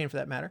Tub Time Machine for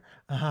that matter.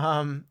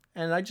 And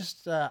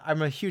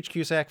I'm a huge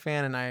Cusack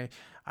fan, and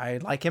I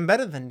like him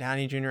better than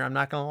Downey Jr. I'm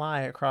not going to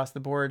lie, across the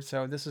board.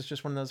 So this is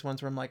just one of those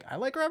ones where I'm like, I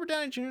like Robert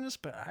Downey Jr.,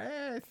 but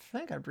I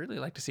think I'd really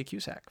like to see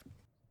Cusack.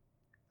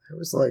 It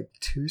was like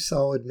 2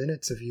 solid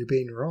minutes of you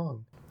being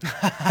wrong.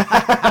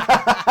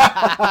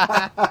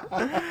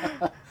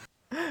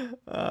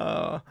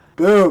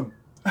 Boom.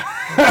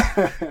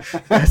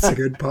 That's a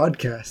good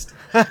podcast.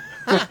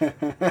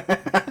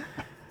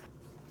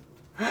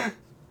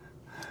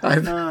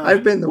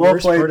 I've been the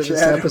worst part of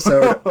this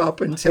episode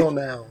up until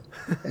now,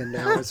 and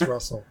now it's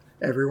Russell.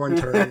 Everyone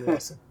turn on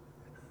Russell.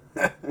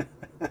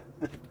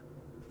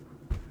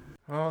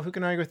 Well, who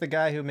can argue with the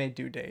guy who made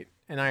Due Date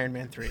and Iron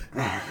Man 3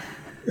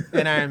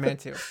 and Iron Man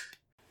 2?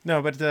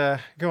 No, but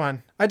go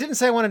on. I didn't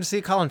say I wanted to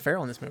see Colin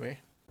Farrell in this movie.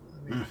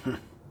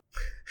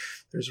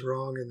 There's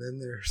wrong, and then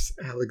there's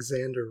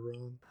Alexander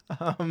wrong.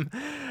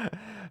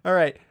 All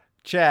right,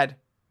 Chad,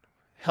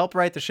 help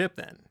right the ship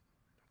then.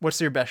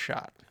 What's your best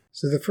shot?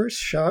 So the first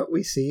shot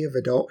we see of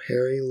adult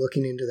Harry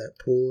looking into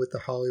that pool at the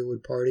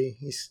Hollywood party,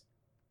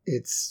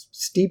 it's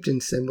steeped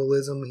in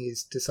symbolism.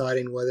 He's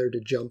deciding whether to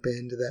jump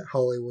into that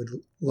Hollywood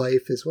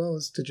life as well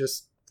as to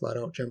just flat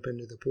out jump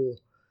into the pool.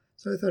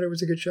 So I thought it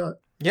was a good shot.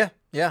 Yeah.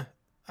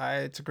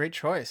 It's a great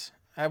choice.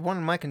 I have one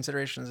of my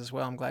considerations as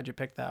well. I'm glad you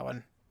picked that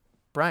one.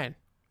 Brian,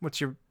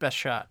 what's your best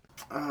shot?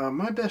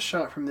 My best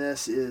shot from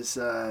this is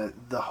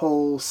the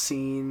whole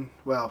scene.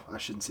 Well, I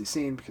shouldn't say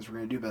scene because we're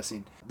going to do best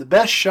scene. The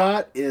best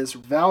shot is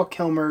Val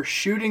Kilmer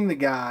shooting the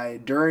guy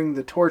during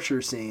the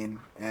torture scene,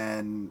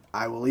 and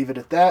I will leave it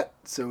at that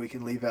so we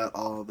can leave out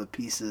all the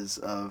pieces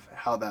of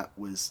how that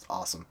was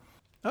awesome.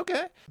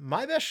 Okay.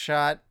 My best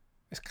shot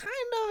is kind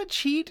of a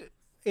cheat.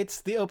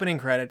 It's the opening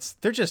credits.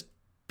 They're just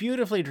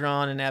beautifully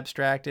drawn and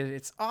abstracted.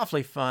 It's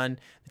awfully fun.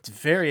 It's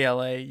very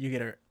LA. You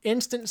get an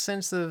instant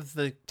sense of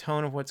the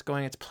tone of what's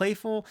going. It's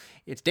playful.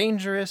 It's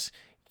dangerous.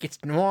 It's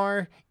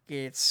noir.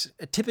 It's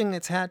tipping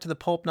its hat to the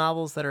pulp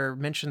novels that are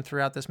mentioned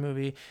throughout this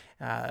movie.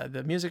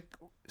 The music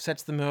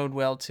sets the mood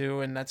well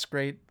too, and that's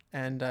great.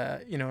 And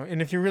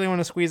and if you really want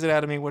to squeeze it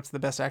out of me, what's the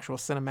best actual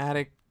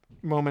cinematic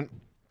moment?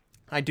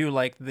 I do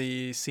like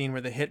the scene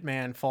where the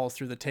hitman falls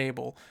through the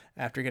table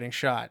after getting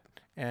shot.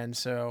 And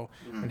so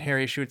when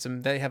Harry shoots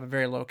him, they have a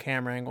very low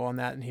camera angle on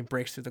that, and he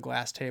breaks through the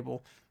glass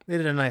table. They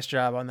did a nice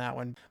job on that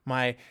one.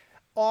 My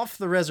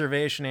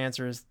off-the-reservation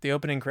answer is the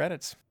opening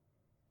credits.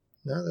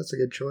 No, that's a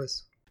good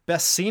choice.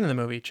 Best scene in the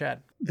movie,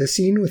 Chad. The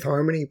scene with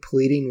Harmony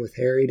pleading with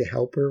Harry to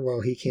help her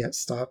while he can't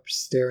stop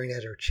staring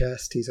at her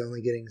chest. He's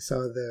only getting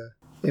some of the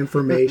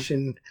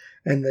information,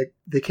 and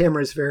the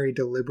camera is very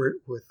deliberate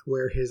with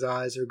where his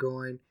eyes are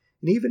going.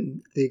 And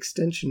even the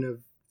extension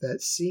of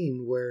that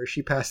scene where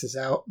she passes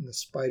out and the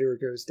spider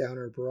goes down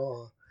her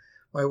bra.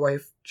 My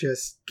wife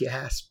just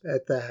gasped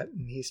at that,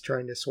 and he's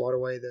trying to swat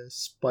away the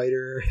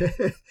spider.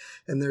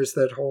 And there's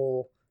that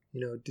whole,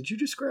 did you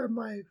just grab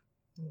my,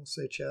 I'll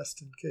say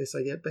chest in case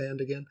I get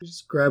banned again.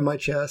 Just grab my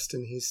chest,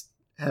 and he's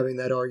having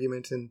that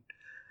argument, and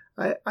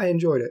I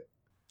enjoyed it.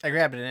 I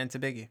grabbed it, and it's a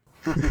biggie.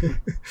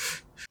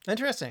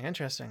 Interesting.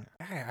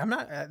 I'm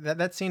not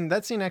that scene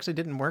actually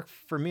didn't work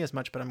for me as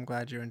much, but I'm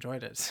glad you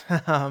enjoyed it.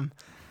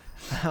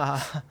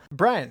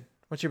 Brian,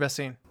 what's your best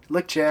scene?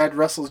 Look, Chad,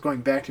 Russell's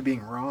going back to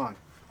being wrong.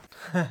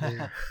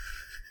 Yeah.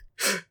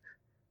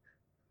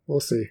 We'll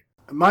see.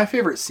 My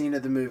favorite scene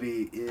of the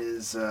movie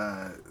is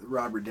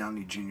Robert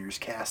Downey Jr.'s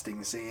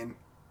casting scene.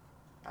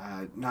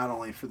 Not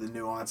only for the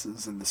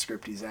nuances in the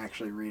script he's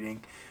actually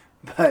reading,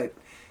 but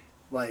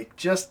like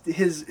just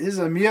his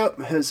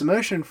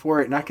emotion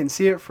for it, and I can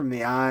see it from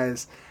the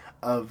eyes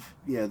of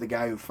the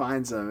guy who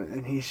finds him,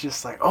 and he's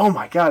just like, oh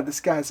my god,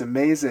 this guy's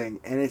amazing.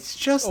 And it's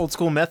just old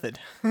school method.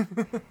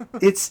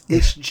 it's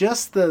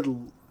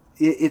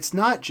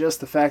not just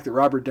the fact that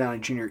Robert Downey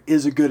Jr.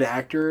 is a good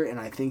actor, and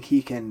I think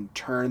he can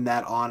turn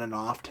that on and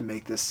off to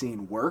make this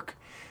scene work,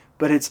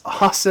 but it's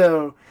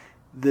also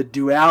the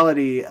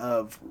duality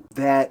of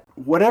that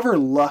whatever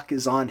luck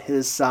is on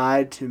his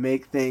side to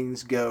make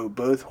things go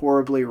both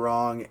horribly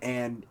wrong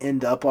and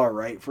end up all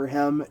right for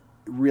him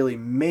really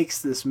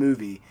makes this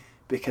movie,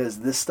 because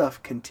this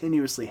stuff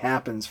continuously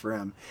happens for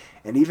him.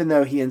 And even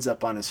though he ends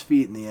up on his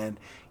feet in the end,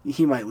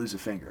 he might lose a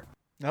finger.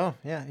 Oh,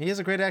 yeah. He is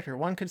a great actor.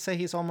 One could say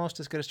he's almost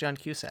as good as John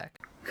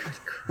Cusack.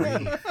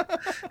 Great. I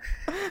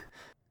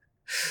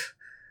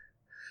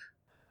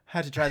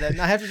have to drive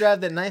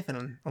that knife in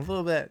him a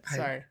little bit.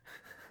 Sorry.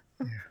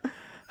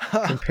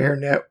 Compare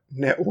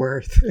net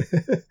worth.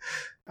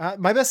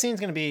 My best scene is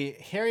going to be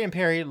Harry and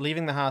Perry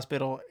leaving the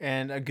hospital,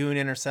 and a goon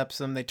intercepts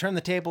them. They turn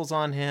the tables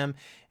on him,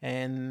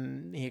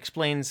 and he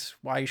explains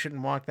why you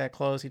shouldn't walk that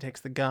close. He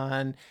takes the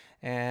gun,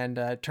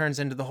 and turns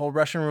into the whole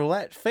Russian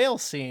roulette fail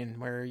scene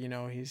where,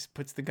 he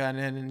puts the gun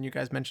in, and you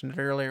guys mentioned it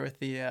earlier with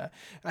the,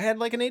 I had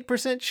like an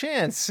 8%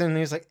 chance, and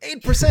he's like,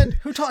 8%?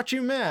 Who taught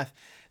you math?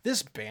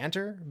 This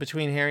banter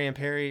between Harry and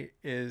Perry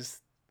is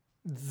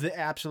the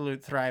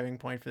absolute thriving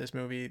point for this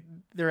movie.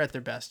 They're at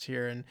their best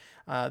here, and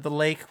the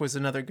lake was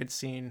another good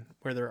scene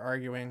where they're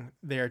arguing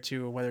there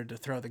too, whether to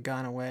throw the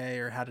gun away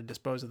or how to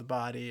dispose of the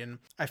body. And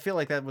I feel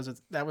like that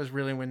was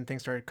really when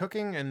things started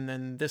cooking, and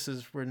then this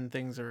is when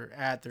things are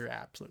at their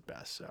absolute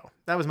best. So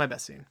that was my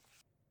best scene.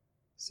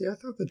 See, I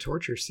thought the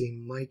torture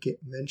scene might get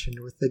mentioned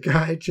with the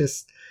guy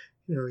just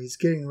he's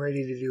getting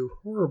ready to do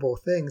horrible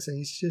things, and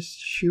he's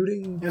just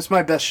It's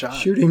my best shot.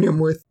 shooting him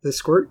with the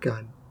squirt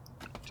gun.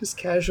 Just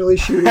casually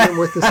shooting him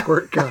with the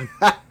squirt gun.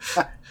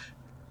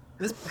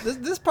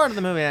 This part of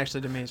the movie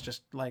actually to me is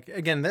just like,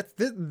 again,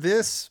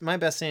 this my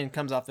best scene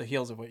comes off the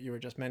heels of what you were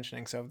just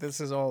mentioning. So this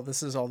is all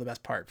the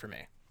best part for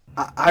me.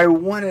 I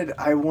wanted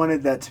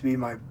that to be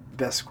my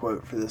best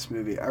quote for this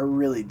movie. I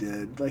really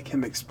did. Like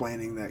him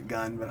explaining that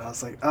gun, but I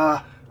was like,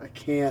 I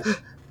can't.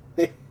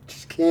 I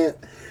just can't.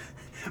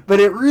 But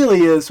it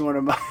really is one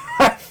of my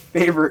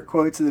favorite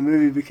quotes of the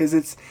movie because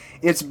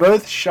it's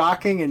both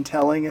shocking and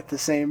telling at the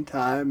same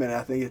time, and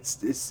I think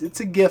it's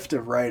a gift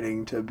of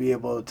writing to be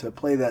able to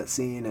play that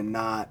scene and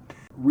not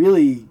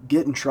really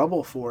get in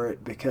trouble for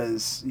it,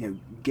 because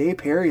Gay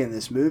Perry in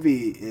this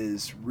movie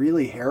is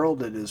really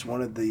heralded as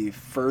one of the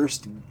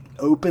first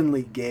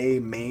openly gay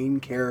main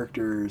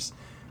characters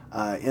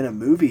in a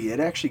movie. It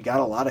actually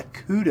got a lot of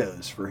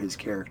kudos for his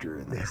character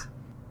in this.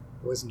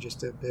 It wasn't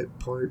just a bit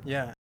part.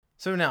 Yeah.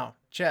 So now,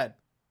 Chad,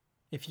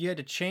 if you had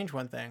to change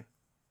one thing,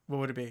 what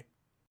would it be? I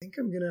think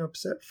I'm going to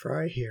upset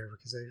Fry here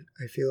because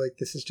I feel like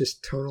this is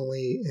just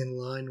tonally in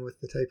line with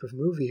the type of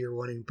movie you're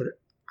wanting, but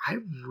I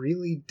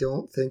really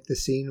don't think the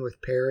scene with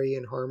Perry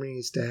and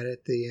Harmony's dad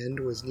at the end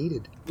was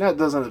needed. That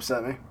doesn't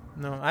upset me.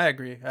 No, I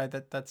agree.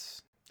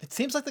 It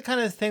seems like the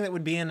kind of thing that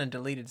would be in a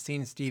deleted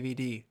scenes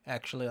DVD,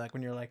 actually, like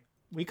when you're like,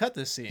 we cut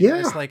this scene. Yeah.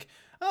 It's like,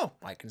 oh,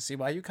 I can see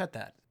why you cut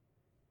that.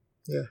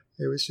 Yeah,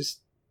 it was just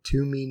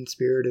too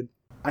mean-spirited.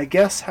 I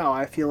guess how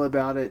I feel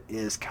about it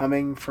is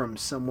coming from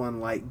someone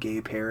like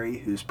Gay Perry,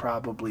 who's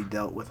probably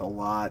dealt with a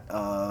lot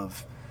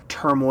of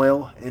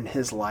turmoil in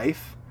his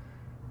life,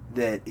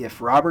 that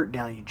if Robert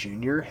Downey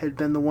Jr. had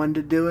been the one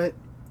to do it,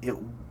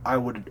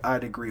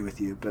 I'd agree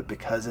with you. But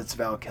because it's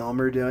Val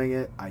Kilmer doing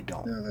it, I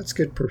don't. No, that's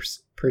good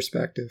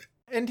perspective.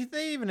 And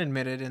they even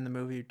admitted in the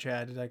movie,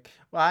 Chad, like,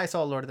 well, I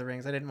saw Lord of the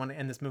Rings. I didn't want to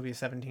end this movie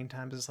 17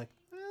 times. It's like,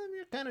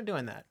 you're kind of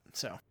doing that.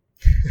 So.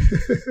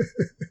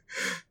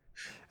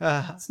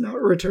 It's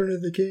not Return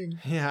of the King.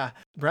 Yeah.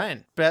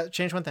 Brian,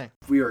 change one thing.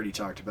 We already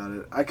talked about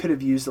it. I could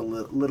have used a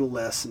little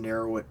less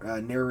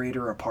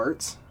narrator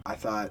parts.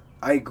 I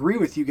agree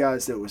with you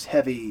guys that it was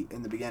heavy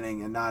in the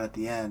beginning and not at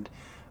the end.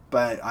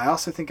 But I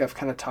also think I've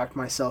kind of talked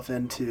myself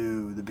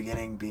into the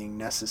beginning being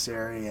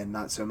necessary and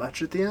not so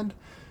much at the end.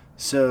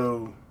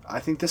 So I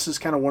think this is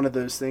kind of one of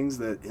those things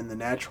that in the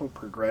natural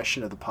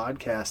progression of the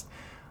podcast,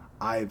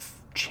 I've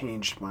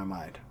changed my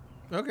mind.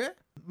 Okay.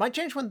 My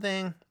change one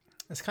thing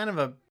is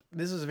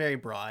this is very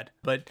broad,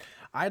 but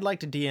I'd like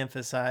to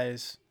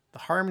de-emphasize the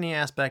harmony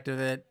aspect of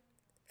it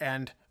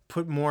and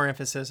put more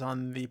emphasis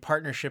on the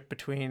partnership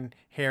between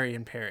Harry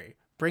and Perry.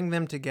 Bring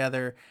them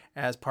together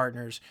as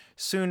partners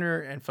sooner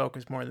and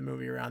focus more of the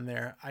movie around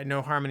there. I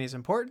know Harmony is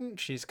important.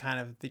 She's kind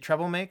of the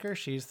troublemaker.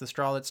 She's the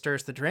straw that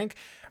stirs the drink.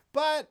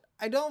 But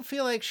I don't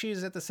feel like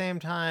she's at the same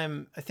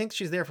time, I think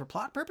she's there for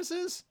plot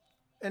purposes.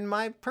 In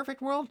my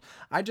perfect world,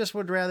 I just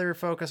would rather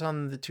focus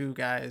on the two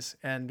guys,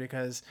 and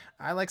because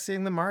I like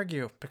seeing them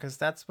argue, because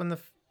that's when the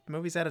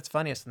movie's at its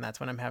funniest, and that's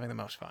when I'm having the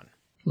most fun.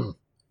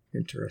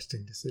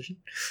 Interesting decision.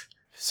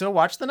 So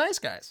watch The Nice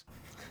Guys.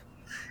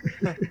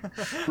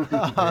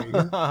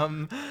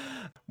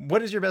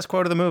 What is your best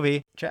quote of the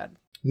movie, Chad?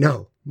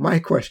 No, my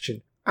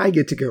question. I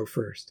get to go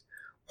first.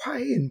 Why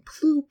in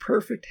blue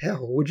perfect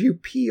hell would you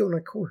pee on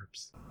a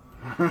corpse?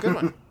 Good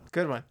one.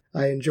 Good one.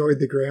 I enjoyed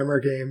the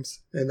grammar games,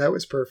 and that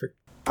was perfect.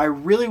 I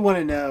really want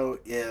to know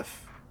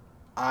if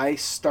I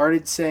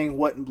started saying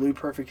what in Blue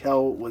Perfect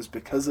Hell was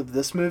because of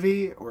this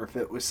movie, or if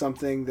it was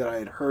something that I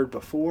had heard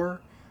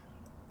before.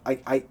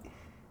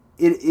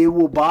 It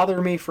will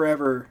bother me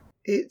forever.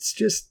 It's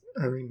just,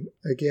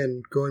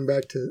 again, going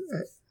back to,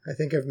 I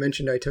think I've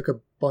mentioned I took a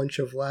bunch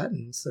of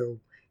Latin, so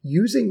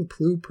using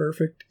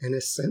pluperfect in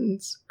a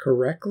sentence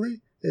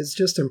correctly is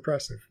just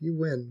impressive. You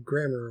win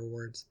grammar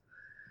awards.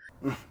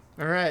 All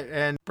right,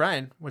 and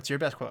Brian, what's your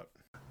best quote?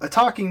 A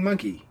talking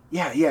monkey.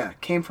 Yeah,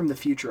 came from the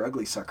future,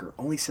 ugly sucker.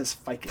 Only says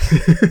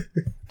ficus.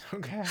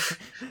 Okay.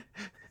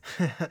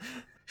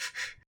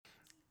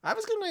 I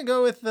was going to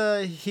go with,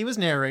 he was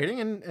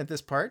narrating, and at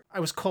this part, I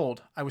was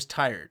cold. I was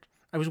tired.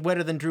 I was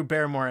wetter than Drew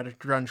Barrymore at a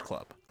grunge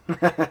club.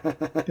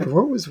 Yeah,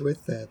 what was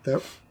with that?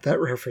 That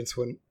reference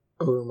went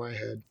over my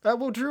head.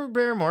 Well, Drew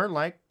Barrymore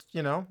liked,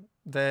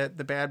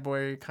 the bad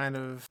boy kind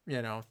of,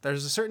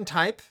 there's a certain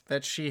type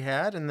that she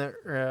had in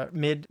the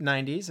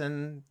mid-90s,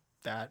 and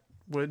that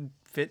would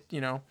fit,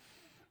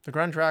 the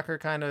grunge rocker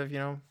kind of,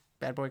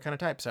 bad boy kind of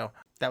type. So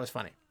that was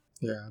funny.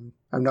 Yeah,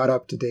 I'm not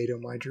up to date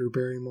on my Drew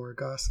Barrymore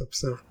gossip,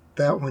 so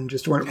that one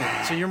just went.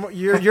 So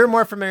you're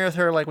more familiar with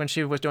her like when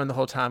she was doing the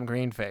whole Tom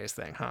Green phase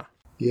thing, huh?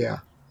 Yeah,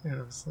 it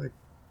was like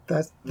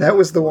that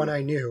was the one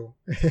I knew.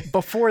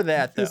 Before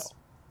that, though,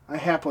 I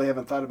happily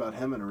haven't thought about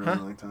him in a really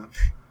long time.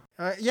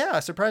 Yeah,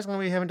 surprisingly,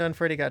 we haven't done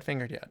Freddy Got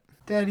Fingered yet.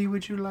 Daddy,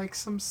 would you like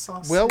some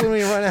sausage? Well, when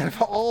we run out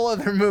of all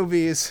other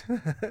movies,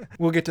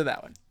 we'll get to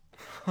that one.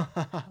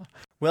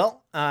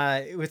 Well,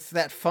 it's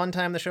that fun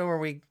time of the show where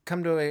we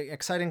come to an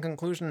exciting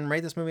conclusion and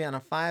rate this movie on a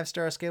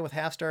 5-star scale with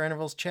half-star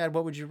intervals. Chad,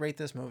 what would you rate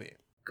this movie?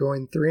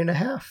 Going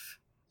 3.5.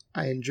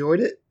 I enjoyed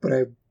it, but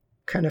I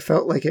kind of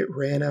felt like it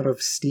ran out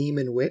of steam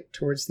and wit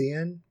towards the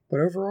end. But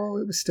overall,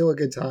 it was still a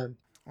good time.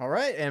 All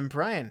right, and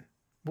Brian,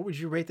 what would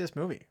you rate this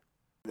movie?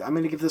 I'm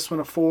going to give this one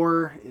a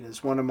 4. It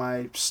is one of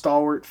my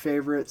stalwart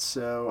favorites,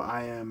 so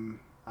I'm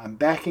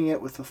backing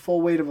it with the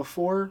full weight of a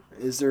 4.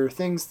 Are there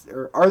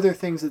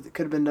things that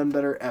could have been done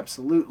better?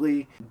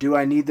 Absolutely. Do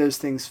I need those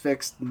things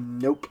fixed?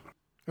 Nope.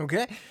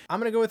 Okay, I'm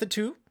going to go with a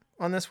 2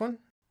 on this one.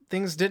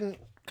 Things didn't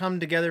come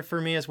together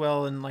for me as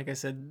well, and like I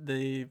said,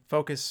 the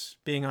focus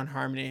being on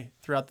harmony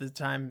throughout the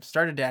time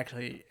started to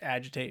actually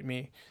agitate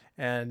me,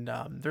 and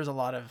there's a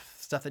lot of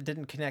stuff that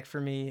didn't connect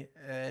for me,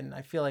 and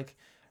I feel like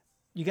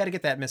you got to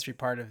get that mystery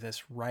part of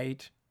this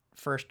right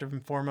first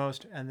and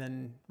foremost, and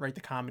then write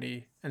the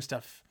comedy and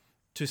stuff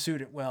to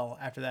suit it well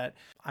after that.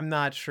 I'm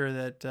not sure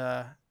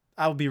that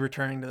I'll be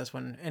returning to this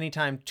one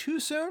anytime too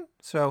soon.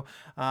 So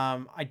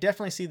I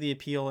definitely see the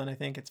appeal, and I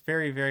think it's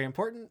very, very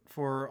important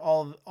for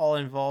all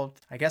involved.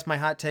 I guess my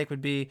hot take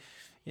would be,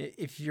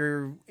 if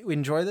you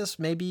enjoy this,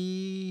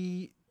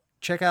 maybe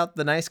check out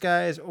The Nice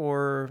Guys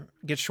or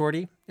Get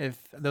Shorty, if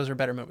those are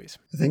better movies.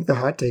 I think the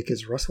hot take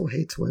is Russell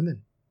hates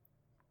women.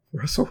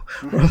 Russell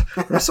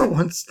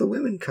wants the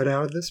women cut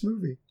out of this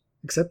movie.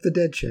 Except the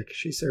dead chick.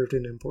 She served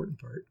an important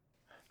part.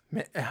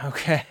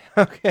 Okay.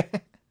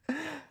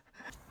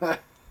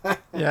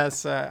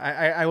 Yes,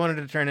 I wanted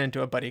to turn it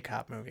into a buddy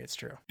cop movie. It's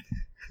true.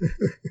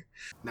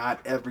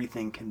 Not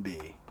everything can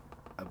be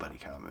a buddy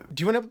cop movie.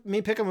 Do you want me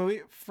to pick a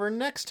movie for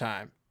next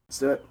time? Let's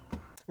do it.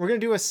 We're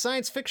going to do a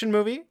science fiction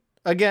movie,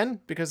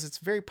 again, because it's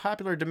very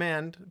popular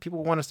demand.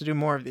 People want us to do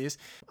more of these.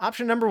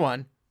 Option number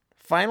 1.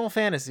 Final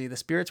Fantasy, The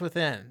Spirits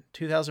Within,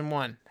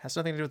 2001. Has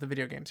nothing to do with the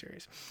video game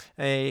series.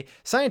 A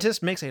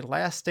scientist makes a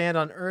last stand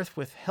on Earth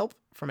with help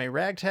from a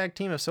ragtag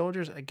team of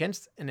soldiers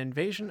against an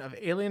invasion of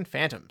alien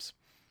phantoms.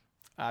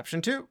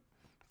 Option 2.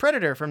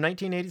 Predator from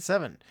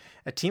 1987.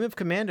 A team of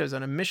commandos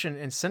on a mission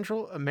in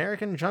Central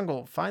American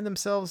jungle find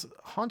themselves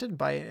haunted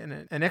by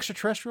an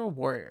extraterrestrial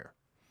warrior.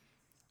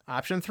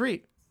 Option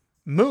 3.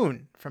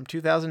 Moon from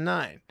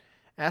 2009.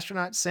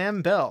 Astronaut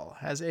Sam Bell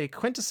has a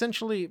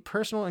quintessentially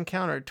personal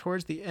encounter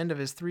towards the end of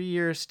his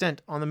 3-year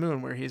stint on the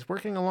moon, where he is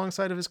working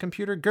alongside of his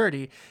computer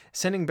Gertie,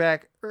 sending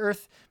back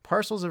Earth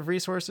parcels of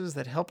resources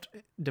that helped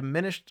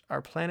diminish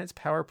our planet's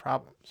power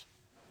problems.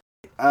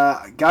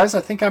 Guys, I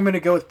think I'm going to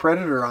go with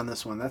Predator on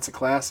this one. That's a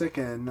classic,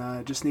 and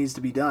it just needs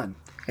to be done.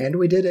 And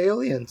we did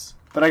Aliens.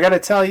 But I got to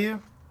tell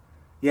you,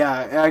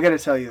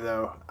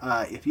 though,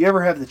 if you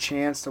ever have the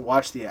chance to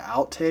watch the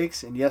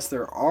outtakes, and yes,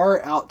 there are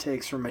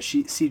outtakes from a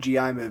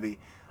CGI movie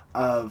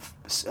of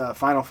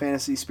Final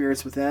Fantasy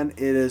Spirits Within, it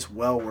is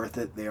well worth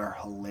it. They are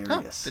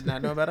hilarious. Did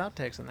not know about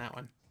outtakes on that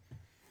one.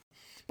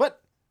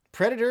 But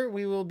Predator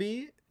we will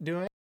be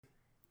doing.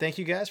 Thank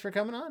you guys for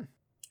coming on.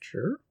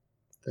 Sure.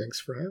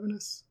 Thanks for having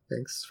us.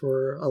 Thanks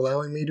for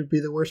allowing me to be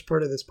the worst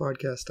part of this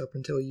podcast up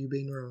until you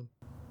being wrong.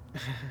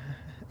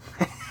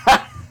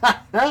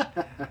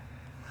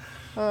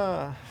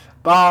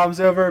 Bombs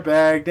over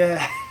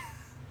Baghdad.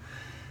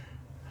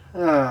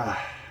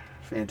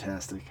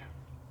 Fantastic.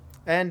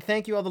 And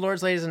thank you all the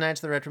lords, ladies, and knights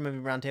of the Retro Movie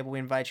Roundtable. We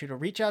invite you to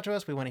reach out to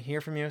us. We want to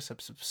hear from you. So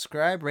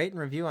subscribe, rate,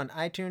 and review on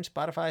iTunes,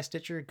 Spotify,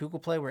 Stitcher, Google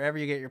Play, wherever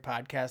you get your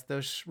podcast.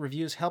 Those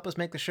reviews help us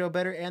make the show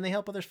better, and they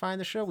help others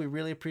find the show. We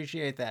really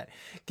appreciate that.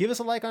 Give us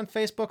a like on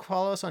Facebook.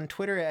 Follow us on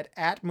Twitter at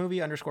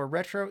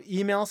 @movie_retro.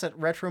 Email us at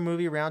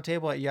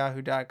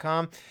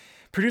retromovieroundtable@yahoo.com.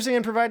 Producing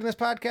and providing this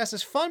podcast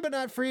is fun but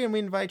not free, and we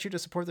invite you to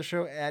support the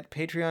show at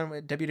Patreon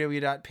at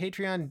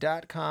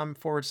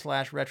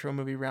www.patreon.com/Retro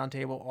Movie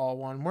Roundtable, all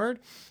one word.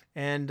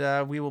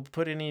 And we will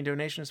put any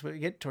donations we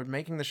get toward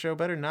making the show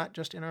better, not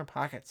just in our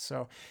pockets.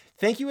 So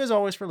thank you as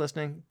always for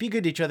listening. Be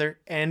good to each other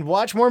and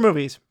watch more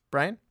movies.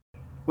 Brian?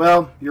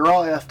 Well, you're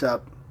all effed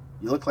up.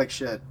 You look like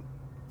shit.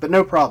 But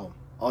no problem.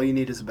 All you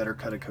need is a better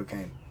cut of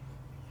cocaine.